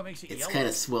up. No, it makes it It's yellow. kind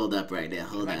of swelled up right now.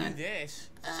 Hold If I do on. this,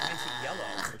 it makes it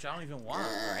yellow, which I don't even want,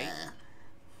 right?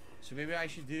 So maybe I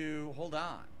should do... Hold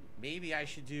on. Maybe I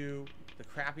should do the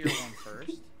crappier one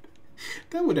first.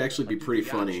 That would actually be Like the pretty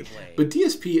Yaksha funny. Blade. But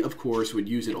DSP, of course, would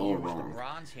use it all Use the wrong.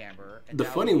 bronze hammer, and The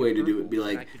that funny would way be to do it would be purple,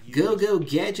 and like, I could Go, use go,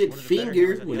 gadget one of the better finger.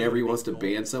 hammers on the Whenever he other wants to big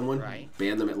ban gold, someone, right?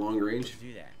 ban them at long range. Let's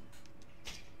do that.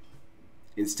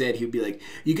 Instead, he'd be like,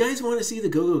 you guys want to see the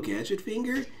Go-Go Gadget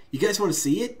finger? You guys want to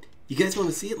see it? You guys want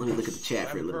to see it? Let me look at the I chat have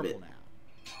for a little bit. purple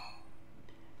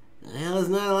now. Well, there's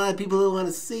not a lot of people who want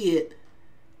to see it.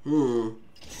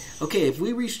 Okay, if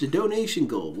we reached a donation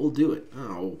goal, we'll do it.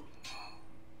 Oh.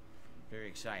 Very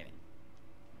exciting.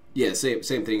 Yeah, same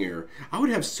thing here. I would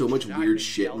have so much Now I weird can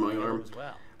shit in my yellow arm. as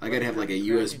well. I gotta have like a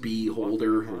USB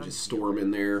holder and just store them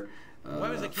in there.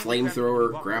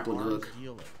 Flamethrower, grappling hook.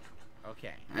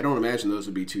 Okay. I don't imagine those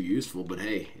would be too useful, but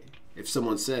hey, if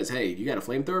someone says, hey, you got a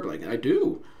flamethrower? Like, I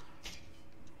do.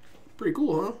 Pretty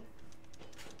cool, huh?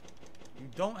 You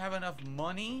don't have enough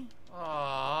money?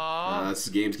 Aww. This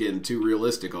game's getting too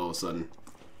realistic all of a sudden.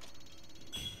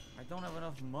 I don't have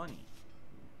enough money.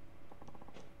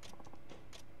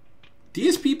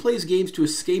 DSP plays games to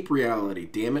escape reality,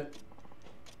 damn it.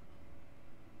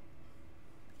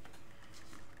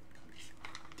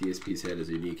 DSP's head is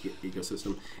a unique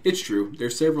ecosystem. It's true.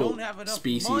 There's several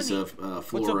species of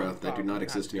flora that do not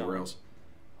exist anywhere else.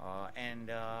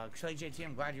 Shelly JT,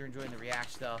 I'm glad you're enjoying the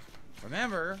React stuff.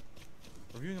 Remember,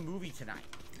 reviewing a movie tonight.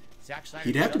 Zack Snyder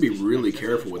He'd have to be really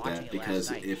careful with that because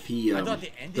if he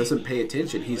doesn't pay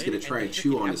attention, he's going to try and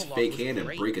chew on his fake hand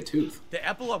and break a tooth. The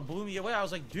epilogue blew me away. I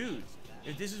was like, dude,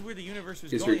 if this is where the universe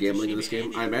was going, is there gambling in this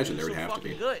game? I imagine there would have to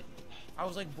be. Good. I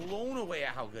was like blown away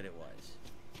at how good it was.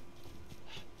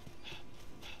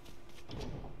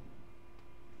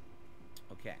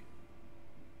 Okay.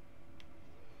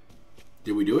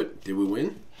 Did we do it? Did we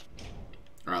win?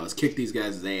 All right, let's kick these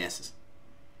guys' asses.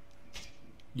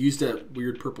 Use that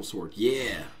weird purple sword.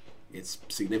 Yeah. It's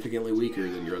significantly weaker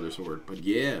than your other sword, but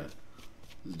yeah.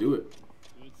 Let's do it.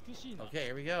 Okay,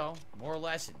 here we go. More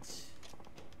lessons.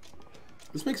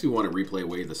 This makes me want to replay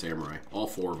Way of the Samurai. All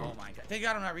 4 of them. Oh my god. Thank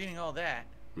God I'm not reading all that.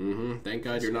 Mm-hmm. Thank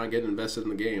God you're not getting invested in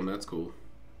the game. That's cool.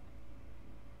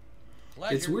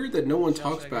 Pleasure. It's weird that no one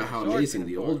talks about how amazing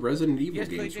the old Resident Evil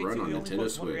games run on Nintendo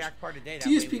Switch.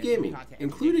 DSP Gaming,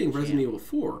 including Resident Evil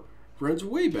 4, runs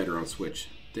way better on Switch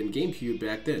than GameCube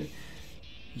back then.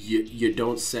 You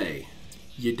don't say.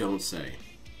 You don't say.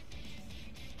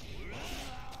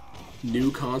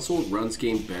 New console runs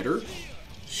game better?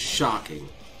 Shocking.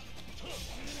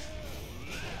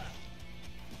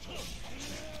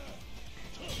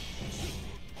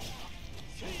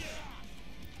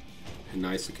 And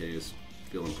Naisuke is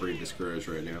feeling pretty discouraged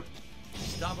right now.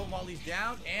 Stomp him while he's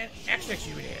down and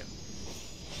execute him.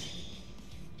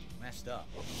 Messed up.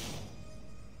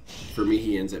 For me,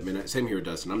 he ends at midnight. Same here,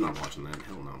 Dustin. I'm not watching that.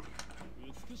 Hell no.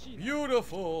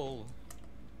 Beautiful.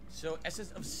 So,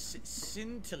 essence of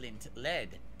scintillant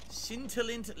lead.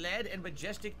 Scintillant lead and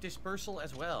majestic dispersal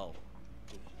as well.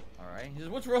 Alright. He says,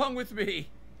 what's wrong with me?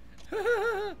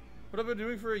 What have I been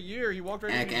doing for a year? You walked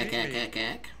right into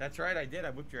me. That's right, I did. I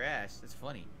whipped your ass. That's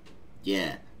funny.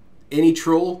 Yeah. Any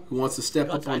troll who wants to step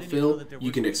up on Phil,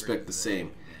 you can expect the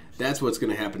same. That's what's going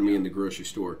to happen to me in the grocery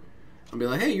store. I'll be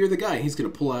like, hey, you're the guy. He's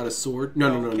going to pull out a sword. No.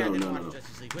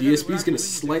 DSP's going to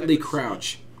slightly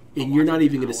crouch, and you're not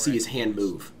even going to see his hand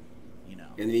move.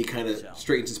 And then he kind of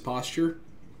straightens his posture,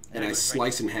 and I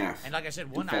slice in half. And like I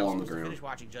said, one night I was finished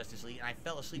watching Justice League, and I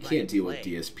fell asleep. You can't deal with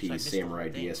DSP, Samurai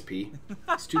DSP.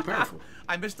 It's too powerful.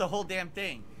 I missed the whole damn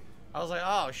thing. I was like,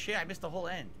 oh shit, I missed the whole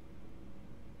end.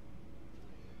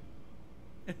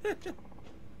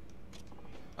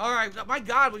 Alright, my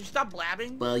god, would you stop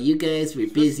blabbing? While you guys were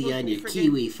busy on your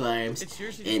kiwi farms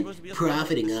and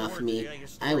profiting off me,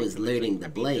 I was learning the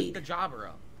blade. The jobber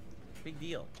up. Big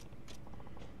deal.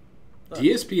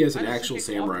 DSP as an actual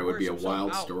samurai would be a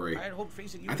wild story.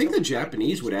 I think the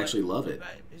Japanese would actually love it.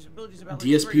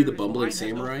 DSP, the bumbling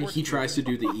samurai, he tries to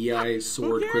do the EI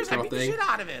sword quickdraw thing,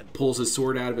 pulls his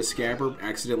sword out of his scabbard,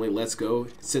 accidentally lets go,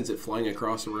 sends it flying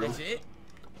across the room. That's it?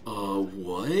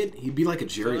 What? He'd be like a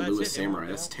Jerry Lewis samurai.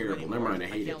 That's terrible. Never mind, I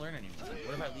hate it. What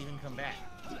if I leave and come back?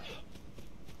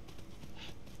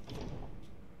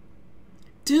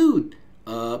 Dude!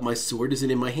 My sword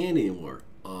isn't in my hand anymore.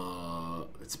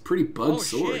 It's a pretty bugged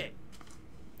sword. Shit.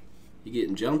 You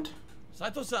getting jumped?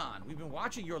 Sato-san, we've been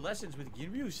watching your lessons with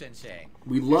Ginryu-sensei.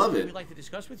 We love it. We'd like to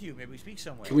discuss with you. Maybe we speak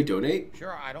somewhere. Can we donate?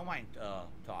 Sure, I don't mind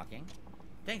talking.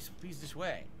 Thanks, please this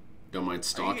way. Don't mind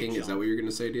stalking? Is that what you're going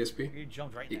to say, DSP? You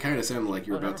jumped right You kind of sounded like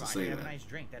you were about to say that. Have a nice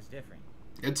drink. That's different.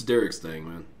 It's Derek's thing,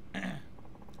 man.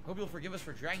 Hope you'll forgive us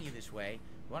for dragging you this way.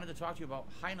 We wanted to talk to you about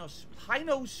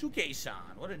Hainosuke-san.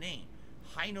 What a name.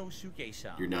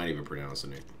 Hainosuke-san. You're not even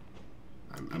pronouncing it.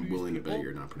 I'm willing to bet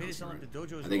you're not pronouncing it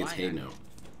right. I think it's Haino.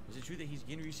 Is it true that he's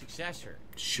Ginryu's successor?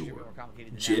 Sure.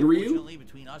 Ginryu?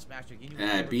 Between us, Master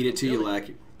Ginryu, beat it to you,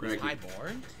 Lackey.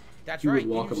 That's he right. would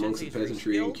walk amongst the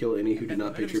peasantry and kill any who did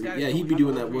not pay tribute. Yeah, he'd be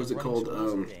doing that. What was it called?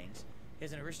 He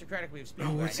has an aristocratic way of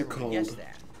speaking. What's it called?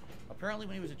 Apparently,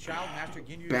 when he was a child, Master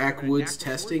Ginryu backwoods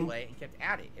testing, and kept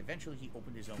at it. Eventually, he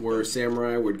opened his own where a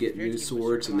samurai would get new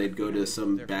swords and they'd go to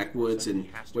some backwoods and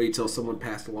wait till someone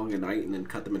passed along at night and then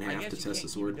cut them in half to test the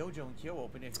sword.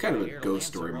 It's kind of a ghost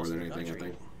story more than anything, I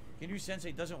think. Ginryu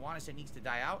Sensei doesn't want us and needs to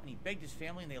die out, and he begged his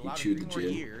family and they allowed him 3 more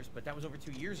years, but that was over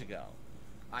 2 years ago.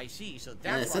 I see. So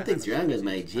that's something's wrong with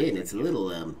my gin. It's a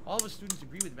little all of the students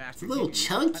agree with Master. It's a little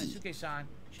chunky. Hainosuke-san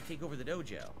should take over the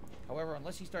dojo. However,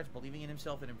 unless he starts believing in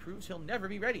himself and improves, he'll never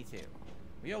be ready to.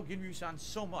 We owe Ginryu-san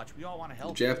so much. We all want to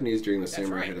help. The Japanese during the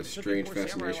samurai had a strange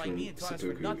fascination with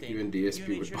Satoku. Even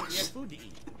DSP would bust.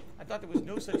 I thought there was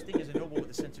no such thing as a noble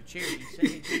with a sense of charity. He said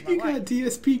he changed my You got life.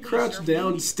 DSP crouched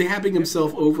down, stabbing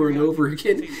himself over and over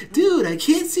again. Dude, I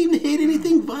can't seem to hit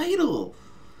anything vital.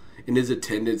 And his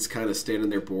attendants kind of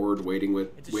standing there bored, waiting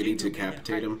to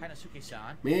decapitate him.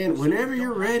 Man, whenever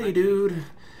you're ready, dude.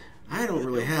 I don't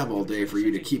really have all day for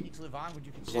you to keep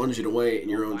plunging away in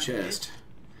your own chest.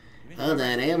 Hold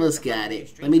on, I almost got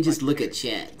it. Let me just look at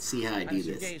chat and see how I do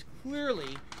Hanasuke this. is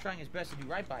clearly trying his best to do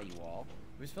right by you all.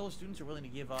 If his fellow students are willing to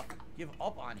give up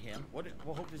on him, what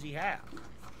hope does he have?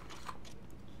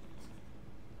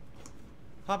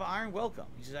 Papa Iron, welcome.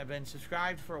 He says, I've been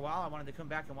subscribed for a while. I wanted to come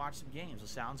back and watch some games. Well,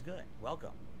 sounds good.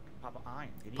 Welcome. Papa Iron.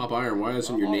 Papa Iron, why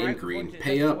isn't your name green?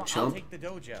 Pay up, chump. I'll take the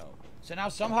dojo. So now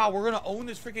somehow we're going to own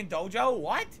this freaking dojo?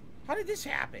 What? How did this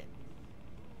happen?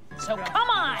 So come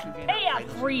on, pay up,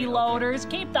 freeloaders.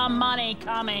 Keep the money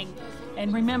coming.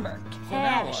 And remember,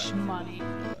 cash money.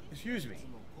 Excuse me.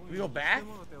 Can we go back?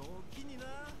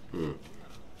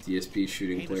 DSP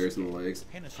shooting players in the legs.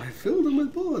 I filled them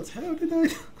with bullets. How did I...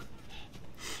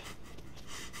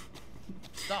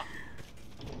 Stop.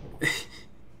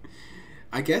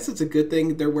 I guess it's a good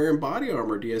thing they're wearing body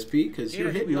armor, DSP, because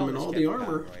you're hitting them in all the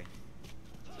armor.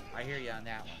 I hear you on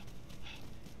that one.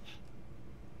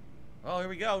 Oh, here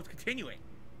we go. It's continuing.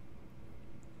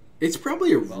 It's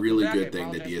probably a really good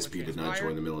thing that DSP did not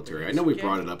join the military. I know we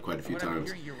brought it up quite a few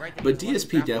times, but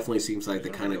DSP definitely seems like the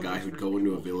kind of guy who'd go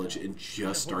into a village and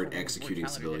just start executing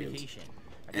civilians.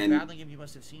 And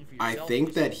I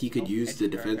think that he could use the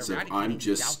defense of "I'm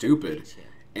just stupid,"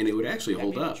 and it would actually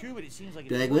hold up. Be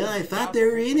like, well, I thought they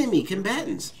were enemy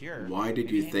combatants. Why did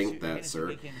you think that,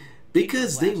 sir?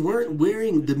 Because they weren't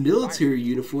wearing the military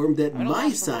uniform that my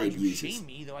side uses.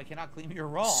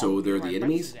 So they're the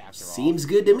enemies? Seems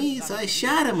good to me, so I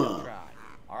shot him all.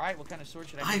 Alright, what kind of sword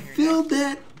should I I filled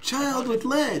that child with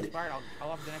lead.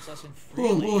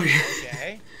 Oh boy.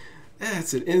 Okay.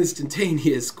 That's an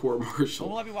instantaneous court-martial.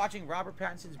 We'll be watching Robert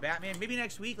Pattinson's Batman. Maybe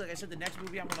next week. Like I said, the next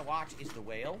movie I'm going to watch is The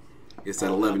Whale. It's that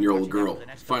 11-year-old girl.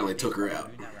 Finally took her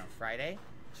out. We're doing that around Friday.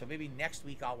 So maybe next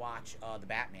week I'll watch The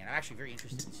Batman. I'm actually very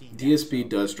interested in seeing DSP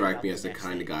does strike me as the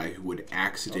kind of guy who would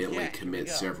accidentally commit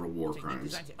several war Technique crimes.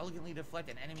 designed to elegantly deflect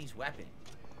an enemy's weapon.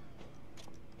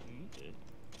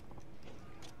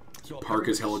 So Park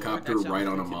his helicopter right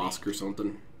on a mosque or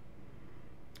something.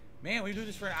 Man, we do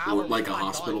this for an hour. Or like a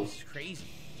hospital. This is crazy.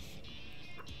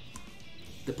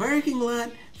 The parking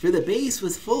lot for the base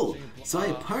was full, so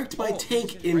I parked my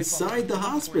tank inside the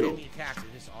hospital.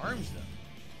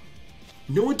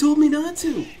 No one told me not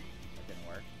to. That didn't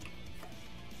work.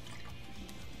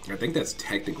 I think that's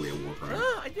technically a war crime.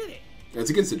 Oh, I did it.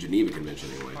 That's against the Geneva Convention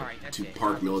anyway. All right, that's to it.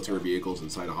 park military vehicles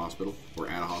inside a hospital or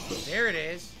at a hospital. There it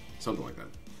is. Something like that.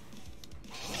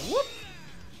 Whoop.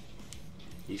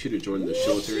 He should have joined the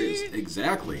military.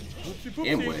 Exactly.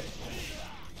 Amway.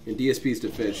 In DSP's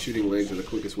defense, shooting legs are the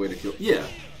quickest way to kill. Yeah.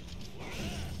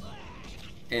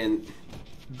 And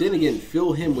then again,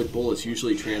 fill him with bullets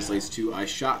usually translates to I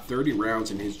shot 30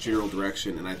 rounds in his general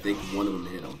direction and I think one of them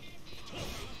hit him.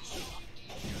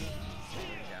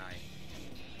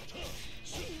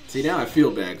 See, now I feel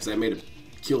bad because I made a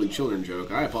killing children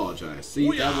joke. I apologize.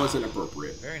 See, that wasn't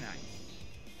appropriate. Very nice.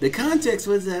 The context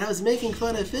was that I was making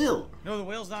fun of Phil. No, The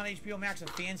Whale's not on HBO Max. A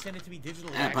fan sent it to me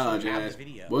digitally. I apologize.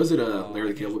 Was it a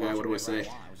Larry the Cable Guy? What do I say?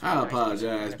 I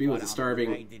apologize. Be with the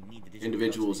starving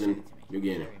individuals in New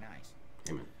Guinea. Very nice.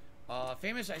 Amen.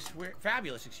 Famous, I swear,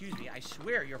 fabulous, excuse me. I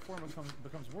swear your form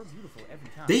becomes more beautiful every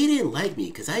time. They didn't like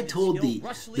me because I told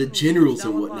the generals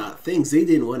and whatnot things they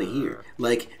didn't want to hear.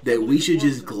 Like that we should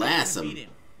just glass them.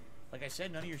 Like I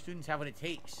said, none of your students have what it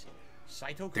takes.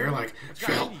 They're like,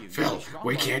 Phil,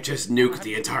 we can't just nuke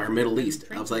the entire Middle East.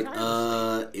 I was like,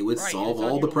 it would solve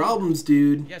all the problems,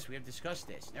 dude. Yes, we have discussed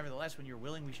this. Nevertheless, when you're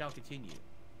willing, we shall continue.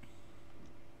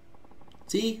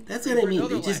 See, that's what I mean.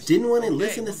 They just didn't want to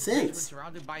listen to sense.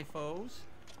 Surrounded by foes.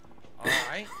 All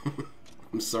right.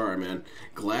 I'm sorry, man.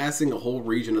 Glassing a whole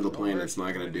region of the planet's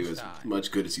not going to do as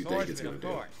much good as you think it's going to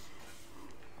do.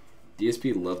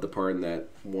 DSP loved the part in that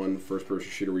one first-person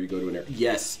shooter where you go to an air.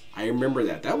 Yes, I remember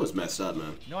that. That was messed up,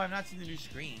 man. No, I've not seen the new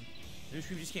Scream. The new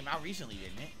Scream just came out recently,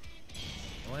 didn't it?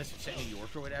 The one that's set in New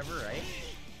York or whatever, right?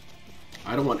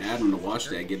 I don't want Adam to watch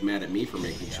that and get mad at me for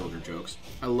making children jokes.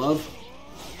 I love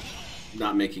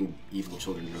not making evil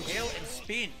children jokes. Tail and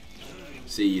spin.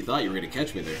 See, you thought you were going to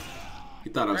catch me there.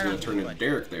 You thought I was going to turn into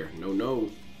Derek there. No,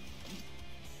 no.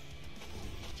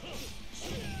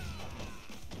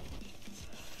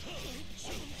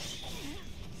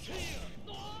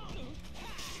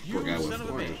 Poor guy went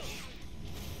flying.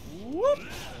 Whoop.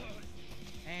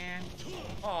 And,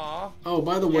 aw. Oh,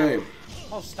 by the way.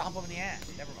 Oh, stomp him in the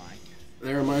ass. Never mind.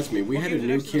 That reminds me, we had a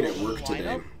new kid at work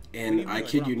today, and I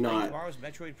kid you not.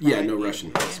 Yeah, no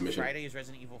Russian submission. Friday is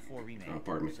Resident Evil 4 remake. Oh,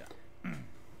 pardon me.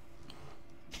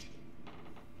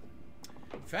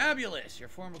 Fabulous! Your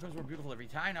form becomes more beautiful every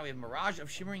time. Now we have Mirage of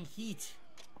Shimmering Heat.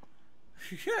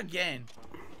 Again,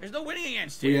 there's no winning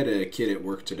against We you. had a kid at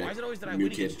work today. Why is it always that I new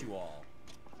win kid. against you all?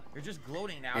 You're just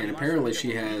gloating now. And apparently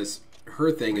she has,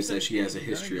 her thing is that she has a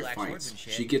history of fights.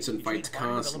 She gets in fights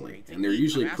constantly, and they're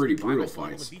usually pretty brutal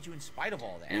fights.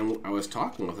 And I was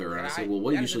talking with her, and I said, well,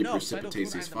 what usually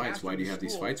precipitates these fights? Why do you have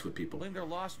these fights with people?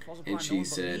 And she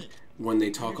said, when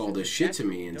they talk all this shit to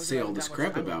me and say all this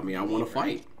crap about me, I want to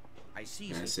fight.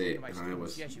 And I say, and I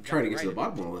was trying to get to the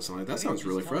bottom of all this, and I'm like, that sounds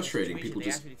really frustrating. People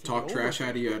just talk trash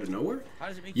out of you out of nowhere?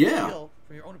 Yeah.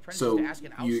 So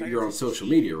you're on social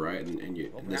media, right?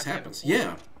 And this happens.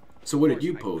 Yeah. So what did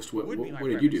you post? What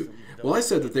did you do? Well, I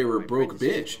said that they were a broke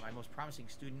bitch.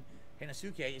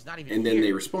 And then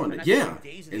they responded, yeah.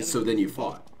 And so then you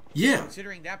fought. Yeah.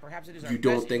 You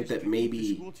don't think that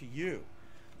maybe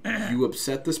you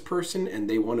upset this person and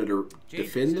they wanted to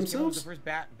defend themselves?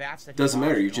 Doesn't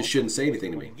matter. You just shouldn't say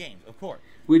anything to me.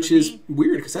 Which is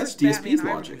weird, because that's DSP's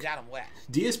logic.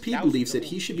 DSP believes that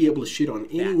he should be able to shit on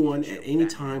anyone at any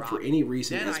time for any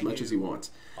reason as much as he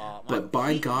wants. But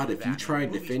by God, if you try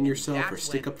and defend yourself or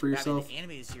stick up for yourself,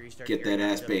 get that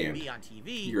ass banned.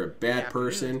 You're a bad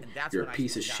person. You're a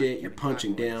piece of shit. You're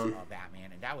punching down.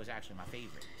 That was actually my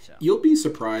favorite. So. You'll be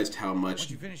surprised how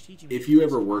much, if you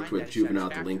ever worked with juvenile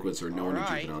delinquents or known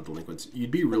juvenile delinquents, you'd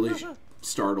be really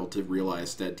startled to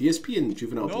realize that DSP and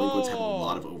juvenile delinquents have a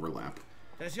lot of overlap.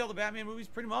 Did I see all the Batman movies?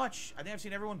 Pretty much. I think I've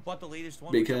seen everyone but the latest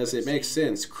one. Because it makes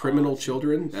sense. Criminal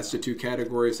children, that's the two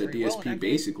categories that DSP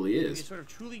basically is. It's sort of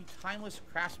truly timeless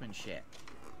craftsmanship.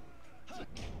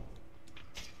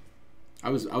 I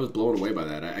was blown away by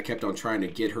that. I kept on trying to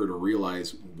get her to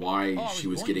realize why she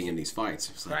was getting in these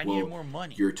fights. It's like, well,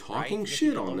 you're talking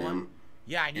shit on them,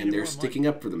 and they're sticking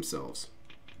up for themselves.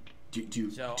 Do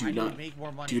you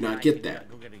not get that?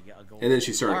 And then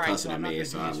she started cussing at me,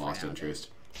 so I lost interest.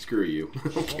 Screw you. I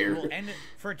don't care.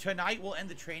 For tonight, we'll end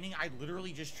the training. I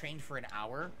literally just trained for an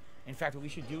hour. In fact, what we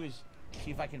should do is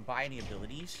see if I can buy any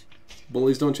abilities.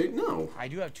 Bullies don't change. No. I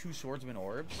do have 2 swordsman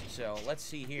orbs, so let's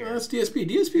see here. That's DSP.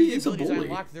 DSP is a bully.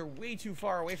 They're way too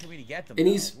far away for me to get them. And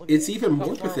it's even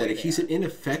more pathetic. He's an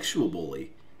ineffectual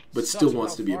bully, but still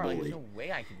wants to be a bully. No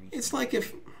way I can reach it's like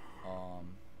if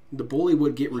the bully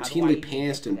would get routinely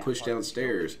pantsed and pushed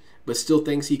downstairs, but still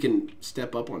thinks he can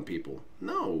step up on people.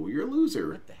 No, you're a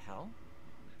loser. What the hell?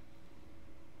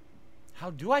 How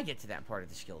do I get to that part of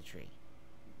the skill tree?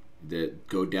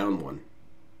 Go down one.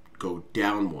 Go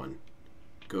down one.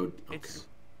 Go. Okay.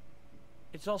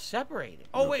 It's all separated.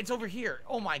 Oh wait, it's over here.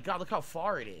 Oh my God, look how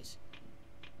far it is.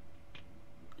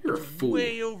 You're a fool.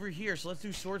 Way over here. So let's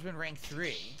do swordsman rank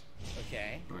 3.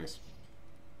 Okay. Nice.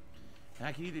 And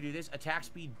I can either do this attack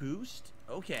speed boost.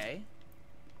 Okay.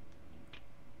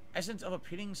 Essence of a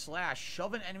pitting slash.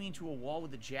 Shove an enemy into a wall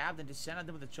with a jab, then descend on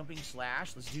them with a jumping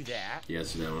slash. Let's do that.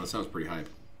 Yes, that one. That sounds pretty hype.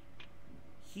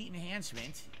 Heat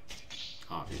enhancement.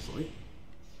 Obviously.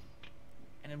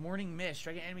 And a morning mist.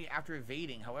 Strike an enemy after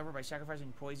evading. However, by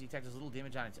sacrificing poise, the attack does little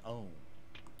damage on its own.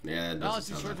 Yeah, that now let's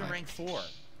do sound swordsman that rank 4.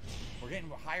 We're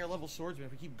getting higher level swordsmen.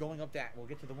 If we keep going up that, we'll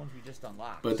get to the ones we just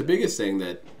unlocked. But the biggest thing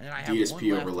that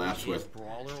DSP overlaps with.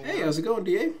 Hey, how's it going,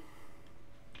 DA?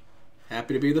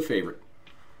 Happy to be the favorite.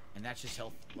 And that's just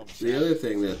health level 7. The other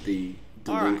thing that the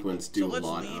delinquents do a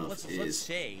lot of is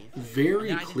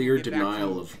very clear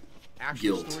denial of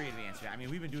guilt,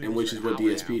 and which is what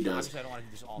DSP does.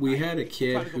 We had a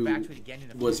kid who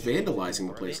was vandalizing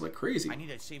the place like crazy.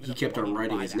 He kept on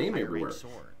writing his name everywhere.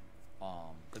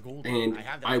 And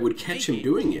I would catch him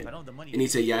doing it, and he'd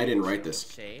say, yeah, I didn't write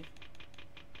this.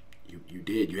 You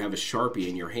did. You have a Sharpie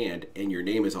in your hand, and your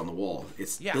name is on the wall.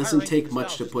 It doesn't take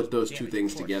much to put those two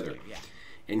things together.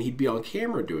 And he'd be on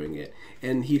camera doing it,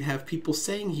 and he'd have people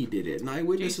saying he did it, and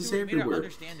eyewitnesses everywhere.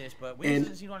 And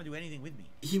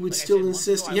he would still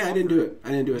insist, yeah, I didn't do it. I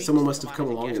didn't do it. Someone must have come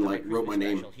along and like wrote my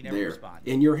name there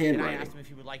in your handwriting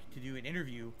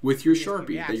with your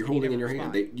Sharpie that you're holding in your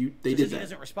hand. They did that. He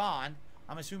doesn't respond.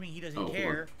 I'm assuming he doesn't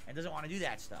care and doesn't want to do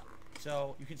that stuff.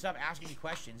 So you can stop asking me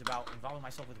questions about involving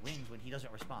myself with wings when he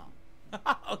doesn't respond.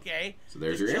 Okay. So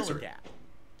there's your answer.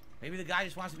 Maybe the guy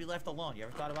just wants to be left alone. You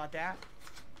ever thought about that?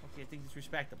 Okay, I think it's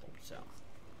respectable. So.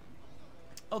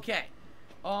 Okay.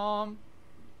 All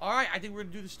right, I think we're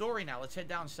gonna do the story now. Let's head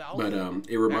down south. But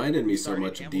it reminded me so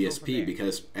much of DSP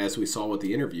because, as we saw with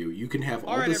the interview, you can have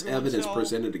all this evidence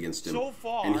presented against him,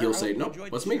 and he'll say, "No,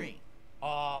 what's me?"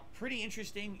 pretty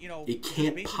interesting, you know. It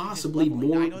can't basically just possibly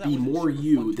leveling. I know that be was more super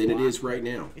you fun to than it watch, is right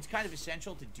but now. It's kind of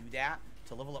essential to do that,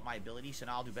 to level up my ability, so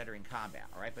now I'll do better in combat,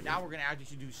 all right? But now we're going to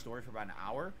actually do story for about an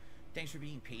hour. Thanks for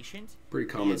being patient. Pretty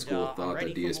common And, school of thought that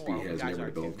ready for DSP more. has You guys never are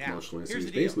too. developed Now, emotionally, so here's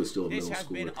he's the deal. basically still a This middle has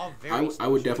been schooler. a very I would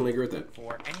slow definitely agree with that.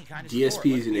 for any kind of DSP sport,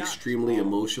 is let's an be honest. extremely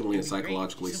emotionally and It'd be great.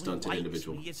 psychologically Simply stunted likes.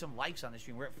 individual. We get some likes on the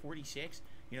stream. We're at 46.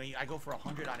 You know, I go for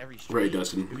 100 on every stream. Right,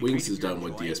 Dustin. It'd be Wings great is if you're done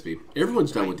with enjoying. DSP.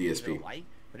 Everyone's done with Right, leave it a DSP. like.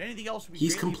 But anything else would be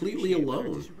He's greatly completely appreciated, whether it's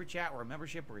alone. a super chat or a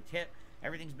membership or a tip.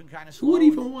 Everything's been kind of Who slow. would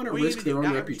even want to What do you risk even their do? own Not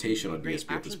every reputation stream's on been DSP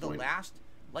great. at this Actually, point? the last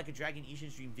Like a Dragon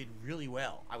Ishin stream did really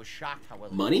well. I was shocked how well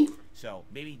it Money? did. So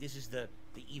maybe this is the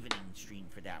evening stream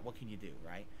for that. What can you do,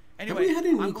 right? Have Anyway, we had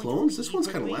any I'm new going to clowns? leave This one's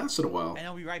kind of quickly, lasted a while. and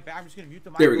I'll be right back. I'm just going to mute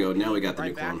the mic. There we go. Now we got the right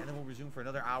new back, clone. and then we'll resume for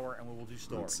another hour, and we'll do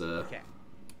story. Let's, okay.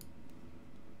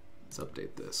 Let's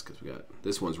update this because we got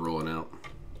this one's rolling out.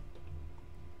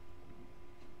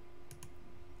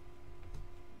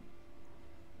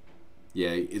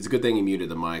 Yeah, it's a good thing he muted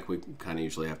the mic. We kind of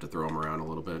usually have to throw him around a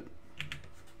little bit.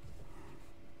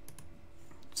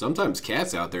 Sometimes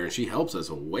Kat's out there and she helps us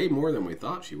way more than we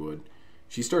thought she would.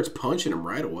 She starts punching him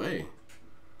right away.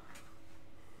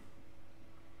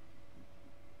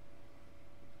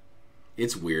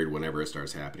 It's weird whenever it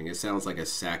starts happening. It sounds like a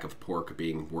sack of pork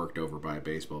being worked over by a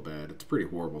baseball bat. It's pretty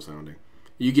horrible sounding.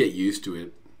 You get used to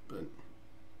it, but...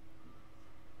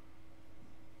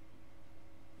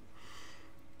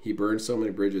 He burned so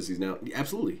many bridges, he's now...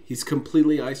 Absolutely. He's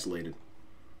completely isolated.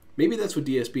 Maybe that's what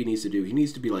DSP needs to do. He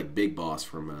needs to be like Big Boss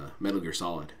from Metal Gear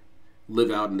Solid.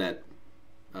 Live out in that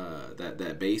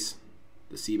that base,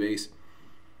 the sea base.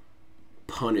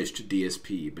 Punished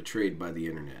DSP, betrayed by the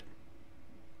internet.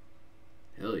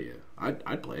 Hell yeah.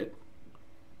 I'd play it.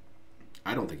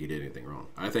 I don't think he did anything wrong.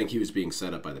 I think he was being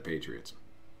set up by the Patriots.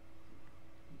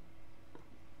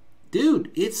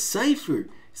 Dude, it's Cypher.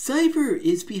 Cypher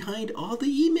is behind all the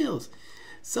emails.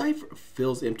 Cypher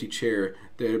fills empty chair.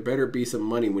 There better be some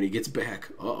money when he gets back.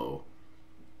 Uh-oh.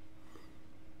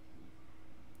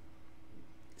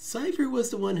 Cypher was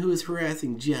the one who was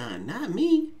harassing John, not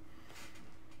me.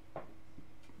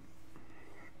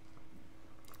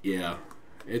 Yeah,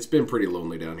 it's been pretty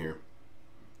lonely down here.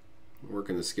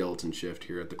 Working the skeleton shift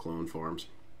here at the clone farms.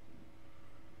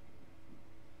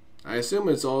 I assume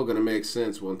it's all going to make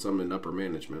sense once I'm in upper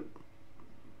management.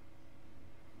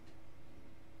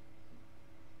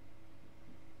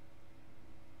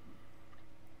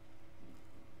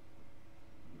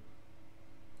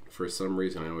 For some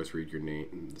reason, I always read your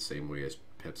name the same way as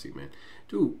Pepsi Man.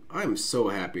 Dude, I'm so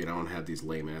happy I don't have these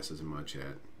lame asses in my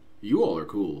chat. You all are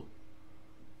cool.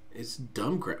 It's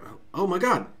dumb crap. Oh my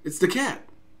god, it's the cat.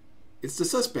 It's the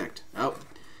suspect. Oh,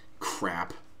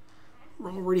 crap. We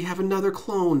already have another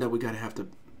clone that we gotta have to...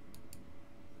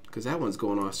 Because that one's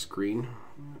going off screen.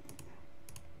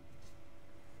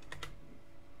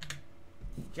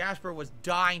 Jasper was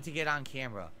dying to get on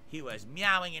camera. He was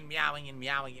meowing and meowing and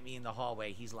meowing at me in the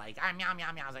hallway. He's like, I'm meow,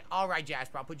 meow, meow. I was like, all right,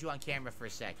 Jasper, I'll put you on camera for a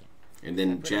second. And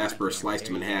then Jasper sliced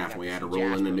him in half, and we had to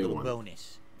roll in a new one.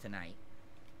 Bonus tonight.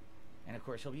 And of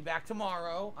course, he'll be back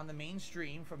tomorrow on the main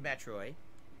stream from Metroid.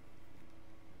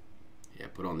 Yeah,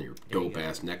 put on your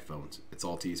dope-ass neck phones. It's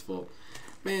all T's fault.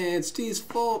 Man, it's T's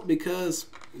fault because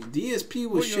DSP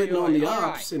was shitting on the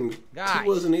ops, and T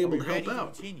wasn't able to help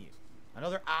out. Continue.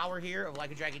 Another hour here of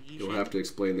Like a Dragon Ishin. You'll have to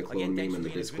explain the clone meme in the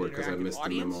Discord because I missed the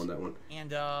memo on that one.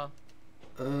 And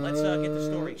let's get the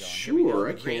story going. Sure,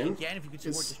 I can. Again, if you could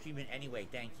support the stream in any way,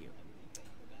 thank you.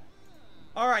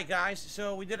 All right, guys.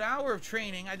 So we did an hour of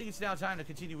training. I think it's now time to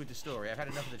continue with the story. I've had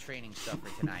enough of the training stuff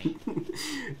for tonight.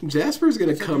 Jasper's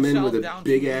gonna come in with a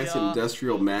big ass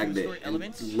industrial magnet and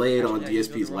lay it on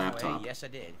DSP's laptop. Yes, I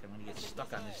did. I'm gonna get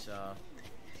stuck on this.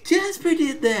 Jasper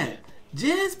did that.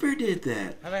 Jasper did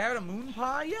that. Have I had a moon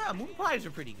pie? Yeah, moon pies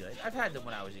are pretty good. I've had them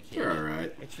when I was a kid. They're all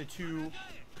right. It's the two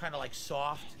kind of like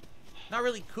soft, not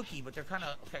really cookie, but they're kind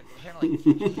of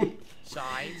like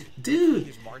sides. Dude,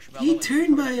 he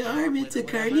turned my arm into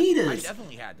carnitas. I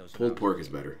definitely had those. Pulled pork is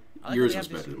better. Like Yours was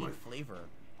better than mine. Flavor.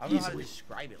 I don't know how to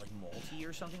describe it, like malty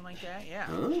or something like that. Yeah.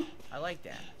 Huh? I like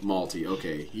that. Malty.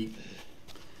 Okay.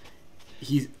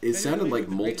 It sounded like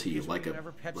malty, like a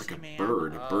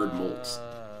bird. A bird molts.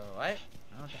 What? I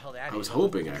don't know what the hell that is. I was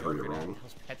hoping I heard it wrong.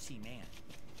 Pepsi Man.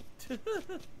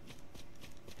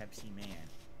 Pepsi Man.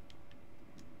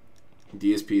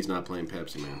 DSP's not playing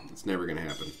Pepsi Man. It's never gonna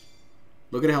happen.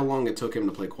 Look at how long it took him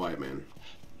to play Quiet Man.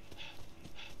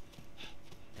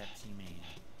 Pepsi Man.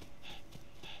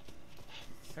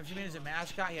 Pepsi Man is a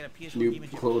mascot. He had a PS1 New game.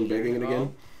 clone begging it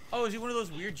again. Oh, is he one of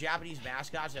those weird Japanese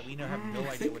mascots that we have no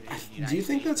idea what it is in the United Do you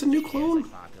think States, that's a new clone?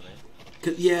 Like popular?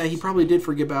 Yeah, he probably did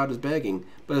forget about his begging,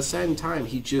 but at the same time,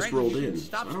 he just Frankly, rolled in.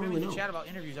 Stop I don't spamming really the know. chat about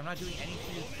interviews. I'm not doing any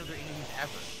further interviews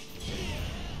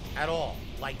ever. At all.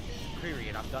 Like,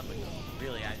 period. I'm done with them.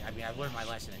 Really, I mean, I've learned my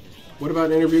lesson at this point. What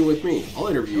about interviewing with me? I'll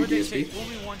interview you, What they say, DSP. fool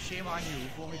me once, shame on you.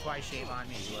 Fool me twice, shame on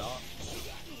me. Well,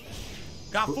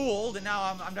 got fooled, and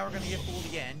now I'm never going to get fooled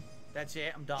again. That's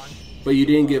it. I'm done. But you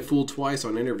didn't get fooled twice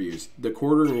on interviews. The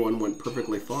quartering one went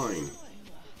perfectly fine.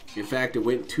 In fact, it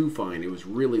went too fine. It was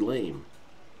really lame.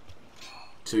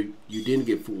 So you didn't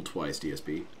get fooled twice,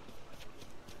 DSP.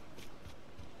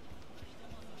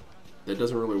 That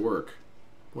doesn't really work.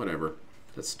 Whatever.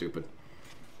 That's stupid.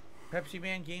 Pepsi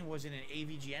Man game was in an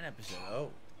AVGN episode.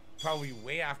 Oh, probably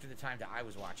way after the time that I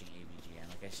was watching AVGN.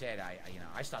 Like I said,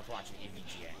 I stopped watching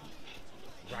AVGN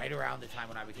right around the time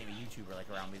when I became a YouTuber, like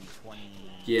around maybe 20.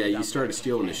 Yeah, you started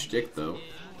stealing his shtick, though.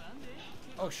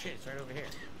 Oh shit, it's right over here.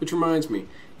 Which reminds me,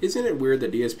 isn't it weird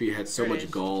that DSP had so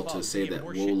much gall to say that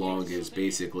Wolong is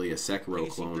basically a Sekiro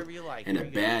clone and a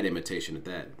bad imitation at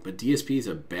that? But DSP is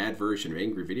a bad version of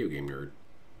Angry Video Game Nerd.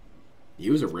 He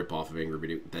was a rip-off of Angry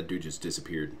Video. That dude just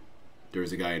disappeared. There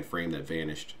was a guy in frame that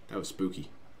vanished. That was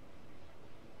spooky.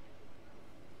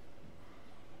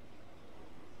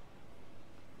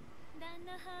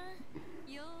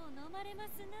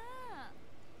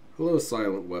 Hello,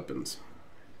 Silent Weapons.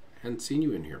 Hadn't seen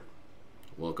you in here.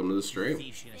 Welcome to the stream.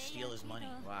 Thief's gonna steal his money.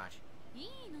 Watch.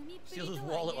 Steal his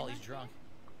wallet while he's drunk.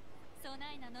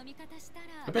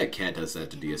 I bet Kat does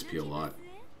that to DSP a lot.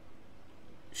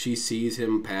 She sees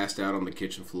him passed out on the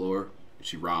kitchen floor, and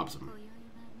she robs him.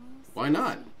 Why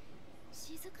not?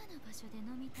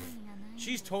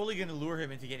 She's totally gonna lure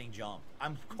him into getting jumped.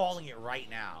 I'm calling it right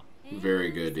now.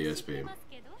 Very good, DSP.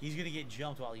 He's gonna get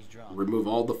jumped while he's drunk. Remove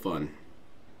all the fun.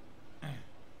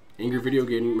 Angry Video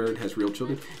Game Nerd has real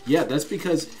children? Yeah, that's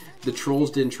because the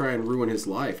trolls didn't try and ruin his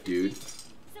life, dude.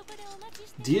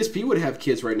 DSP would have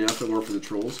kids right now if it weren't for the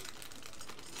trolls.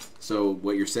 So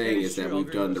what you're saying is that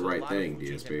we've done the right thing,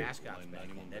 DSP.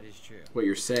 That is true. What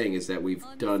you're saying is that we've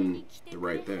done the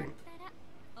right thing.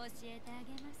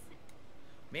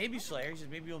 Maybe Slayer. He says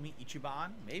maybe you'll meet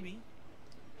Ichiban. Maybe.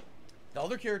 The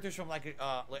other characters from like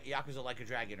Yakuza Like a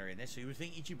Dragon are in this, so you would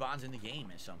think Ichiban's in the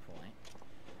game at some point.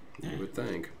 You would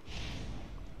think.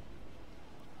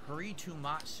 Hurry to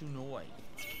Matsunoi.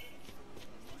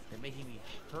 They're making me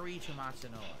hurry to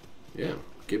Matsunoi. Yeah,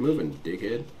 get moving,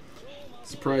 dickhead.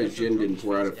 Surprised Jin didn't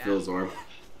pour out of Phil's arm.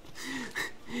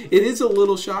 It is a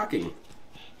little shocking.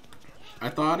 I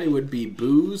thought it would be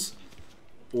booze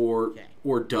or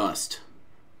dust.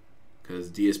 Because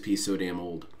DSP's so damn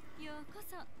old.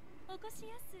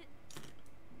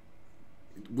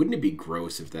 Wouldn't it be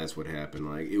gross if that's what happened?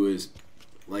 Like, it was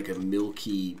like a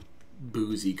milky,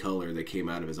 boozy color that came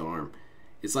out of his arm.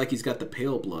 It's like he's got the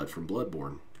pale blood from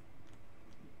Bloodborne.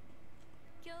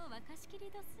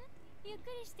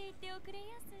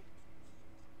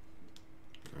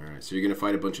 Alright, so you're going to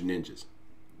fight a bunch of ninjas.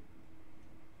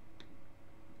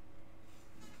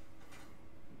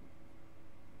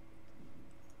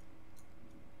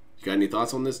 You got any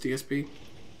thoughts on this, DSP?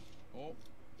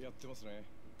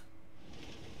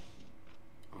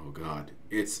 Oh god,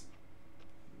 it's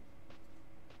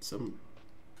some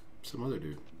other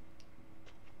dude.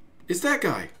 It's that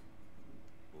guy.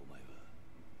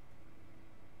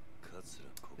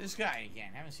 This guy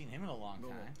again. Haven't seen him in a long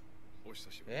time.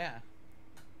 Yeah.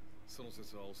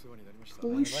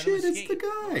 Holy shit, it's the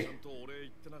guy.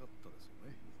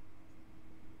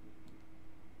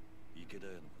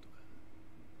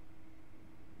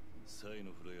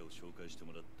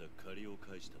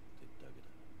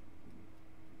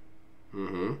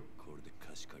 Mm-hmm.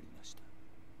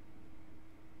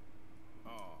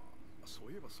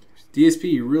 DSP,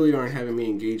 you really aren't having me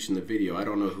engaged in the video. I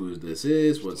don't know who this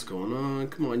is, what's going on.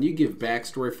 Come on, you give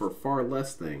backstory for far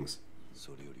less things.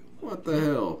 What the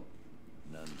hell?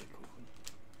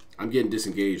 I'm getting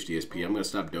disengaged, DSP. I'm going to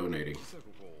stop donating.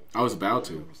 I was about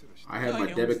to. I had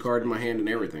my debit card in my hand and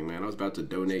everything, man. I was about to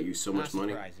donate you so much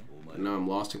money. But now I'm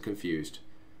lost and confused.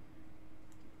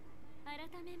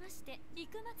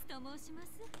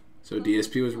 So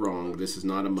DSP was wrong. This is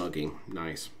not a mugging.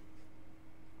 Nice.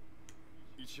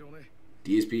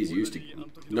 DSP is used to...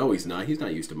 No, he's not. He's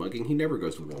not used to mugging. He never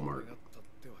goes to Walmart.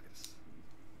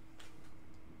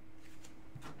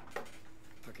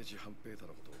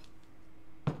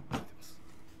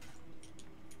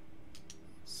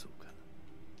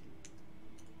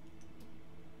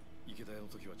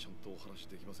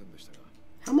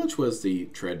 How much was the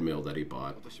treadmill that he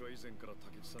bought?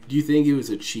 Do you think it was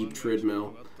a cheap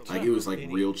treadmill? Like, it was like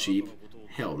real cheap?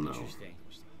 Hell no.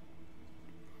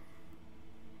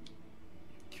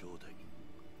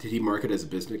 Did he mark it as a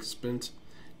business expense?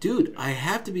 Dude, I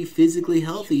have to be physically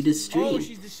healthy to stream. Oh,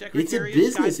 she's the secretary it's a of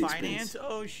business Sky expense. Finance?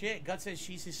 Oh, shit. Gut says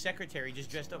she's his secretary,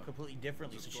 just dressed up completely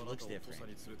differently, so she looks different.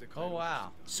 Oh, wow.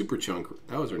 Super Chunk.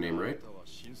 That was her name, right?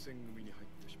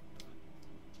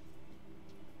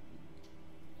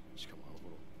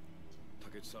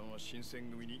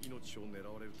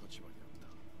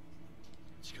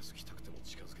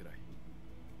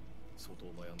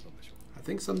 I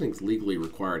think something's legally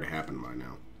required to happen by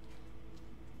now.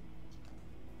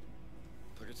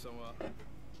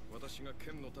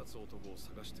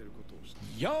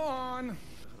 Yawn!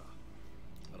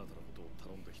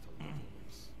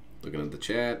 Looking at the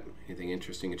chat. Anything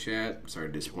interesting in chat? Sorry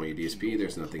to disappoint you, DSP.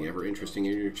 There's nothing ever interesting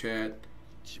in your chat.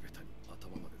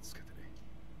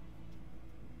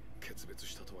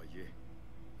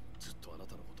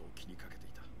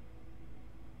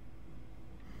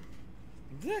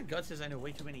 Yeah, Gut says I know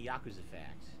way too many Yakuza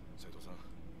facts.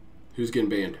 Who's getting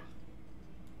banned?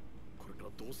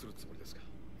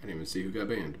 I didn't even see who got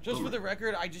banned. Just for the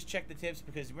record, I just checked the tips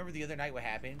because remember the other night what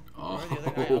happened? Oh. Remember the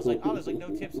other night? I was like, oh, there's like no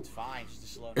tips. It's fine. Just a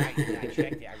slow night. And I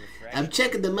checked it. I refreshed. I'm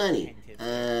checking the money.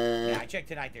 Yeah, I checked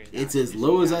tonight. There's It's not. as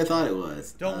low as I thought it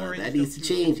was. Don't worry. That there's needs to no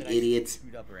change, that I idiots.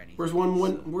 screwed up or anything.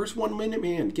 Where's 1 minute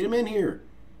man? Get him in here.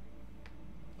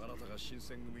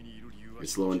 You're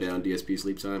slowing down DSP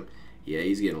sleep time. Yeah,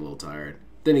 he's getting a little tired.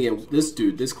 Then again,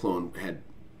 this clone had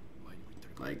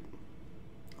like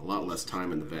a lot less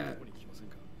time in the vat.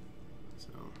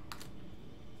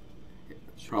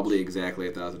 So probably exactly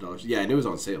 $1,000. Yeah, and it was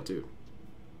on sale too.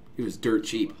 It was dirt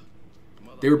cheap.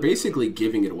 They were basically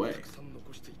giving it away.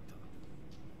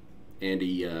 And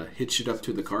he hitched it up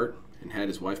to the cart and had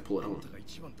his wife pull it home.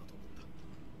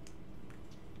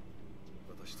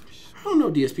 I don't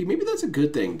know, DSP. Maybe that's a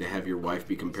good thing to have your wife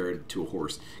be compared to a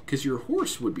horse. Because your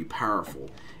horse would be powerful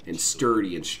and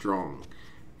sturdy and strong.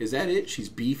 Is that it? She's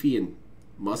beefy and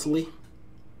muscly?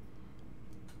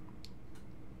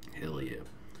 Hell yeah.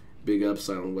 Big up,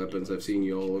 Silent Weapons. I've seen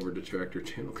you all over Detractor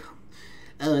channel.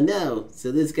 Oh no,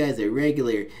 so this guy's a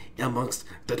regular Amongst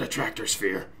the Detractor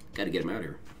sphere. Gotta get him out of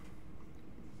here.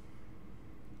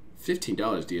 $15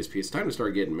 DSP. It's time to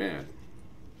start getting mad.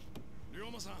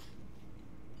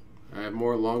 I have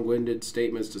more long-winded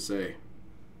statements to say.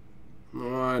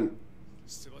 Come on.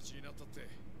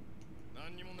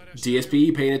 DSP,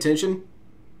 you paying attention?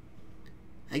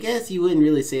 I guess you wouldn't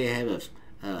really say I have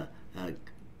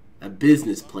a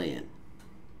business plan.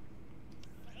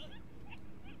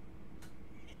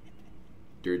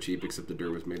 Dirt cheap, except the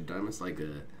dirt was made of diamonds. Like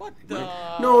a... What the?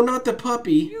 No, not the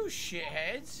puppy. You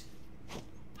shitheads.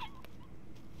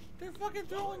 They're fucking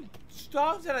throwing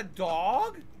stones at a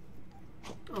dog?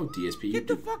 Oh, DSP, you Get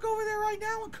the fuck over there right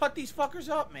now and cut these fuckers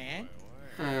up, man.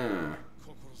 Ah.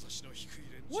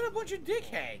 What a bunch of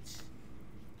dickheads.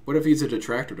 What if he's a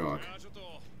detractor dog?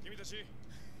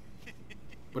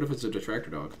 What if it's a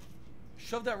detractor dog?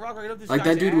 Shove that rock right up this Like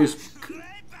guy's that dude ass. was...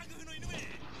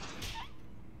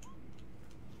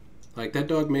 Like that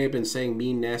dog may have been saying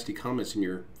mean, nasty comments in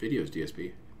your videos,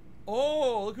 DSP.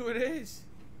 Oh, look who it is.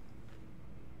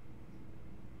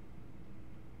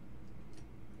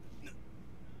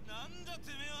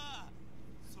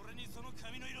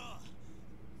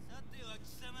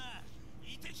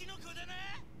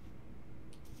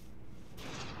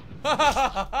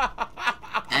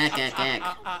 Ack, ack,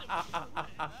 ack.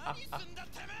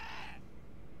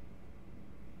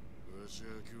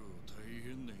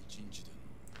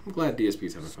 I'm glad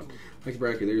DSP's having fun. Like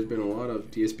Bracky, there's been a lot of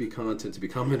DSP content to be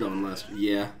commented on last...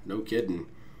 Yeah, no kidding.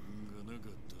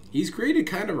 He's created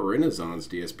kind of a renaissance,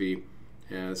 DSP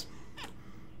has.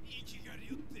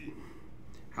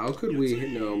 How could we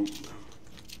know...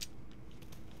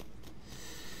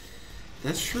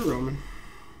 That's true, Roman.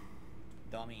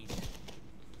 Dummies.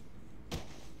 I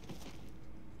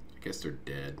guess they're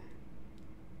dead.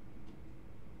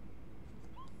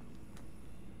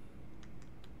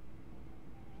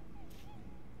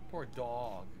 Poor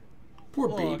dog. Poor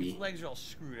Look, baby. his legs are all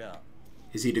screwed up.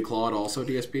 Is he declawed also,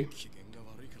 DSP?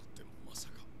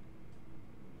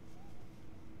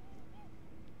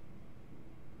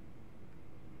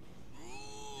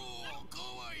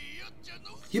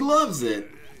 He loves it.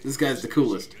 This guy's the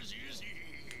coolest.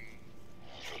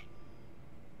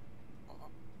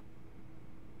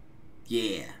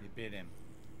 Yeah. You bit him.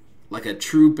 Like a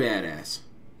true badass.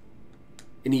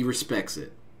 And he respects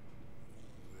it.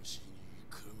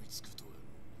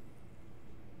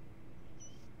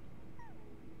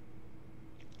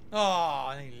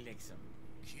 Oh, and he licks him.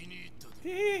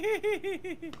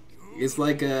 It's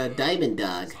like a diamond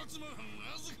dog.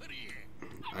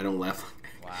 I don't laugh.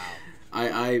 Wow.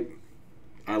 I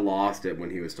I lost it when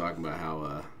he was talking about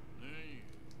how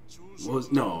I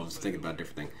was thinking about a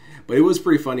different thing. But it was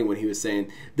pretty funny when he was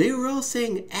saying they were all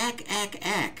saying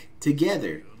ack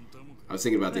together. I was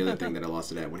thinking about the other thing that I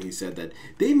lost it at when he said that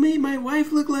they made my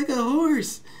wife look like a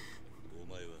horse.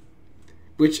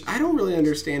 Which I don't really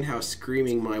understand how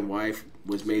screaming my wife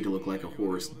was made to look like a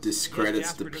horse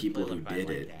discredits the people who did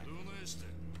it.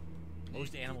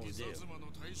 Most animals do.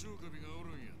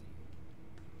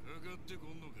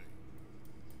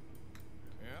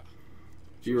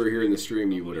 If you were here in the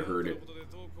stream, you would have heard it.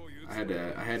 I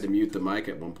had to mute the mic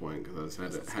at one point because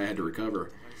I had to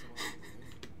recover.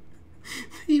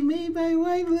 He made my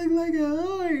wife look like a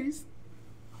horse.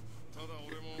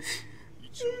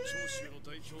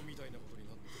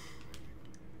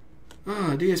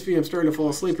 Ah, DSP, I'm starting to fall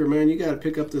asleep here, man. You gotta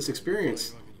pick up this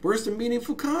experience. Where's the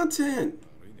meaningful content?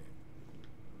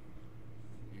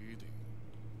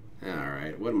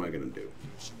 Alright, what am I gonna do?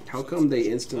 How come they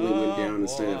instantly went down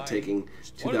instead of taking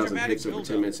 2,000 hits over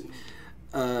 10 minutes?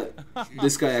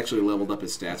 This guy actually leveled up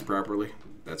his stats properly.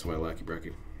 That's why I like you,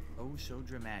 Brecky. Oh, so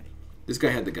dramatic. This guy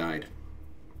had the guide.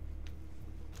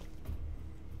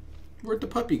 Where'd the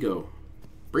puppy go?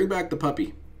 Bring back the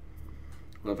puppy.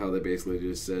 Love how they basically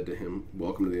just said to him,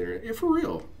 welcome to the internet. Yeah, for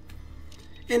real.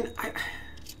 And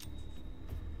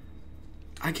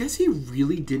I guess he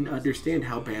really didn't understand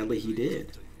how badly he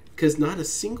did. Because not a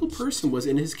single person was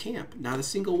in his camp. Not a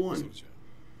single one.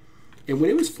 And when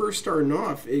it was first starting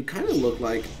off, it kind of looked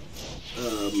like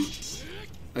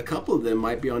a couple of them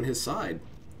might be on his side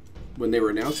when they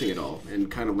were announcing it all and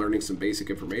kind of learning some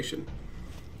basic information.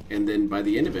 And then by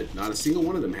the end of it, not a single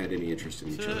one of them had any interest in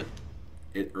each other.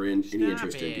 Or in any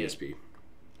interest in DSP.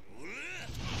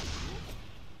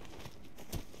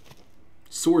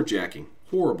 Sword jacking.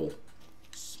 Horrible.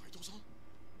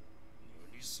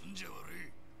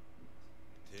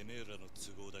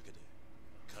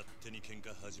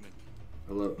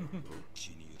 I love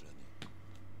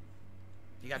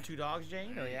You got 2 dogs,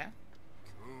 Jane? Oh, yeah?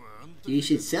 You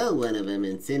should sell one of them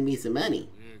and send me some money.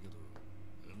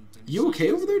 You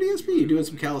okay over there, DSP? You doing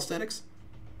some calisthenics?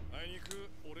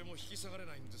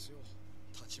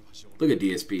 Look at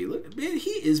DSP. Look, man, he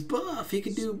is buff. He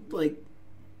could do, like,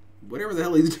 whatever the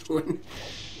hell he's doing.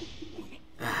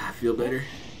 Ah, feel better?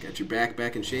 Got your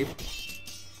back in shape?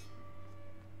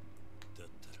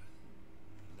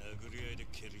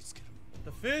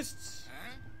 The fists!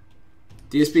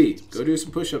 DSP, go do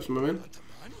some push-ups, my man.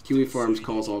 Kiwi Farms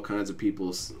calls all kinds of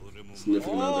people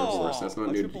sniffing on their source. That's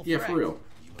not new. Yeah, for real.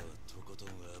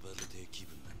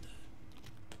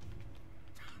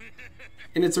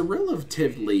 And it's a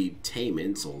relatively tame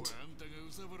insult.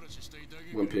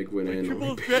 One pig went in.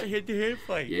 Triple threat head-to-head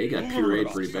fight. Yeah, he got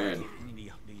pureed pretty bad.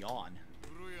 The yawn.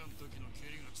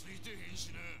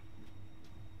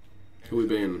 Who we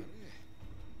been?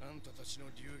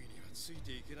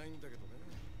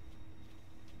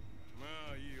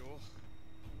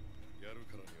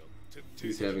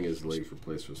 He's having his legs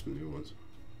replaced with some new ones.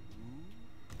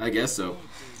 I guess so.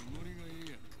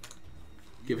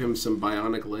 Give him some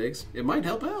bionic legs. It might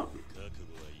help out.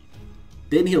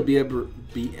 Then he'll be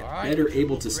better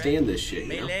able to stand this shit,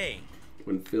 you know?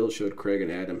 When Phil showed Craig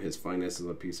and Adam his finest as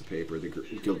a piece of paper,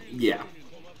 yeah.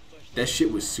 That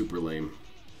shit was super lame.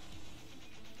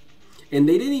 And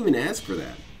they didn't even ask for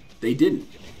that. They didn't.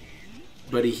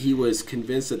 But he was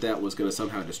convinced that that was going to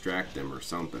somehow distract them or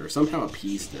something, or somehow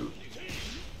appease them.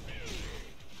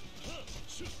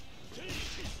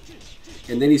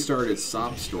 And then he started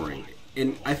sob-storing.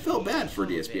 And I felt bad for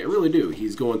DSP. I really do.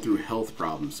 He's going through health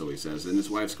problems, so he says. And his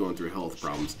wife's going through health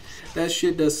problems. That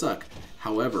shit does suck.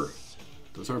 However,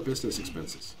 those aren't business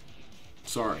expenses.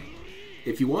 Sorry.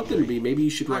 If you want them to be, maybe you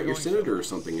should write your senator or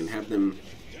something and have them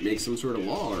make some sort of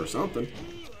law or something.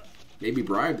 Maybe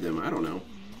bribe them. I don't know.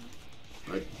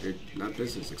 But they're not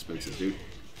business expenses, dude.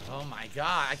 Oh my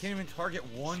god. I can't even target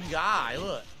one guy.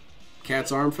 Look.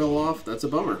 Cat's arm fell off. That's a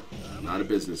bummer. Not a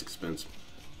business expense.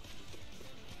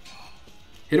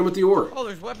 Hit him with the ore. Oh,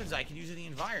 there's weapons I can use in the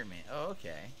environment. Oh,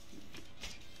 okay.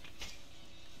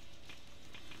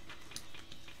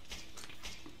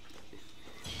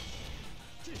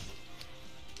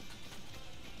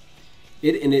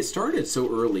 It started so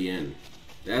early in.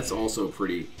 That's also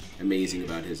pretty amazing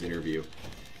about his interview.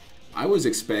 I was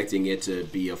expecting it to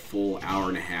be a full hour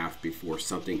and a half before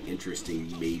something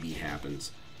interesting maybe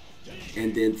happens.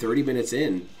 And then 30 minutes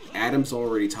in, Adam's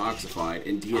already toxified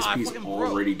and DSP's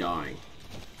already dying.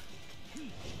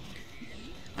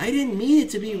 I didn't mean it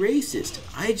to be racist.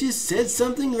 I just said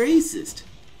something racist.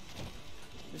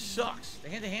 This sucks. The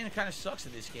hand-to-hand kind of sucks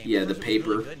in this game. Yeah, the paper.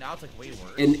 Really good. Now it's like way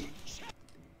worse. And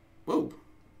whoa.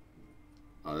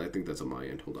 I think that's on my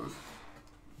end. Hold on.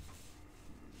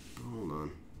 Hold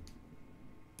on.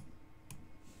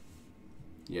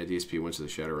 Yeah, DSP went to the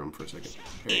Shadow Realm for a second.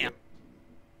 There you go.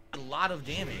 A lot of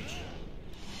damage.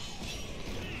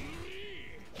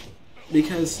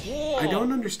 Because I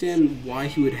don't understand why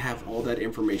he would have all that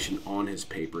information on his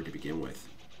paper to begin with.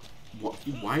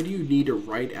 Why do you need to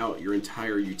write out your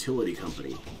entire utility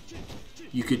company?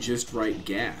 You could just write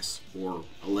gas or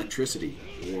electricity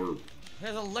or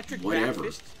whatever.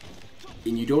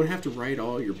 And you don't have to write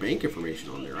all your bank information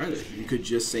on there either. You could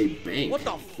just say bank What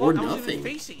the fuck? or I was nothing. even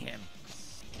facing him.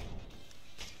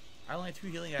 I only had 2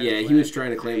 healing. Yeah, he was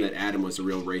trying to claim that Adam was a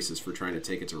real racist for trying to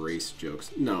take it to race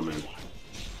jokes. No, man.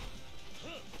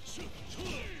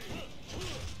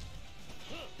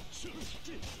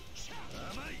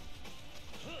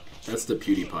 That's the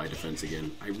PewDiePie defense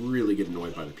again. I really get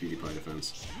annoyed by the PewDiePie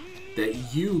defense.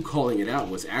 That you calling it out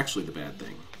was actually the bad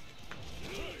thing.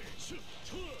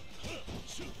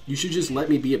 You should just let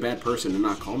me be a bad person and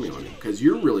not call me on it, because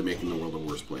you're really making the world a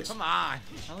worse place. Come on. I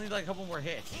only need like a couple more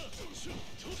hits.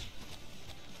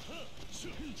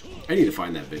 I need to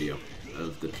find that video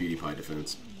of the PewDiePie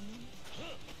defense.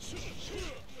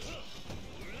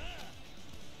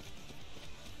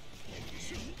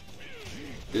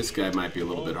 This guy might be a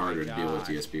little bit harder to deal with,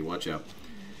 DSP. Watch out.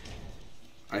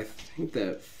 I think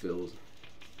that fills...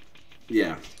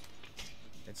 Yeah.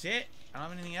 That's it? I don't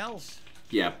have anything else.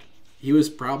 Yeah. He was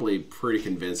probably pretty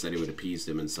convinced that he would appease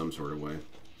him in some sort of way.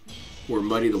 Or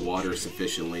muddy the water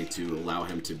sufficiently to allow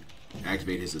him to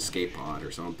activate his escape pod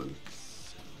or something.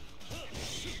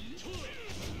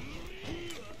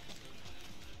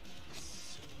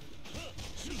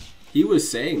 He was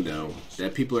saying, though,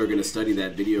 that people are going to study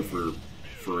that video for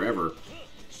forever.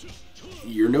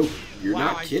 You're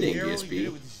not kidding,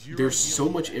 DSP. There's so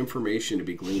much information to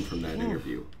be gleaned from that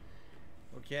interview.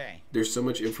 Okay. There's so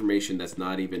much information that's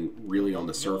not even really on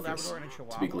the surface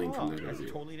to be gleaned from that That's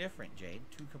interview. totally different, Jade.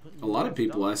 Two completely A lot of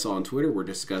different people I saw on Twitter were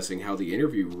discussing how the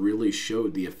interview really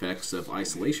showed the effects of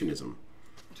isolationism.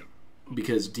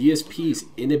 Because DSP's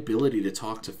inability to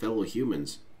talk to fellow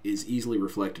humans is easily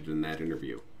reflected in that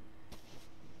interview.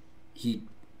 He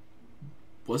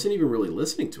wasn't even really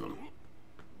listening to him.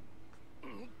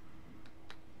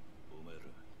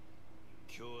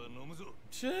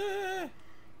 stuff.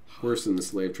 Worse than the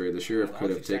slave trade. The sheriff could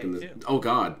have taken the... exciting, too. Oh,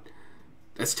 God.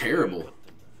 That's terrible.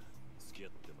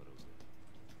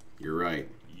 You're right.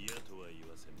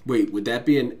 Wait, would that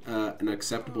be an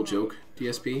acceptable joke,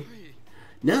 DSP?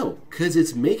 No, because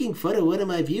it's making fun of one of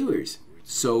my viewers.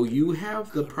 So you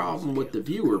have the problem with the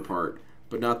viewer part,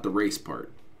 but not the race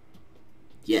part.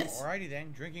 Yes, Alrighty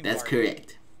then, drinking that's party.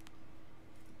 correct.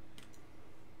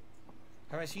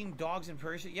 Have I seen dogs in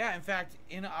person? Yeah, in fact,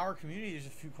 in our community,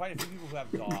 there's quite a few people who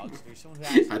have dogs. There's someone who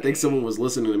has. I think someone was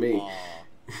listening to me.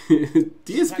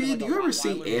 DSP, do you ever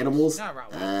see animals?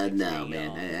 No,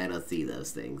 man, I don't see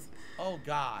those things. Oh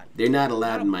God. They're not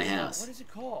allowed in my What house. is it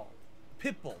called?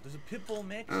 Pit bull. There's a pit bull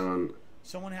mix.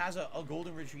 Someone has a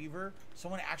golden retriever.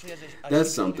 Someone actually has a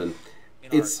That's something.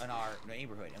 In our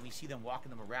neighborhood, and we see them walking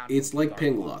them around. It's like Our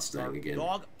Pangloss again.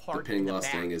 dog The park in the Pangloss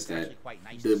back thing is is that actually quite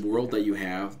nice the to see. world that you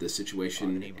have, the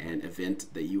situation neighborhood. and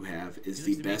event that you have is It the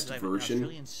used to be best like an version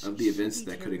Australian of the events sweet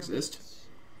that could terrier exist. mix.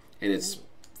 And it's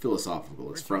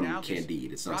philosophical. It's from Now, 'cause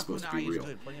Candide. It's not supposed to be Rapunai is real.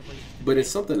 good. Plenty of places to But drink. it's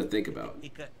something to think about.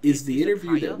 Ika- Is the is it interview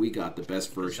Kaya? that we got the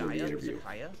best version of the Zaya? interview? Is it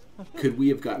Kaya? Could we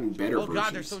have gotten better Oh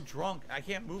God, they're versions? so drunk. I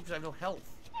can't move because I have no health.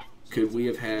 Could we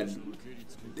have had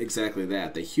exactly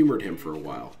that? They humored him for a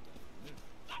while.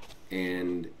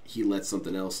 And he let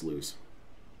something else loose.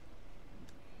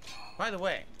 By the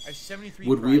way, I have 73.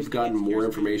 Would we have prizes. gotten Here's more the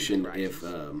information prizes. if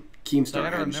So I Keemstar gotta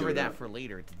hadn't remember showed that up? for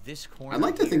later. It's this corner. I'd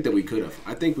like to here. think that we could have.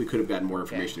 I think we could have gotten more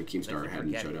information if Okay. Keemstar Let's hadn't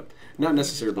forget showed it. up. Not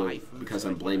necessarily because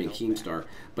I'm blaming Keemstar,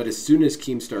 but as soon as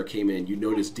Keemstar came in, you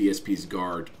noticed DSP's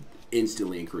guard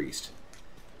instantly increased.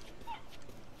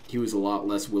 He was a lot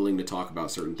less willing to talk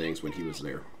about certain things when he was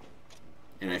there.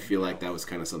 And I feel like that was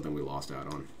kind of something we lost out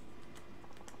on.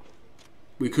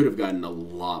 We could have gotten a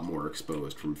lot more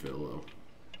exposed from Philo.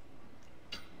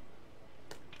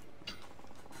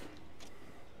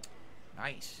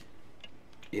 Nice.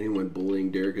 Anyone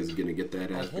bullying Derek is going to get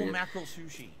that A ass whole banned. mackerel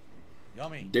sushi.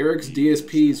 Yummy. Derek's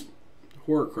DSP's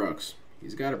Horcrux.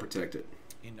 He's got to protect it.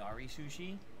 Inari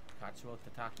sushi, katsuo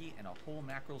tataki, and a whole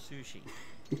mackerel sushi.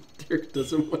 Derek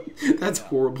doesn't want... That's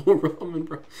horrible ramen,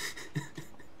 bro.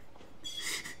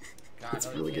 God, That's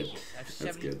really good. That's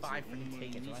That's good. 75 for the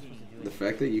tickets. What am I supposed to do? The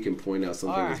fact that you can point out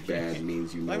something Alright. is bad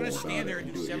means you know I'm all gonna about stand it there and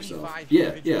and do do it yourself. 75 Yeah,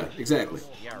 individually. yeah, exactly.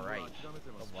 Yeah, right.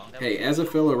 Well, that Hey, was- as a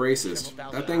fellow racist,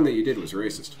 that thing that you did was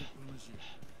racist.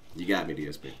 You got me,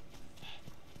 DSP.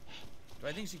 Do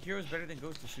I think Sekiro is better than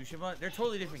Ghost of Tsushima? They're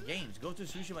totally different games. Ghost of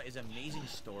Tsushima is amazing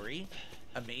story,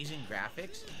 amazing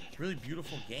graphics, really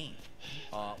beautiful game,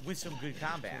 with some good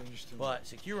combat. But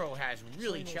Sekiro has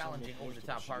really challenging,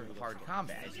 over-the-top hard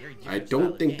combat. It's very I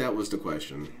don't think that was the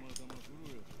question.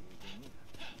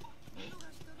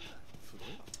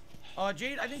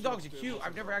 Jade, I think dogs are cute.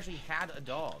 I've never actually had a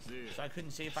dog, so I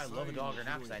couldn't say if I love a dog or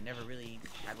not because I never really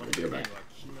had one.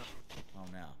 Oh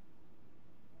no.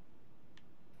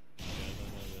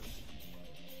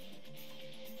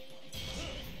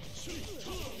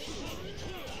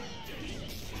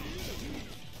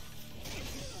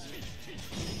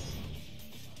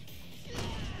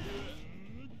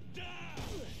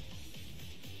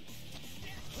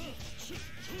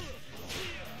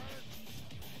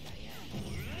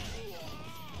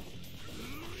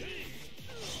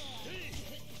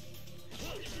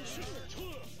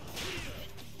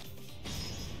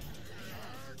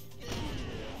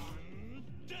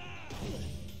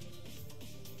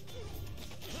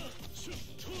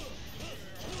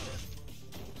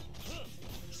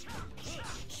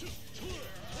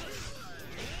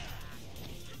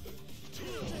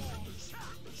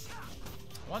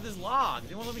 I want this log.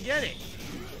 They won't let me get it.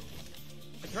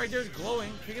 It's right there. It's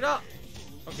glowing. Pick it up.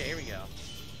 Okay, here we go.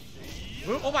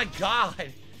 Oh my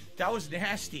god. That was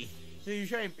nasty. So you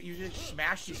just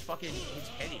smashed his fucking his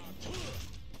head in.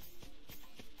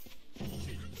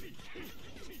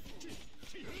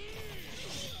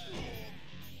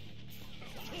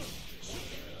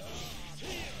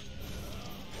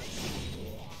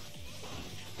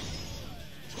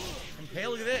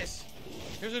 Impale, look at this.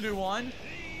 Here's a new one.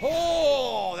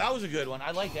 Oh, that was a good one. I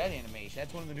like that animation.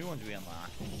 That's one of the new ones we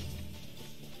unlocked.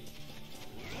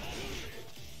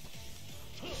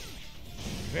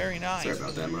 Very nice. Sorry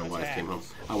about that. My wife came home.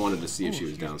 I wanted to see if she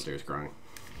was downstairs crying.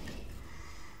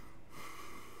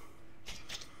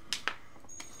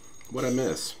 What'd I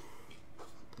miss?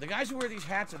 The guys who wear these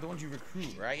hats are the ones you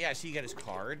recruit, right? Yeah, see, you got his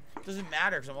card. Doesn't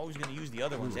matter because I'm always going to use the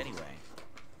other ones anyway.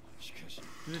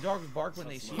 Do the dogs bark when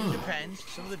they see you? Depends.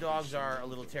 Some of the dogs are a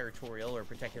little territorial or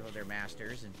protective of their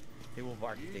masters, and they will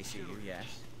bark if they see you,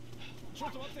 yes.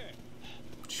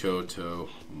 Choto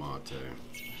Mate.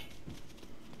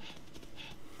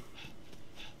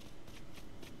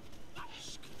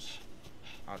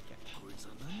 Okay.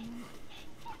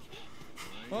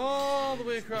 All the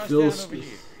way across Phil's, down over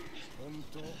here.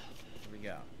 Here we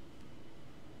go.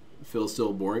 Phil's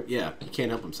still boring? Yeah, he can't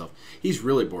help himself. He's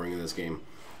really boring in this game.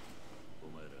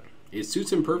 It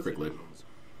suits him perfectly.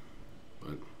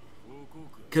 But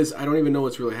because I don't even know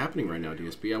what's really happening right now,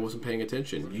 DSP. I wasn't paying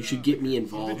attention. You should get me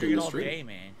involved in the stream. Day,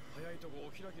 man.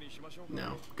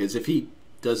 No, because if he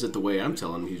does it the way I'm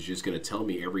telling him, he's just going to tell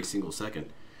me every single second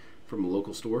from a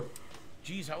local store.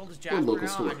 Jeez, how old is Jasper local now?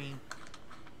 store. I mean,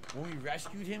 when we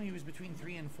rescued him, he was between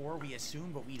 3 and 4. We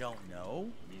assume, but we don't know.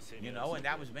 You know, and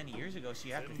that was many years ago. So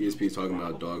you have to. DSP is talking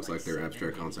about dogs like they're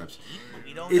abstract concepts.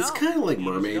 We don't It's know. kind of like We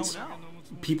just mermaids. don't know.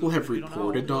 People have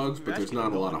reported dogs, but there's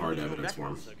not a lot of hard evidence for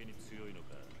them.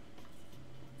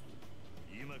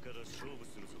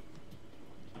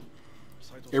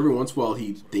 Every once in a while,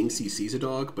 he thinks he sees a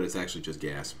dog, but it's actually just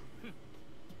gas.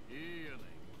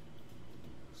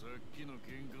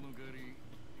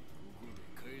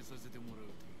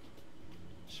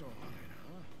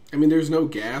 I mean, there's no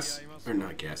gas, or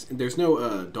not gas, and there's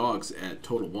no dogs at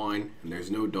Total Wine, and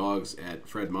there's no dogs at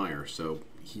Fred Meyer, so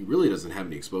he really doesn't have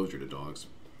any exposure to dogs.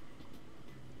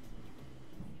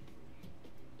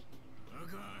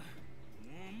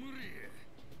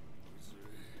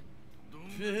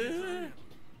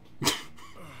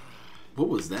 What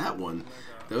was that one?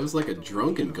 That was like a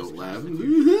drunken goat laugh.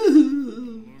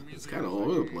 It's kind of all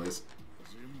over the place.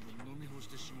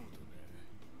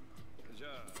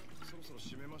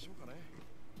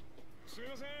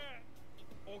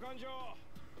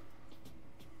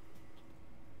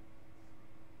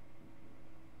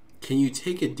 Can you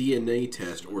take a DNA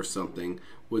test or something?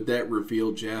 Would that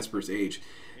reveal Jasper's age?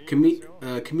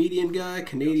 Comedian guy,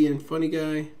 Canadian funny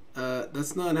guy.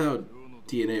 That's not how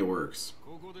DNA works.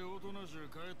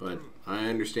 But I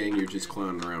understand you're just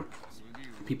clowning around.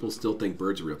 People still think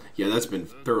birds are real. Yeah, that's been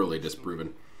thoroughly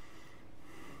disproven.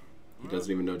 He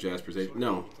doesn't even know Jasper's age.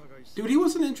 No. Dude, he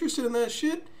wasn't interested in that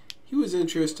shit. He was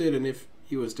interested in if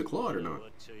he was declawed or not.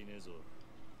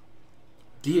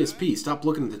 DSP, stop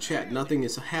looking at the chat. Nothing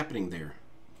is happening there.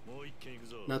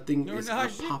 Nothing is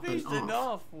popping off.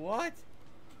 Enough. What?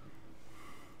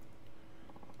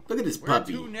 Look at this Where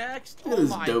puppy. to next? Look at Oh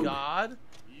this my dope. god.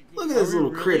 Look at this little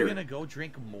Are we critter. really gonna go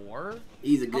drink more?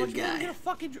 He's a How good much more are we guy. gonna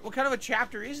fucking what kind of a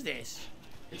chapter is this?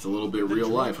 It's a little bit real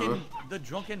life, huh? The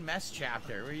drunken mess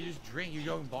chapter, where you just drink, you're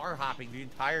going bar hopping the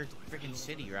entire freaking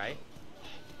city, right?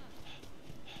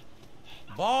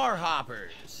 Bar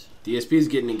hoppers. DSP's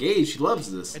getting engaged. She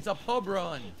loves this. It's a pub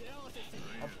run.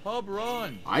 A pub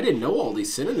run. I didn't know all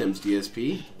these synonyms,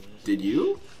 DSP. Did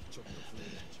you?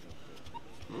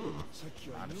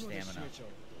 Out of stamina.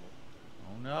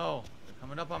 Oh no. They're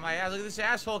coming up on my ass. Look at this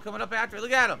asshole coming up after me.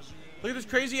 Look at him. Look at this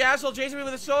crazy asshole chasing me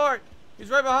with a sword. He's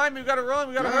right behind me. We gotta run.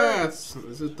 We gotta hurry.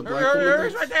 Is it the black Hurry, woman?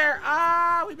 he's right there.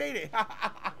 Ah, we made it.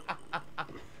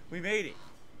 We made it.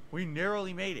 We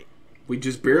narrowly made it. We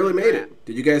just barely made it.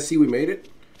 Did you guys see we made it?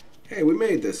 Hey, we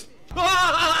made this.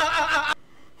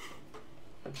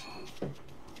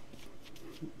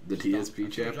 The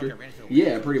TSP chapter?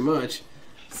 Yeah, pretty much.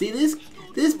 See,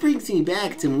 this brings me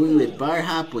back to when we would bar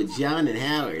hop with John and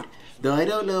Howard. Though I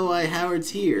don't know why Howard's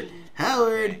here.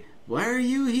 Howard, why are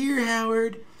you here,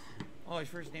 Howard? Oh, his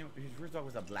first dog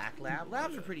was a black lab.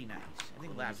 Labs are pretty nice. I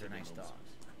think labs are nice dogs.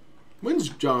 When's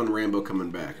John Rambo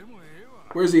coming back?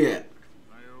 Where's he at?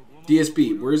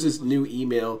 DSP, where's his new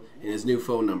email and his new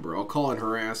phone number? I'll call and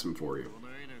harass him for you.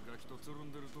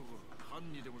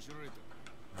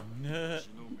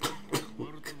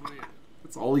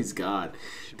 That's all he's got.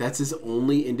 That's his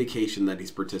only indication that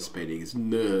he's participating. Is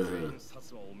no.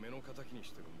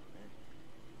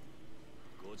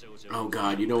 Oh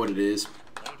God, you know what it is?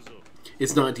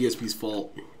 It's not DSP's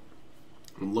fault.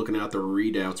 I'm looking at the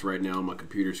readouts right now on my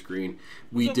computer screen.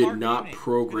 We did not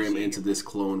program into this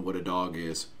clone what a dog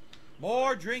is.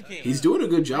 More drinking. He's doing a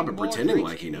good job of pretending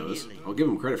like he knows. I'll give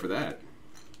him credit for that.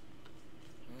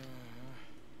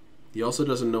 He also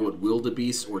doesn't know what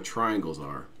wildebeests or triangles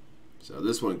are. So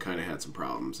this one kind of had some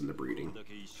problems in the breeding.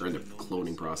 Or in the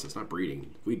cloning process. Not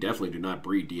breeding. We definitely do not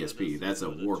breed DSP. That's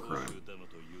a war crime.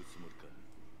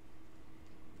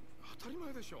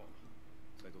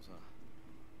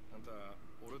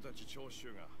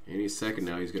 Any second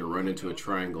now he's going to run into a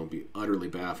triangle and be utterly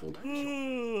baffled. They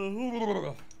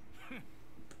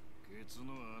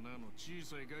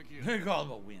call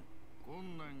him a wimp.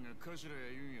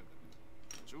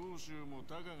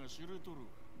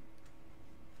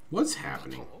 What's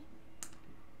happening?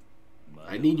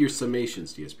 I need your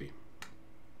summations, DSP.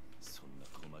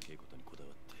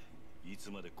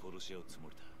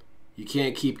 You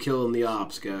can't keep killing the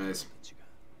ops, guys.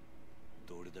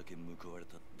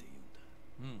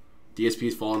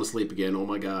 DSP's falling asleep again. Oh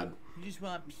my God. You just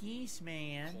want peace,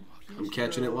 man. Peace, I'm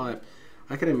catching it live.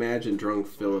 I can imagine drunk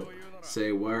Philip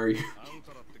say, "Why are you?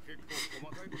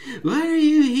 Why are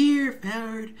you here,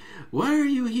 Howard? Why are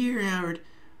you here, Howard?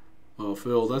 Oh,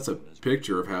 Phil, that's a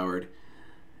picture of Howard.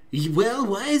 Well,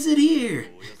 why is it here?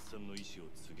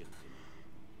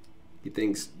 He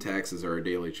thinks taxes are a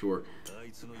daily chore.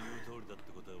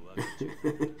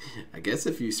 I guess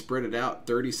if you spread it out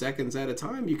 30 seconds at a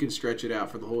time, you can stretch it out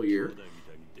for the whole year.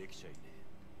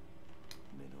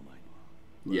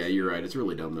 Yeah, you're right. It's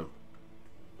really dumb, though.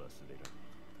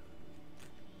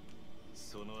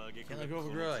 Can't let go of a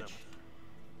grudge.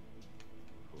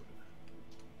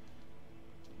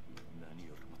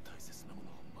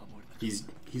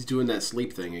 He's doing that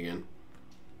sleep thing again.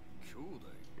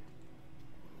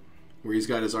 Where he's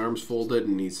got his arms folded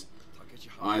and his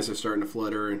eyes are starting to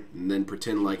flutter and then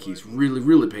pretend like he's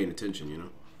really paying attention, you know?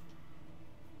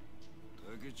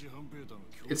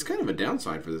 It's kind of a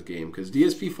downside for this game because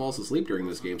DSP falls asleep during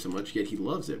this game so much, yet he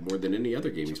loves it more than any other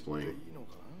game he's playing.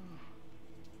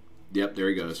 Yep, there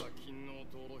he goes.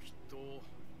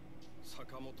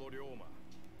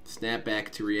 Snap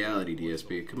back to reality,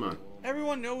 DSP. Come on.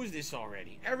 Everyone knows this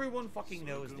already. Everyone fucking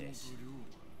knows this.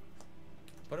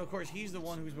 But of course, he's the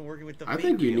one who's been working with the. I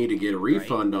think you need to get a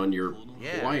refund right? on your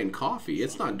Hawaiian coffee.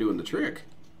 It's not doing the trick.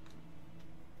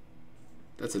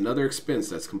 That's another expense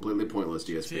that's completely pointless,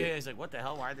 DSP. Yeah, it's like, what the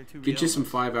hell? Why are there two? Get you some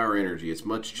 5-hour energy. It's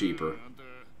much cheaper.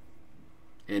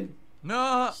 And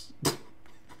no.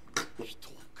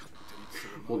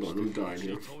 Hold on, I'm dying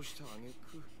here.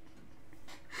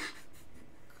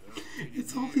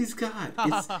 It's all he's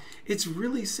got. It's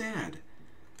really sad.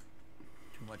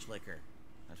 Too much liquor.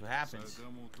 That's what happens.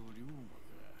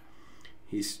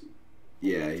 He's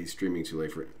streaming too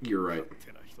late for it. You're right.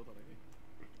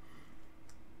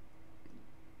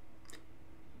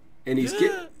 And he's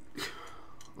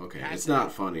okay, it's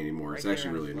not funny anymore. It's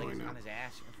actually really annoying now. On his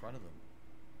ass in front of him.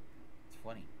 It's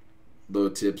funny. Low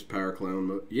tips, power clown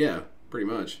mode. Yeah, pretty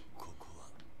much.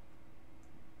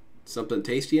 Something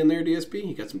tasty in there, DSP?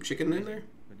 You got some chicken in there?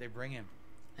 What'd they bring him?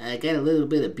 I got a little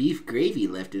bit of beef gravy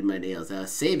left in my nails. I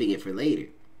was saving it for later.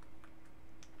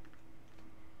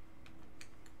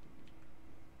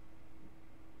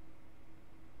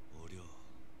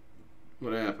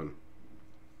 What happened?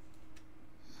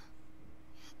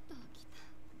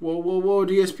 Whoa, whoa, whoa,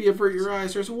 DSP, avert your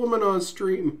eyes. There's a woman on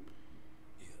stream.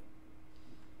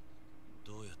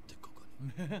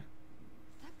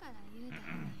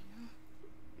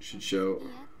 Should show.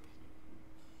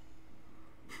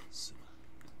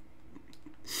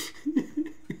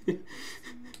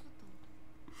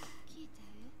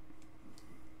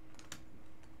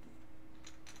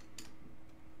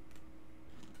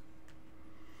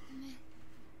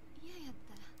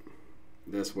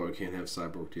 That's why we can't have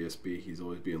Cyborg DSP. He's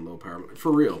always being low power.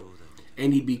 For real.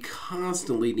 And he'd be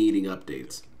constantly needing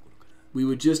updates. We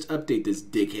would just update this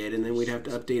dickhead, and then we'd have to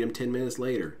update him 10 minutes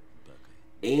later.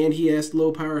 And he has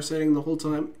low power setting the whole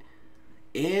time.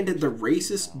 And the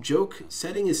racist joke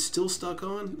setting is still stuck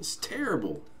on. It's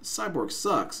terrible. Cyborg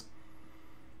sucks.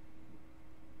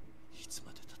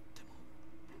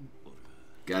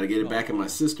 Gotta get it back in my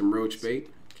system, Roach Bait.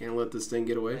 Can't let this thing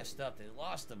get away. Messed up. They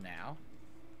lost him now.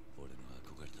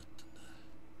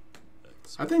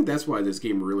 I think that's why this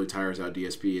game really tires out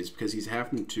DSP, is because he's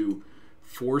having to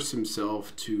force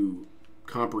himself to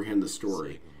comprehend the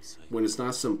story when it's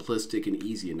not simplistic and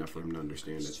easy enough for him to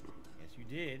understand it. Yes, you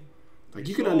did. Like,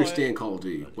 you can understand Call of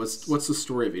Duty. What's the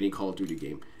story of any Call of Duty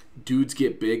game? Dudes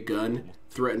get big gun,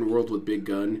 threaten world with big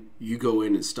gun. You go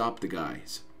in and stop the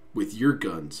guys with your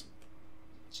guns.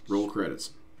 Roll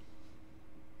credits.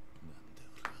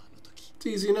 It's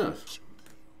easy enough.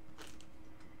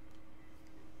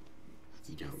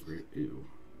 Ew.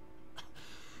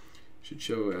 Should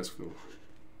show ask Phil.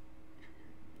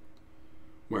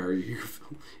 Why are you here,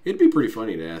 Phil? It'd be pretty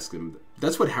funny to ask him.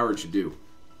 That's what Howard should do.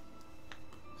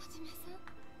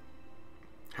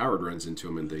 Howard runs into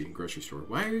him in the grocery store.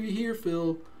 Why are you here,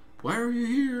 Phil? Why are you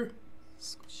here?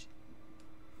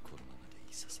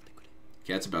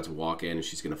 Kat's about to walk in and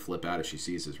she's going to flip out if she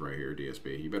sees this right here,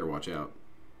 DSP. You better watch out.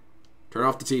 Turn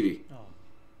off the TV.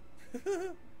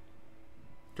 Oh.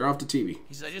 Turn off the TV.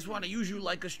 He said, I just want to use you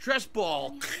like a stress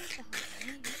ball.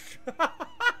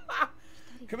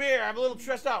 Come here, I'm a little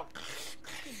stressed out.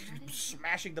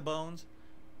 Smashing the bones.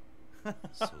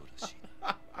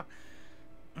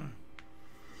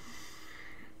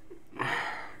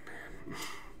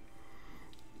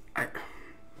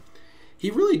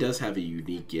 He really does have a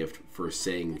unique gift for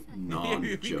saying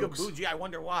non-jokes. I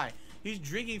wonder why. He's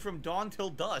drinking from dawn till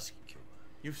dusk.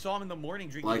 You saw him in the morning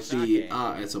drinking like sake.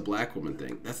 It's a black woman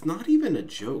thing. That's not even a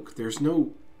joke. There's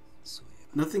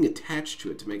nothing attached to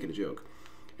it to make it a joke.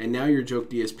 And now your joke,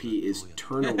 DSP, is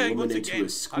turn a woman into a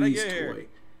squeeze toy.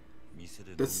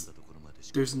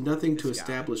 There's nothing to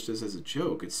establish this as a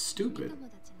joke. It's stupid.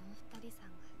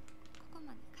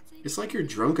 It's like your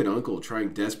drunken uncle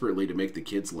trying desperately to make the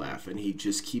kids laugh, and he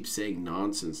just keeps saying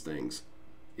nonsense things.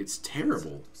 It's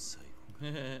terrible.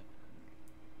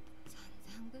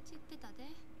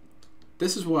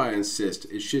 This is why I insist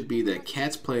it should be that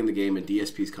Cat's playing the game and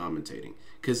DSP's commentating.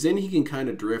 Because then he can kind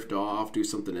of drift off, do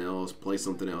something else, play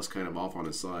something else kind of off on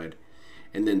his side,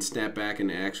 and then snap back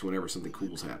into action whenever something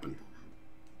cool's happen.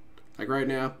 Like right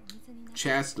now,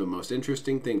 chat's the most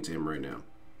interesting thing to him right now.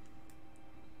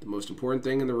 The most important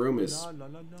thing in the room is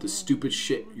the stupid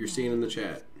shit you're seeing in the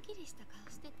chat.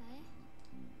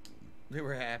 They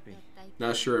were happy.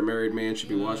 Not sure a married man should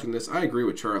be watching this. I agree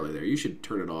with Charlie there. You should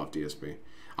turn it off, DSP.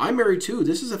 I'm married too.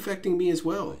 This is affecting me as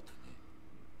well.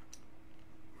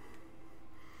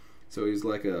 So he's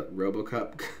like a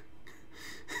RoboCop.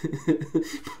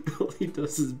 All he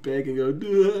does is beg and go,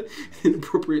 duh,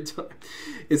 inappropriate time.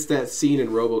 It's that scene in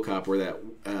RoboCop where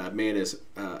that man is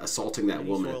assaulting that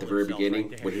woman at the very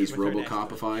beginning when he's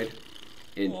RoboCopified.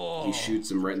 And he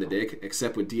shoots him right in the dick.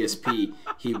 Except with DSP,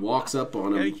 he walks up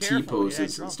on him,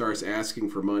 T-poses, and starts asking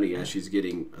for money as she's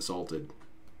getting assaulted.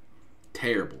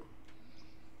 Terrible.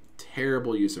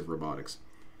 Terrible use of robotics.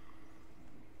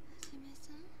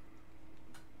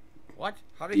 What?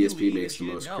 How did DSP makes the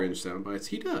most cringe sound bites.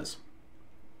 He does.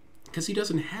 Because he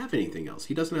doesn't have anything else.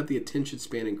 He doesn't have the attention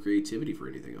span and creativity for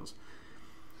anything else.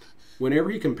 Whenever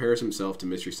he compares himself to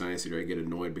Mystery Science Theater, I get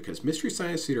annoyed because Mystery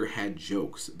Science Theater had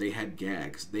jokes. They had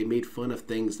gags. They made fun of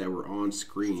things that were on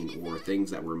screen or things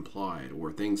that were implied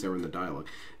or things that were in the dialogue.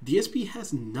 DSP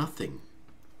has nothing.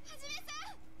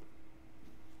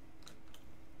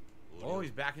 Oh,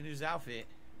 he's back in his outfit.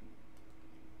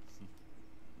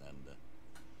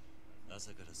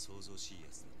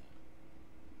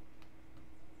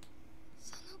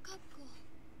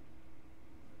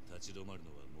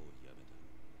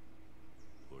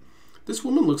 This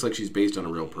woman looks like she's based on a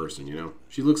real person, you know?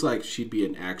 She looks like she'd be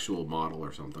an actual model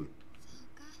or something.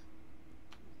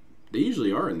 They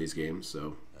usually are in these games,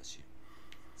 so...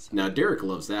 Now, Derek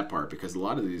loves that part because a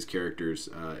lot of these characters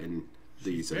in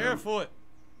these... Barefoot!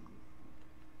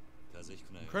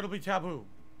 Incredibly taboo.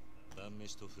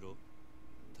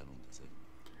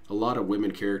 A lot of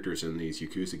women characters in these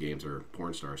Yakuza games are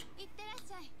porn stars.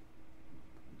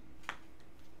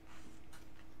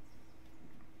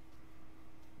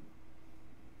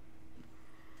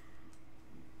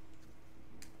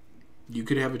 You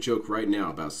could have a joke right now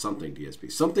about something, DSP.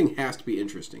 Something has to be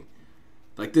interesting.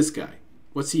 Like this guy.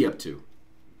 What's he up to?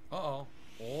 Uh-oh.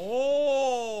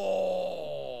 Oh!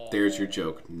 There's your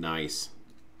joke. Nice.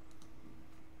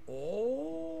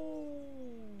 Oh!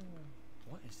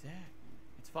 What is that?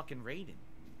 It's fucking Raiden.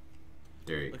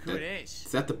 There you Look who it is.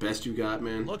 Is that the best you got,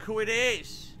 man? Look who it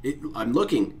is. I'm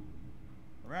looking.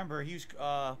 Remember, he was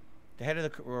the head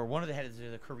of or one of the heads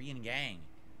of the Korean gang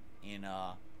in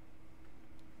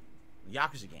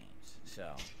Yakuza games.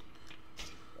 So,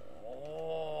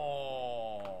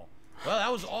 well,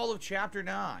 that was all of Chapter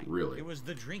 9. Really? It was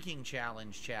the drinking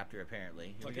challenge chapter,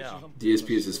 apparently. Here we go. DSP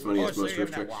is as funny as so most you're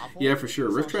Rift having tracks. that waffle? Yeah, for sure.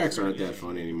 Rift tracks aren't that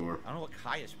funny anymore. I don't know what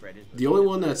Kaya spread is. But The only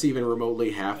one that's even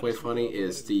remotely halfway funny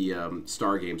is the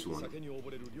Star Games one.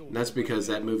 And that's because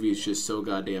that movie is just so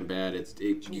goddamn bad.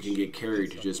 You can get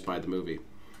carried just by the movie.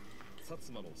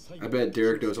 I bet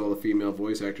Derek knows all the female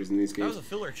voice actors in these games. That was a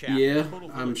filler chapter. Yeah, Total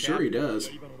filler I'm sure he does.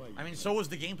 I mean, so was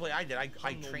the gameplay I did. I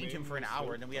trained him for an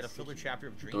hour, and then we had a filler chapter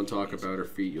of drinking. Don't talk about her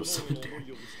feet, you'll summon Derek.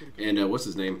 And what's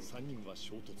his name?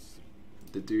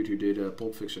 The dude who did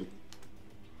Pulp Fiction.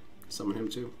 Summon him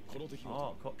too.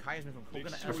 Oh, Kaya's been from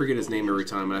Coconut. I forget his name every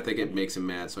time, and I think it makes him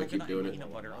mad, so I keep doing it.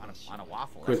 Peanut butter on a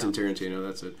waffle. Quentin Tarantino,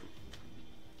 that's it.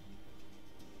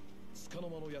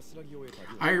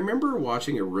 I remember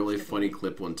watching a really funny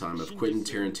clip one time of Quentin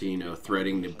Tarantino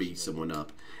threatening to beat someone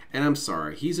up. And I'm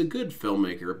sorry, he's a good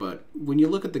filmmaker, but when you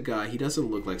look at the guy, he doesn't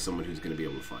look like someone who's going to be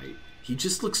able to fight. He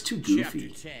just looks too goofy.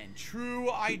 Chapter 10,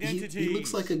 True Identity. He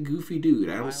looks like a goofy dude.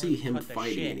 I don't see him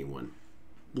fighting anyone,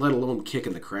 let alone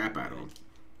kicking the crap out of him.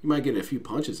 He might get a few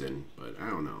punches in, but I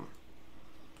don't know.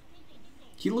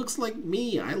 He looks like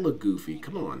me. I look goofy.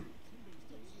 Come on.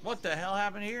 What the hell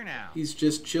happened here now? He's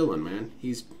just chilling, man.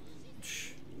 He's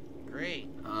great.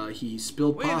 He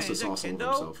spilled Wait a minute, pasta is that sauce all over Kendo?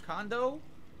 himself. Kondo?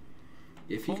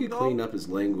 If he could Kondo? clean up his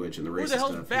language and the Who the racist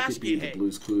hell's stuff, he could be the Basket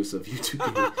Blue's Clues of YouTube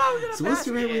We gaming. got a So what's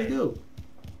the right way to Basket go?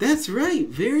 That's right.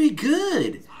 Very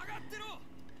good.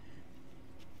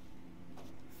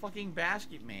 Fucking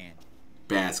Basket Man.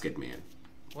 Basket Man.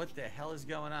 What the hell is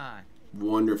going on?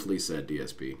 Wonderfully said,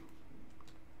 DSP.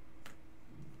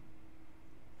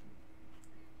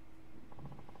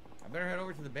 I better head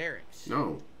over to the barracks.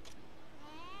 No.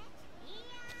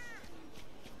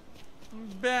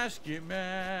 Basket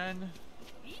Man.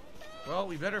 Well,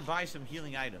 we better buy some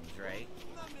healing items, right?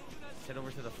 Let's head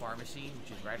over to the pharmacy,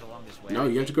 which is right along this way. No,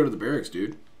 you have to go to the barracks,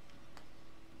 dude.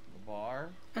 The bar.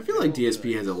 I feel like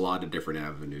DSP has a lot of different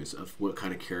avenues of what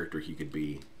kind of character he could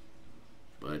be.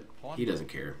 But he doesn't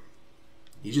care.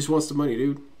 He just wants the money,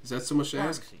 dude. Is that so much to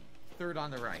ask? Pharmacy. Third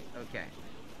on the right. Okay.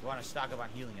 You want to stock up on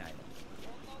healing items.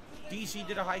 DC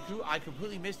did a haiku. I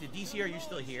completely missed it. DC, are you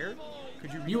still here?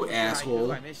 Could you read You the asshole.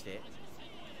 haiku? I missed it.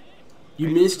 You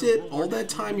missed it? All that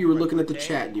time you were looking at the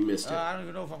chat and you missed it. I don't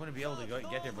even know if I'm going to be able to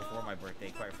get there before my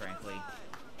birthday, quite frankly.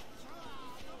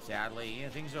 Sadly, you know,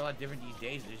 things are a lot different these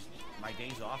days. My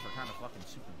days off are kind of fucking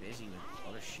super busy with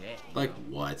other shit. Like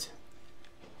what?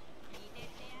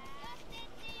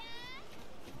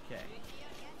 Okay.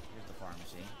 Here's the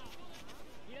pharmacy.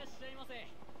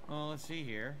 Oh, let's see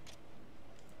here.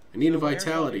 I need a So,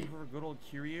 vitality. For good old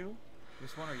Kiryu.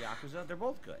 This one or Yakuza. They're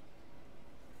both good.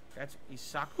 That's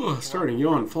Isaku. Oh, starting to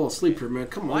yawn, fall asleep here, man.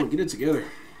 Come on, What? get it together.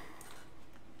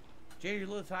 Jade, you're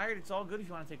a little tired. It's all good if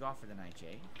you want to take off for the night,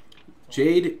 Jade.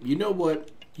 Jade, you know what?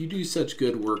 You do such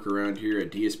good work around here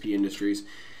at DSP Industries.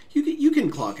 You can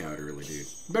clock out early, dude.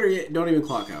 Better yet, don't even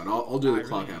clock out. I'll do the I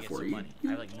clock really out need to get for some you. money. I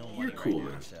have like no money You're cool, right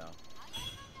now, man. so.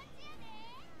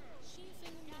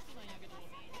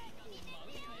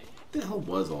 What the hell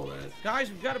was all that? Guys,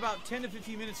 we've got about 10 to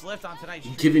 15 minutes left on tonight's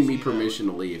stream. Giving me So, permission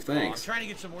to leave. I'm Thanks. trying to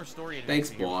get some more story. Thanks,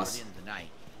 here boss. Before the end of the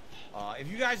night.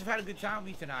 If you guys have had a good time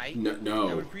with me tonight, No.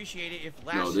 I would appreciate it if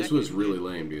last No, this second was you really could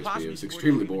lame, DSP. possibly It was support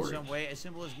extremely YouTube in boring. some way, as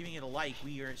simple as giving it a like.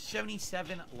 We are at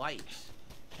 77 likes.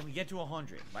 Can we get to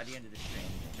 100 by the end of the stream?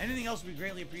 Anything else would be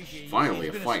greatly appreciated. Finally,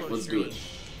 It's a been fight. slow Let's stream, do it.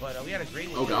 But we had a great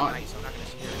one Oh, God. tonight, so I'm not going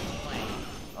to sit here and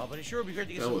complain. But it sure would be great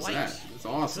to get What some was likes. that? That's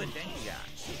awesome. Good, thank you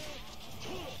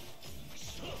guys.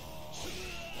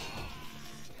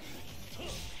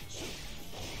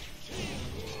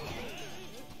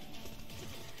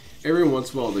 Every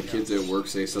once in a while, the kids at work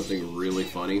say something really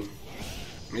funny.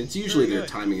 And it's usually Very their good.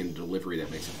 timing and delivery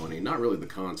that makes it funny, not really the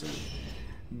content.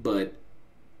 But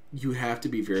you have to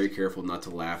be very careful not to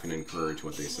laugh and encourage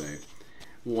what they say.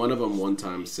 One of them one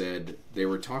time said they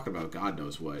were talking about God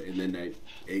knows what, and then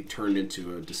it turned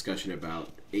into a discussion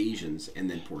about Asians and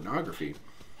then pornography.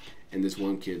 And this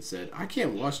one kid said, "I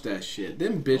can't watch that shit.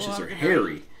 Them bitches are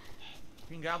hairy."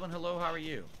 Green Goblin, hello, how are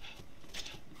you?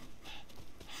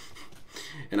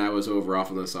 And I was over off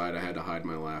on the side. I had to hide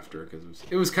my laughter because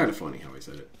it was kind of funny how he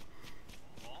said it.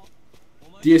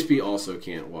 DSP also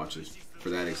can't watch it for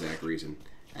that exact reason.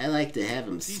 I like to have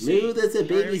them smooth as a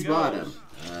baby's bottom.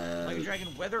 Like a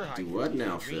dragon weather Do what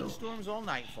now, Phil? Storms all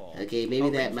nightfall. Okay, maybe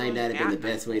that might not have been the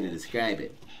best way to describe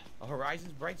it. A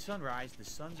horizon's bright sunrise, the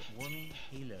sun's warming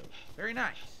halo. Very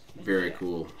nice. Very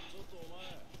cool.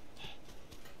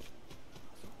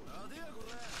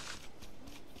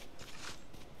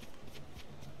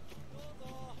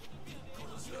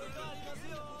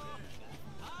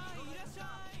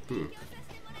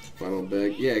 Final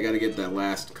bag. Yeah, I got to get that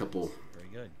last couple. Very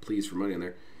good. Please for money in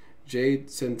there. Jade,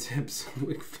 send tips.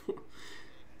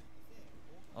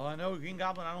 Oh, I know, Green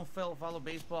Goblin, I don't follow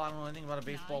baseball. I don't know anything about a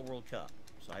baseball World Cup.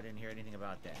 So I didn't hear anything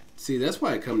about that. See, that's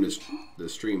why I come to the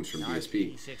streams from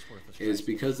DSP. It's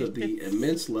because of the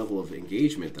immense level of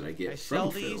engagement that I get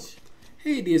from Phil.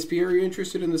 Hey, DSP, are you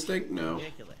interested in this thing? No.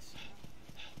 Ridiculous.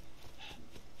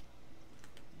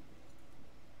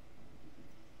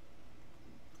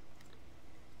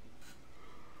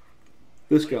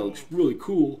 This guy looks really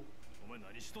cool.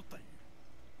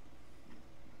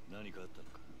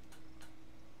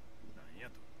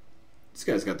 This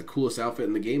guy's got the coolest outfit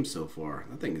in the game so far.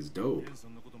 That thing is dope.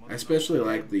 I especially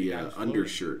like the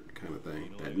undershirt kind of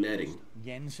thing, that netting.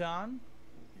 Gensan?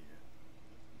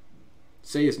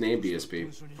 Say his name,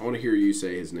 DSP. I want to hear you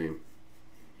say his name.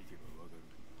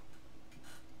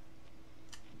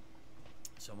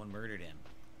 Someone murdered him.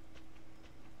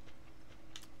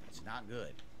 It's not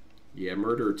good. Yeah,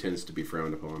 murder tends to be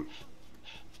frowned upon.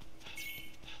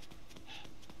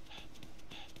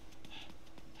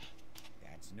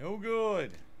 That's no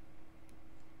good.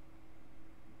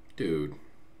 Dude.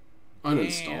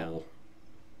 Uninstall. Damn.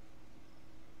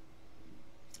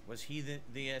 Was he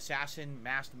the assassin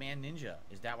masked man ninja?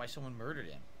 Is that why someone murdered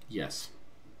him? Yes.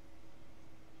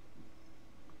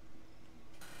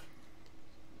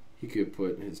 He could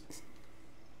put his...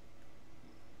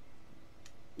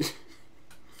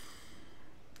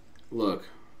 Look,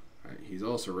 he's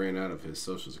also ran out of his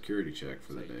social security check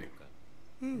for the day.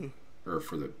 Or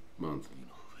for the month.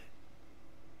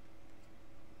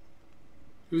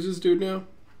 Who's this dude now?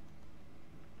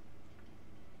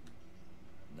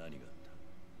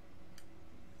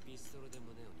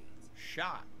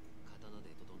 Shot.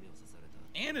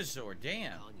 And a sword,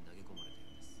 damn.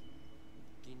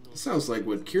 This sounds like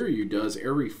what Kiryu does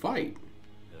every fight.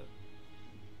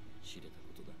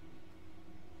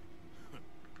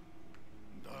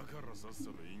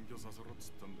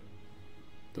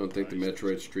 Don't think the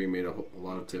Metroid stream made a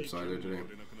lot of tips either today.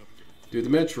 Dude, the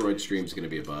Metroid stream's gonna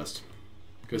be a bust.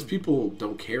 Because people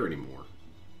don't care anymore.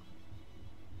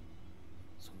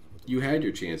 You had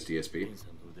your chance, DSP.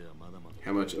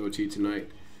 How much OT tonight?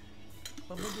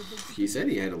 He said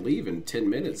he had to leave in 10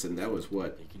 minutes, and that was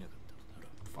what?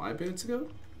 5 minutes ago?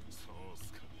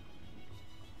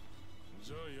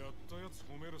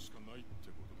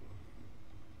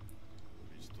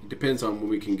 It depends on when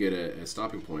we can get a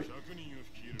stopping point.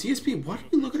 DSP, what are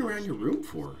you looking around your room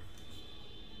for?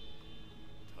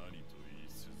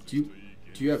 Do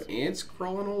you have ants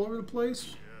crawling all over the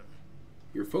place?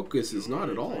 Your focus is not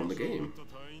at all on the game.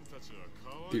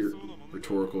 Your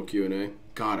rhetorical Q&A?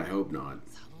 God, I hope not.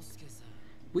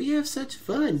 We have such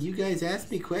fun. You guys ask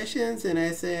me questions, and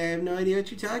I say I have no idea what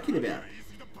you're talking about.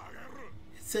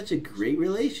 It's such a great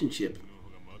relationship.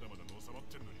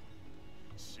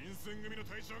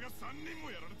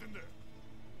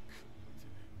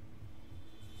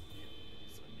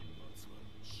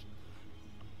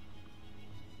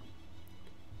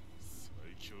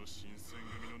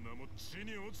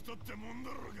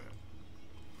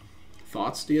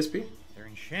 Thoughts, DSP? They're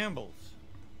in shambles.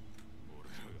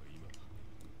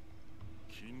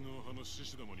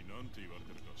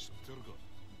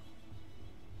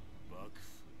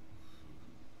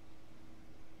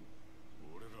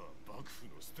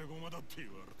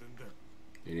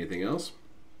 Anything else?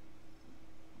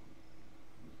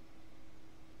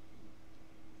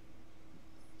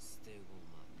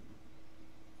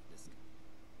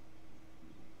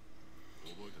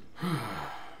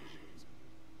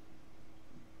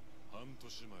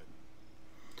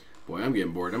 Boy, I'm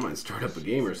getting bored. I might start up a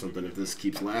game or something if this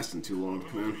keeps lasting too long,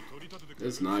 man.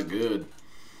 It's not good.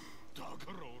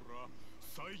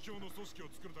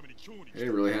 I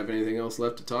didn't really have anything else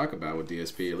left to talk about with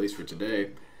DSP, at least for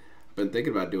today. I've been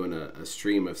thinking about doing a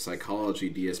stream of Psychology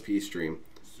DSP stream.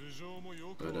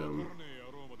 But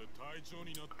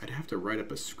I'd have to write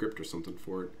up a script or something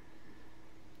for it.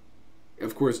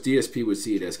 Of course, DSP would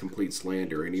see it as complete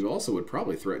slander, and he also would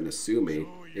probably threaten to sue me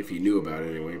if he knew about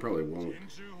it anyway. He probably won't.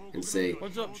 And say,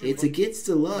 it's against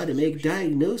the law to make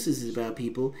diagnoses about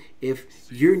people if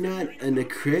you're not an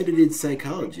accredited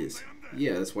psychologist.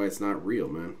 Yeah, that's why it's not real,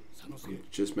 man. I'm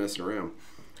just messing around.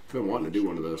 I've been wanting to do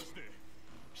one of those.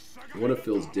 One of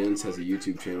Phil's Dents has a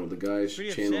YouTube channel. The guy's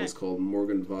channel is called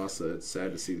Morgan Vasa. It's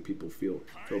sad to see the people feel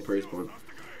praise for him.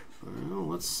 Well,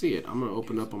 let's see it. I'm going to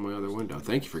open up on my other window.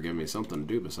 Thank you for giving me something to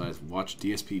do besides watch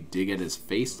DSP dig at his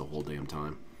face the whole damn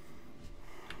time.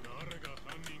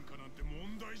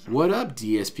 What up,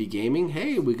 DSP Gaming?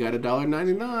 Hey, we got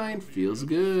 $1.99. Feels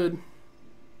good.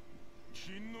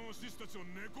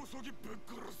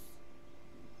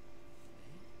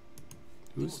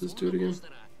 Who's this dude again?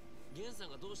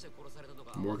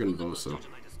 Morgan Vosa.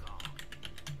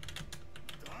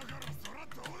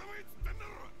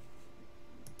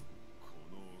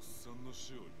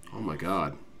 Oh my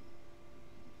god.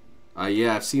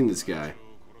 Yeah, I've seen this guy.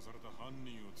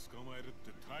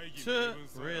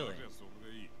 Really?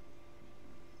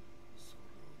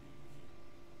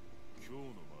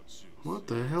 What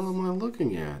the hell am I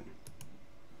looking at?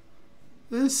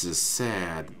 This is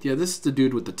sad. Yeah, this is the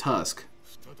dude with the tusk.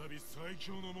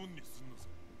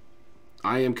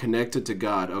 I am connected to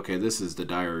God. Okay, this is the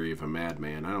Diary of a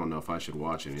Madman. I don't know if I should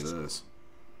watch any of this.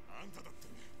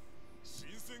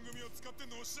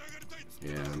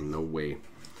 Yeah, no way.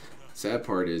 Sad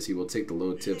part is he will take the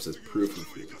low tips as proof of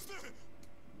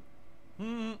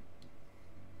it.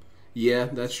 Yeah,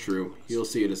 that's true. You'll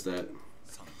see it as that.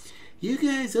 You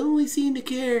guys only seem to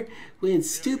care when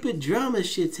stupid drama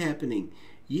shit's happening.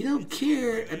 You don't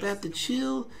care about the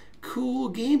chill,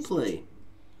 cool gameplay.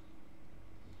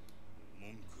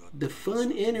 The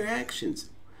fun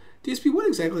interactions. DSP, what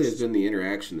exactly has been the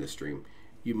interaction this stream?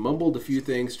 You mumbled a few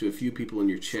things to a few people in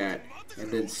your chat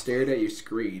and then stared at your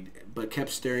screen but kept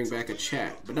staring back at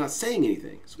chat but not saying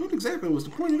anything. So what exactly was the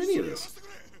point of any of this?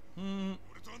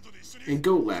 And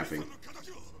goat laughing.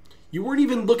 You weren't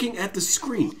even looking at the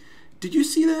screen. Did you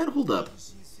see that? Hold up.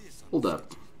 Hold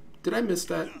up. Did I miss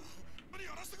that?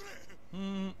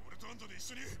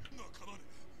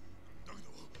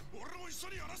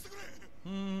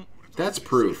 That's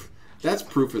proof. That's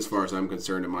proof as far as I'm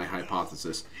concerned in my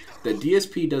hypothesis. That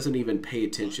DSP doesn't even pay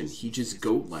attention. He just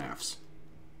goat laughs.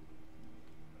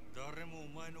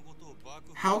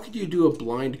 How could you do a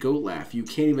blind goat laugh? You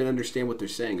can't even understand what they're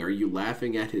saying. Are you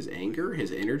laughing at his anger,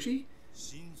 his energy?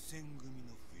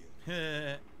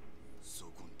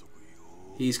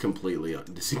 He's completely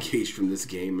disengaged from this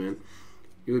game, man.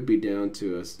 He would be down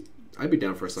to us. I'd be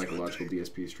down for a psychological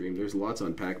DSP stream. There's lots to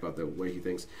unpack about the way he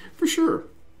thinks. For sure.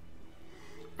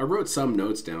 I wrote some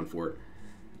notes down for it.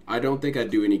 I don't think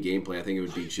I'd do any gameplay. I think it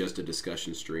would be just a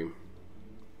discussion stream.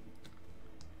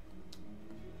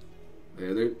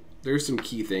 Yeah, there's some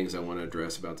key things I want to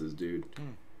address about this dude.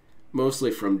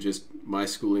 Mostly from just my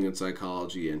schooling in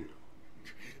psychology and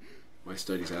my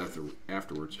studies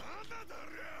afterwards.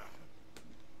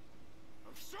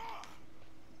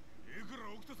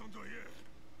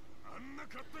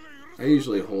 I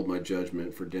usually hold my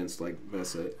judgment for dents like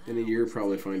Vesa. In a year,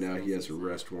 probably find out he has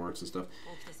arrest warrants and stuff.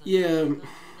 Yeah,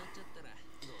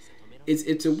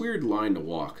 it's a weird line to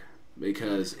walk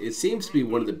because it seems to be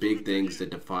one of the big things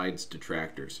that divides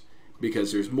detractors.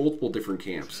 Because there's multiple different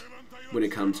camps when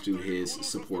it comes to his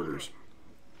supporters.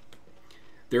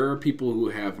 There are people who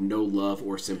have no love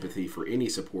or sympathy for any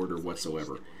supporter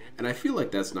whatsoever. And I feel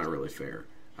like that's not really fair.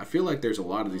 I feel like there's a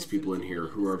lot of these people in here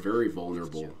who are very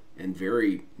vulnerable and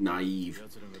very naive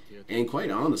and quite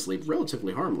honestly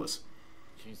relatively harmless.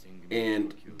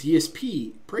 And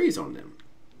DSP preys on them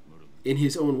in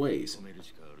his own ways.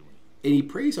 And he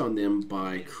preys on them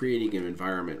by creating an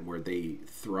environment where they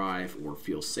thrive or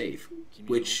feel safe,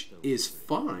 which is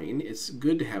fine. It's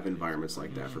good to have environments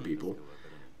like that for people.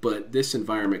 But this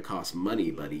environment costs money,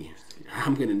 buddy.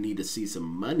 I'm going to need to see some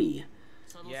money.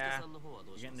 Yeah,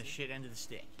 you're getting the shit end of the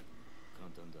stick.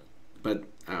 But,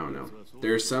 I don't know.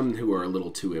 There are some who are a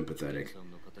little too empathetic,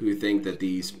 who think that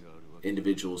these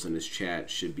individuals in his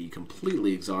chat should be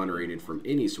completely exonerated from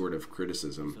any sort of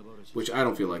criticism, which I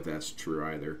don't feel like that's true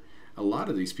either. A lot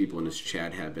of these people in his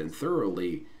chat have been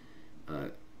thoroughly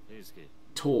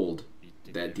told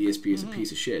that DSP is a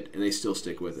piece of shit, and they still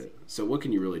stick with it. So what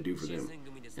can you really do for them?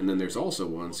 And then there's also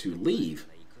ones who leave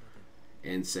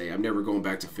and say, I'm never going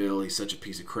back to Phil, he's such a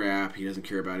piece of crap, he doesn't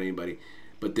care about anybody,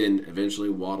 but then eventually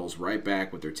waddles right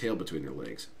back with their tail between their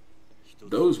legs.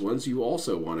 Those ones you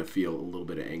also want to feel a little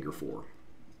bit of anger for.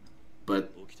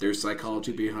 But there's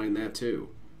psychology behind that too.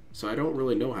 So I don't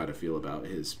really know how to feel about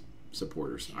his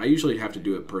supporters. I usually have to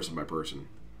do it person by person.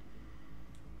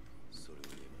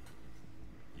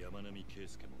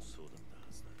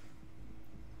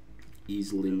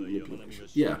 Easily manipulation.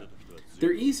 Yeah,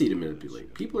 they're easy to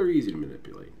manipulate. People are easy to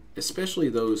manipulate, especially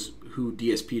those who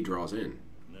DSP draws in.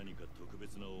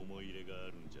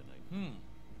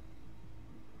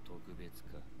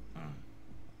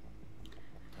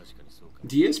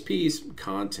 DSP's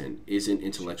content isn't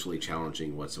intellectually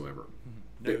challenging whatsoever.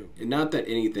 No. Not that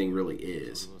anything really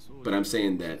is, but I'm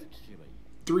saying that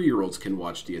 3-year-olds can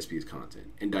watch DSP's content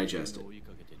and digest it.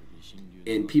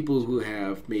 And people who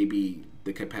have maybe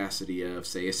the capacity of,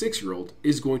 say, a 6-year-old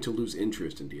is going to lose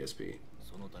interest in DSP.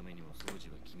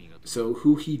 So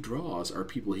who he draws are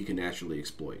people he can naturally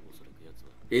exploit.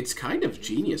 It's kind of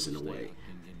genius in a way.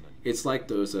 It's like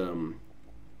those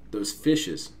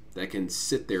fishes that can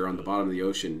sit there on the bottom of the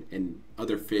ocean and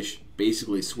other fish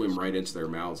basically swim right into their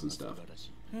mouths and stuff.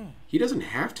 He doesn't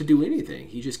have to do anything.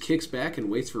 He just kicks back and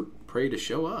waits for prey to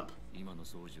show up.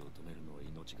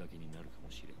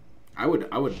 I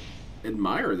would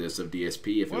admire this of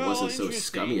DSP if it wasn't so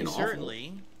scummy and awful.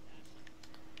 Certainly.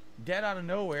 Dead out of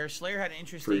nowhere, Slayer had an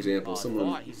interesting For example, someone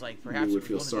thought. He's like, perhaps would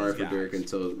feel sorry for Derek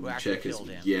until you check his...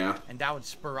 Yeah. And that would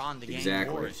spur on the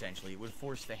gang war, essentially. It would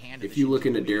force the hand of if you look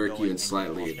into Derek even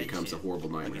slightly, it becomes a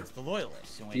horrible nightmare. The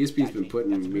loyalists. DSP's been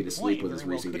putting me to sleep with his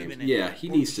recent games. Yeah, he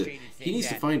needs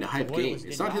to find a hype game.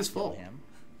 It's not his fault.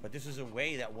 But this was a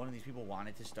way that one of these people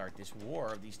wanted to start this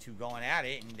war of these two going at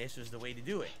it, and this was the way to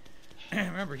do it.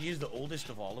 Remember, he is the oldest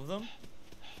of all of them.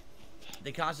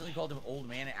 They constantly called him old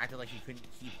man and acted like he couldn't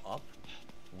keep up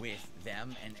with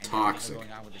them and toxic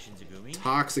going on with the Shinzagumi.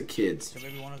 Toxic kids. So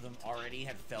maybe one of them already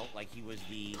had felt like he was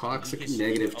the toxic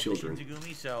negative children.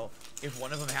 Shinzagumi, so if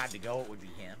one of them had to go, it would be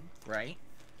him, right?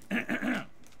 I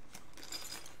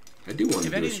do want to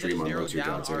do a stream on Roach Your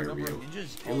God's interview.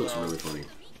 It looks really funny.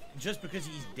 Just because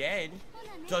he's dead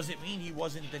doesn't mean he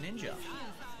wasn't the ninja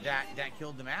that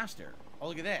killed the master. Oh,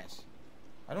 look at this.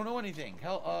 I don't know anything.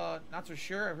 Hell, not so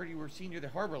sure. I heard you were seen near the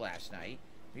harbor last night.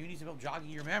 Maybe you need some help jogging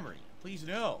your memory. Please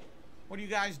no. What are you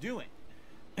guys doing?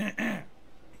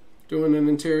 Doing an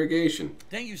interrogation.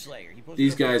 Thank you, Slayer.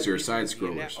 These guys are side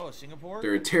scrollers. Oh, Singapore?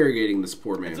 They're interrogating this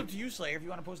poor man. It's up to you, Slayer, if you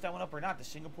want to post that one up or not. The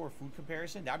Singapore food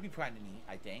comparison. That would be kind of neat,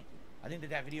 I think. I think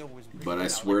that video was pretty But good. I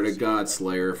swear to God,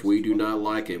 Slayer, if we do not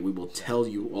like it, we will tell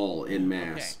you all en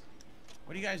masse. Okay.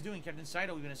 What are you guys doing, Captain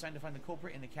Saito? We've been assigned to find the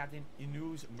culprit in the Captain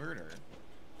Inu's murder.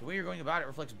 The way you're going about it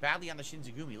reflects badly on the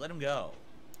Shinzagumi. Let him go.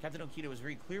 Captain Okita was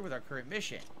very clear with our current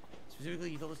mission. Specifically,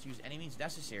 he told us to use any means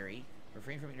necessary,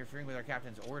 refrain from interfering with our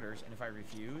captain's orders, and if I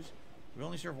refuse, we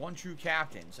only serve one true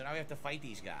captain. So now we have to fight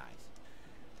these guys.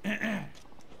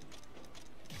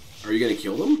 Are you going to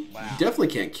kill them? Wow. You definitely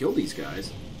can't kill these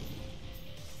guys.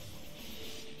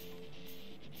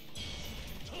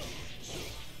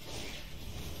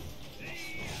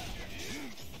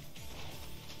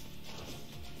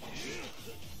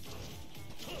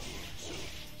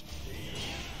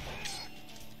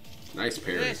 Nice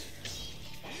parry.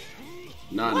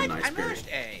 Not a nice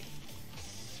parry.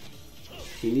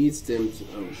 He needs them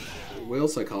to... whale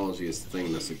psychology is the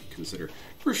thing to consider.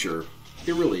 For sure.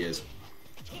 It really is.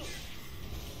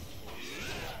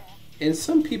 And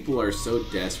some people are so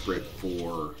desperate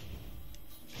for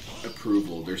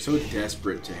approval. They're so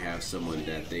desperate to have someone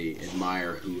that they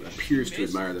admire who appears to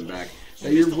admire them back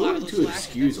that you're willing to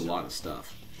excuse a lot of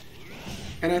stuff.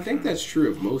 And I think that's true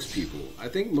of most people. I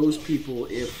think most people,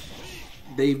 if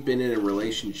they've been in a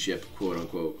relationship, quote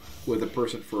unquote, with a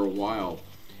person for a while,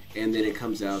 and then it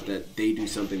comes out that they do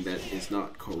something that is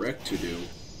not correct to do,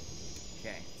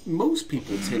 most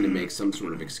people tend to make some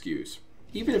sort of excuse.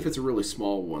 Even if it's a really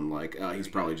small one, like, he's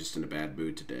probably just in a bad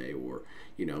mood today, or,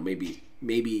 you know,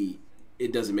 maybe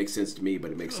it doesn't make sense to me,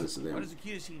 but it makes sense to them.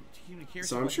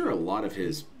 So I'm sure a lot of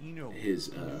his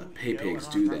pay pigs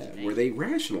do that, where they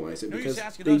rationalize it because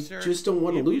they just don't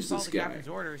want to lose this guy.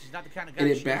 And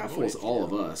it baffles all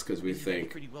of us because we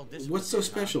think, what's so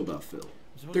special about Phil?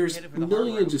 There's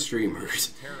millions of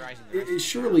streamers.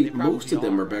 Surely most of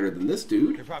them are better than this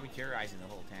dude. They're probably terrorizing the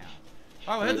whole town.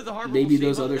 All right, we'll head to the harbor. Maybe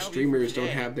those other streamers don't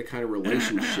have the kind of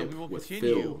relationship with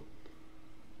Phil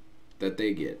that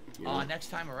they get. You know? Next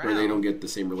time around, where they don't get the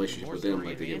same relationship with them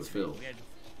like they get with Phil. We had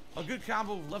a good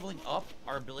combo of leveling up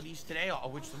our abilities today, some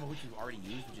of which we've already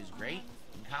used, which is great.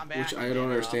 In combat, which I don't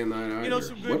understand that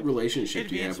either. What relationship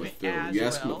do you have with Phil? You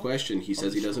ask him a question, he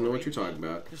says he doesn't know what you're talking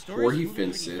about, or he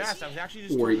fences,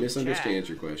 or he misunderstands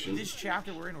your question. This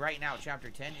chapter we're in right now, chapter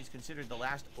 10, is considered the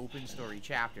last open story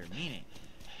chapter, meaning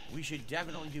we should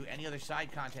definitely do any other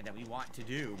side content that we want to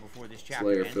do before this chapter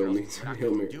Slayer ends.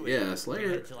 filming. Yeah,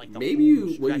 Slayer.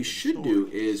 Maybe what you should do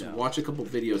is watch a couple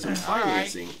videos on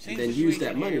financing and then use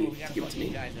that money to give it to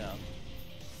me.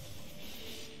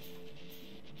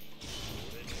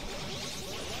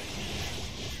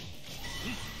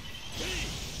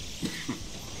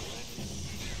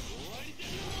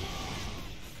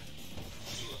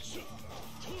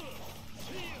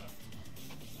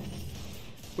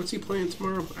 What's he playing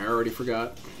tomorrow? I already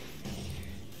forgot.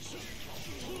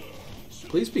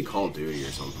 Please be Call of Duty or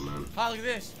something, man. Oh, look at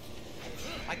this.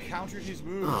 I countered his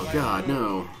move. Oh, God,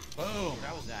 no. Boom.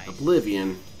 That was nice.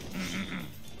 Oblivion.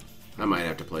 I might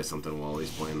have to play something while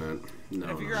he's playing that.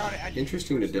 No.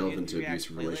 Interesting to delve into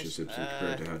abusive relationships and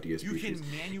compare it to how DSP shoots.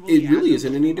 It really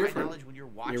isn't any different.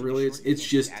 It really is. It's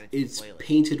just, it's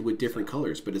painted with different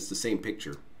colors, but it's the same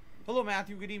picture. Hello,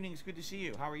 Matthew. Good evening. It's good to see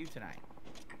you. How are you tonight?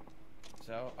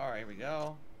 So, alright, here we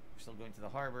go. We're still going to the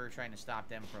harbor, trying to stop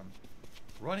them from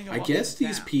running away. I guess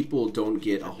these people don't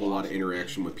get a whole lot of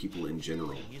interaction with people in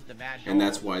general. And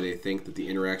that's why they think that the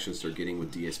interactions they're getting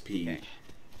with DSP,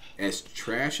 as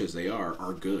trash as they are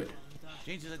good.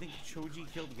 Jade says, I think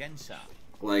Choji killed Gensa.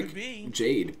 Like,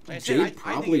 Jade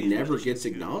probably never gets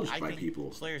acknowledged by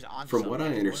people. From what I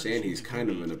understand, he's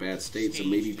kind of in a bad state, so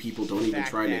maybe people don't even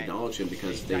try to acknowledge him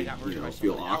because they,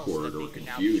 feel awkward or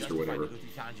confused or whatever.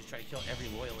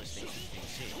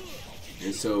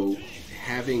 And so,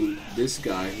 having this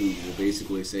guy who will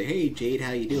basically say, hey, Jade,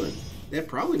 how you doing? That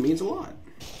probably means a lot.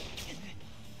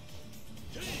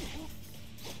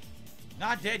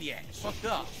 Not dead yet. It's fucked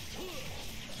up.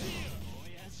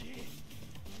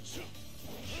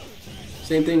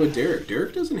 Same thing with Derek.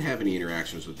 Derek doesn't have any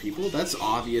interactions with people. That's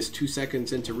obvious 2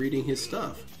 seconds into reading his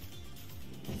stuff.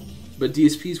 But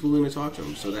DSP's willing to talk to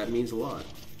him, so that means a lot.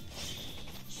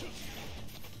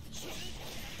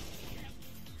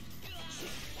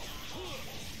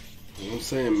 You know what I'm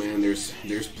saying, man,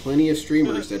 there's plenty of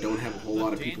streamers that don't have a whole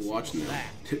lot of people watching them.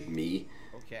 Me.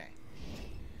 Okay.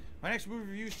 My next movie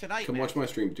review is tonight. Come watch my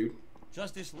stream, dude.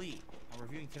 Justice League. I'm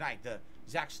reviewing tonight the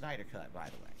Zack Snyder cut, by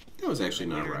the way. That was actually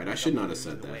not right. I should not have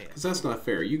said that, because that's not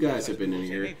fair. You guys have been in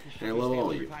here, and I love all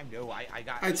of you.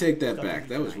 I take that back.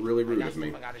 That was really rude of me.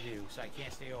 I gotta do, so I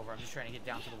can't stay over. I'm just trying to get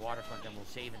down to the waterfront, then we'll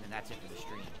save, and then that's it for the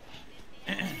stream.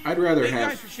 I'd rather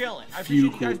have few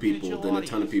cool people than a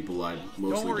ton of people I'm mostly disinterested in.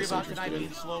 Don't worry about tonight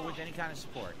being slow with any kind of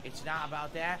support. It's not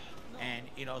about that, and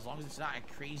as long as it's not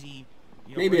a crazy,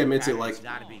 maybe I meant it like it's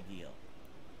not a big deal.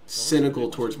 Cynical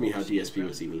towards me how DSP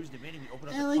would see me.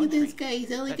 Oh, look at this guy.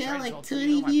 He's only got like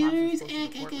 20 viewers.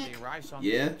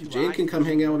 Yeah, Jade can come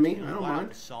hang out with me. I don't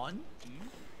mind.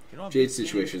 Jade's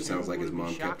situation sounds like his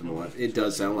mom kept him alive. It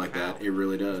does sound like that. It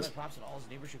really does.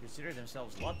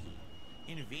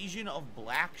 Invasion of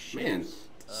black ships. Man,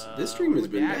 this stream has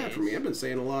been bad for me. I've been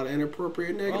saying a lot of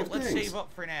inappropriate negative things. Let's save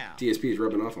up for now. DSP is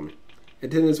rubbing off on me.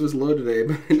 Attendance was low today,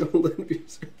 but I don't let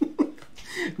views.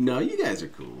 No, you guys are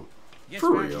cool. Yes,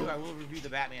 for real. I will review the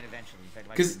Batman eventually. In fact, it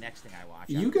might be the next thing I watch.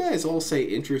 You guys all say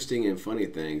interesting and funny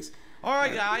things. All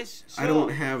right, guys. So I don't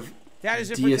have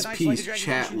DSP's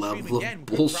chat level of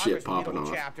bullshit popping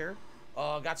off. Chapter.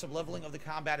 Got some leveling of the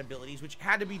combat abilities, which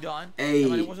had to be done. Hey,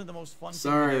 it wasn't the most fun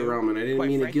sorry, thing to do. Ramen. I didn't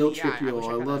mean to guilt trip you all.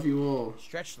 I love you all.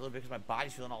 Stretched a little bit because my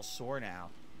body's feeling all sore now.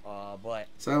 But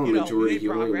silent majority, he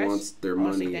only wants their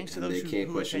money, and they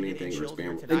can't question anything or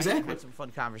spam. Exactly. Had some fun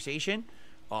conversation.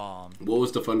 What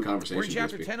was the fun conversation? We're in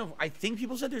chapter 10 of, I think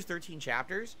people said there's 13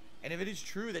 chapters, and if it is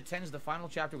true that 10 is the final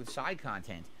chapter with side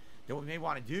content, then what we may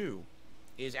want to do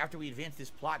is, after we advance this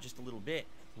plot just a little bit,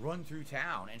 run through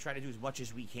town and try to do as much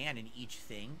as we can in each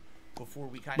thing before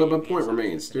we kind of. But my point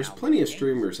remains: there's plenty of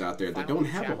streamers out there that don't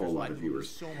have a whole lot of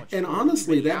viewers, and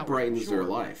honestly, that brightens their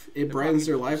life. It brightens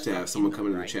their life to have someone come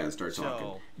into the chat and start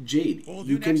talking. Jade,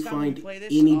 you can find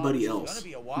anybody else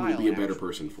who will be a better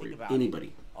person for you.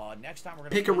 Anybody. Next time we're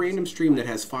pick a random stream that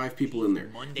has 5 people in there.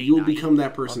 You'll become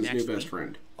that person's new best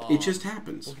friend. It just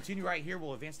happens. We'll continue right here.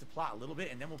 We'll advance the plot a little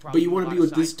bit, and then we'll probably. But you want to be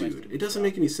with this dude? It doesn't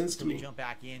make any sense to me. Jump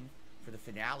back in for the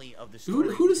finale of the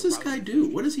story. Who does this guy do?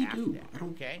 What does he do? I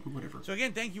don't. Okay. Whatever. So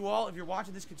again, thank you all. If you're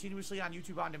watching this continuously on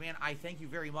YouTube on demand, I thank you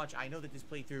very much. I know that this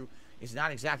playthrough is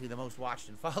not exactly the most watched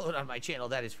and followed on my channel.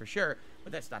 That is for sure.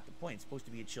 But that's not the point. It's supposed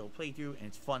to be a chill playthrough, and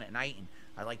it's fun at night, and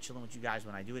I like chilling with you guys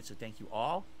when I do it. So thank you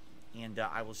all. And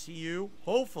I will see you,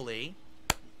 hopefully,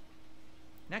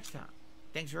 next time.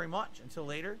 Thanks very much. Until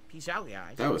later, peace out,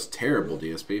 guys. That was terrible,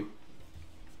 DSP.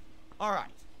 All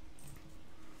right.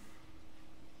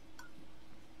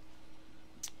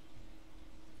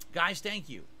 Guys, thank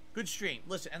you. Good stream.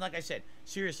 Listen, and like I said,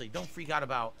 seriously, don't freak out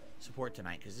about support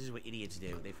tonight, because this is what idiots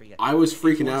do. They forget. I was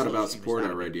freaking One out slow about stream is support not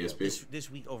a outright, big deal. DSP. This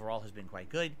week overall has been quite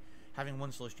good. Having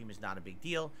one slow stream is not a big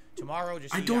deal. Tomorrow,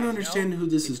 just so I you don't guys understand know, who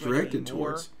this it's is going to be directed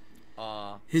more,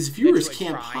 towards. His viewers Metroid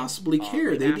can't Prime, possibly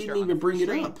care. They remaster didn't on even the bring first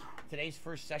it stream. up. Today's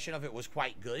first session of it was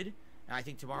quite good. And I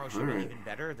think tomorrow should Alright. be even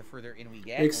better the further in we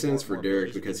get. Makes or more- sense for more Derek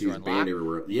abilities because things he's are banned unlocked.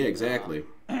 everywhere. Yeah, exactly.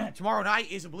 Tomorrow night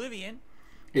is Oblivion.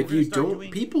 If We're gonna you start don't,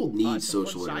 doing, people need some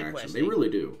social fun side interaction. They questing. really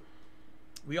do.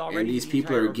 We already And these did the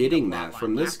people entire are getting Arena that plotline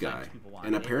from this last night, guy. 'cause people wanted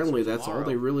And it. apparently So that's all tomorrow,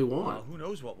 they really want. Who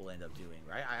knows what we'll end up doing,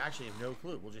 right? I actually have no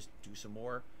clue. We'll just do some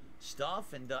more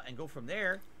stuff and go from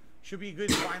there. Should be a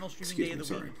good final streaming day of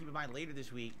the week. And keep in mind, later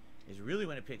this week is really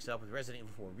when it picks up with Resident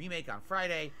Evil 4 Remake on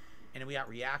Friday. And then we got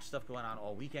React stuff going on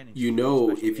all weekend. And You Tuesday, know,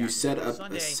 special if you React set on up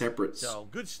Sunday. a separate so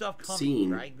good stuff coming,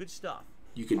 scene, right? Good stuff.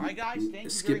 You can all right, guys, thank you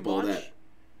skip very all much. that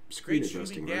screen Great streaming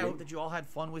adjusting, day. I right? hope that you all had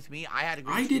fun with me. I had a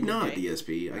good I did streaming not, day.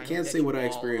 DSP. And I hope can't that say you what I all,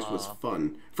 experienced was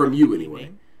fun. From you, anyway.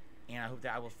 evening. And I hope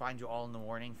that I will find you all in the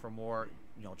morning for more,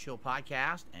 chill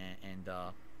podcast and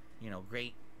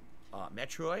great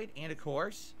Metroid, and of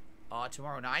course,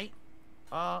 tomorrow night,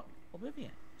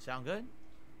 Oblivion. Sound good?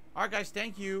 All right, guys.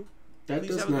 Thank you. That Please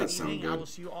does have a not good sound evening. I good. will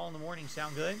see you all in the morning.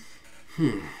 Sound good?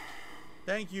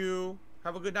 Thank you.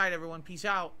 Have a good night, everyone. Peace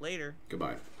out. Later.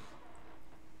 Goodbye.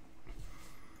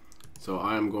 So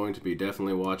I am going to be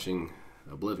definitely watching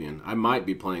Oblivion. I might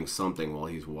be playing something while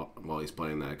he's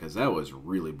playing that, because that was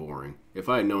really boring. If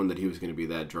I had known that he was going to be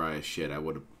that dry as shit, I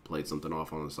would have played something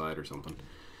off on the side or something.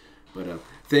 But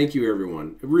thank you,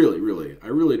 everyone. Really, really, I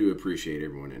really do appreciate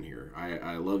everyone in here.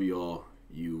 I love you all.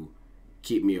 You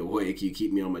keep me awake. You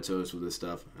keep me on my toes with this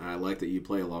stuff. And I like that you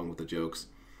play along with the jokes.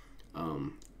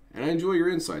 And I enjoy your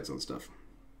insights on stuff.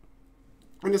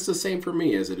 And it's the same for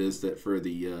me as it is that for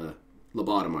the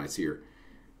lobotomites here.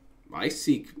 I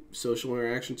seek social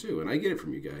interaction too, and I get it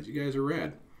from you guys. You guys are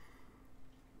rad.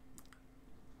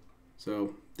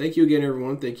 So, thank you again,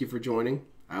 everyone. Thank you for joining.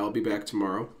 I'll be back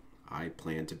tomorrow. I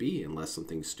plan to be, unless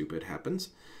something stupid happens.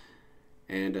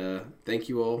 And thank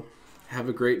you all. Have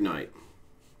a great night.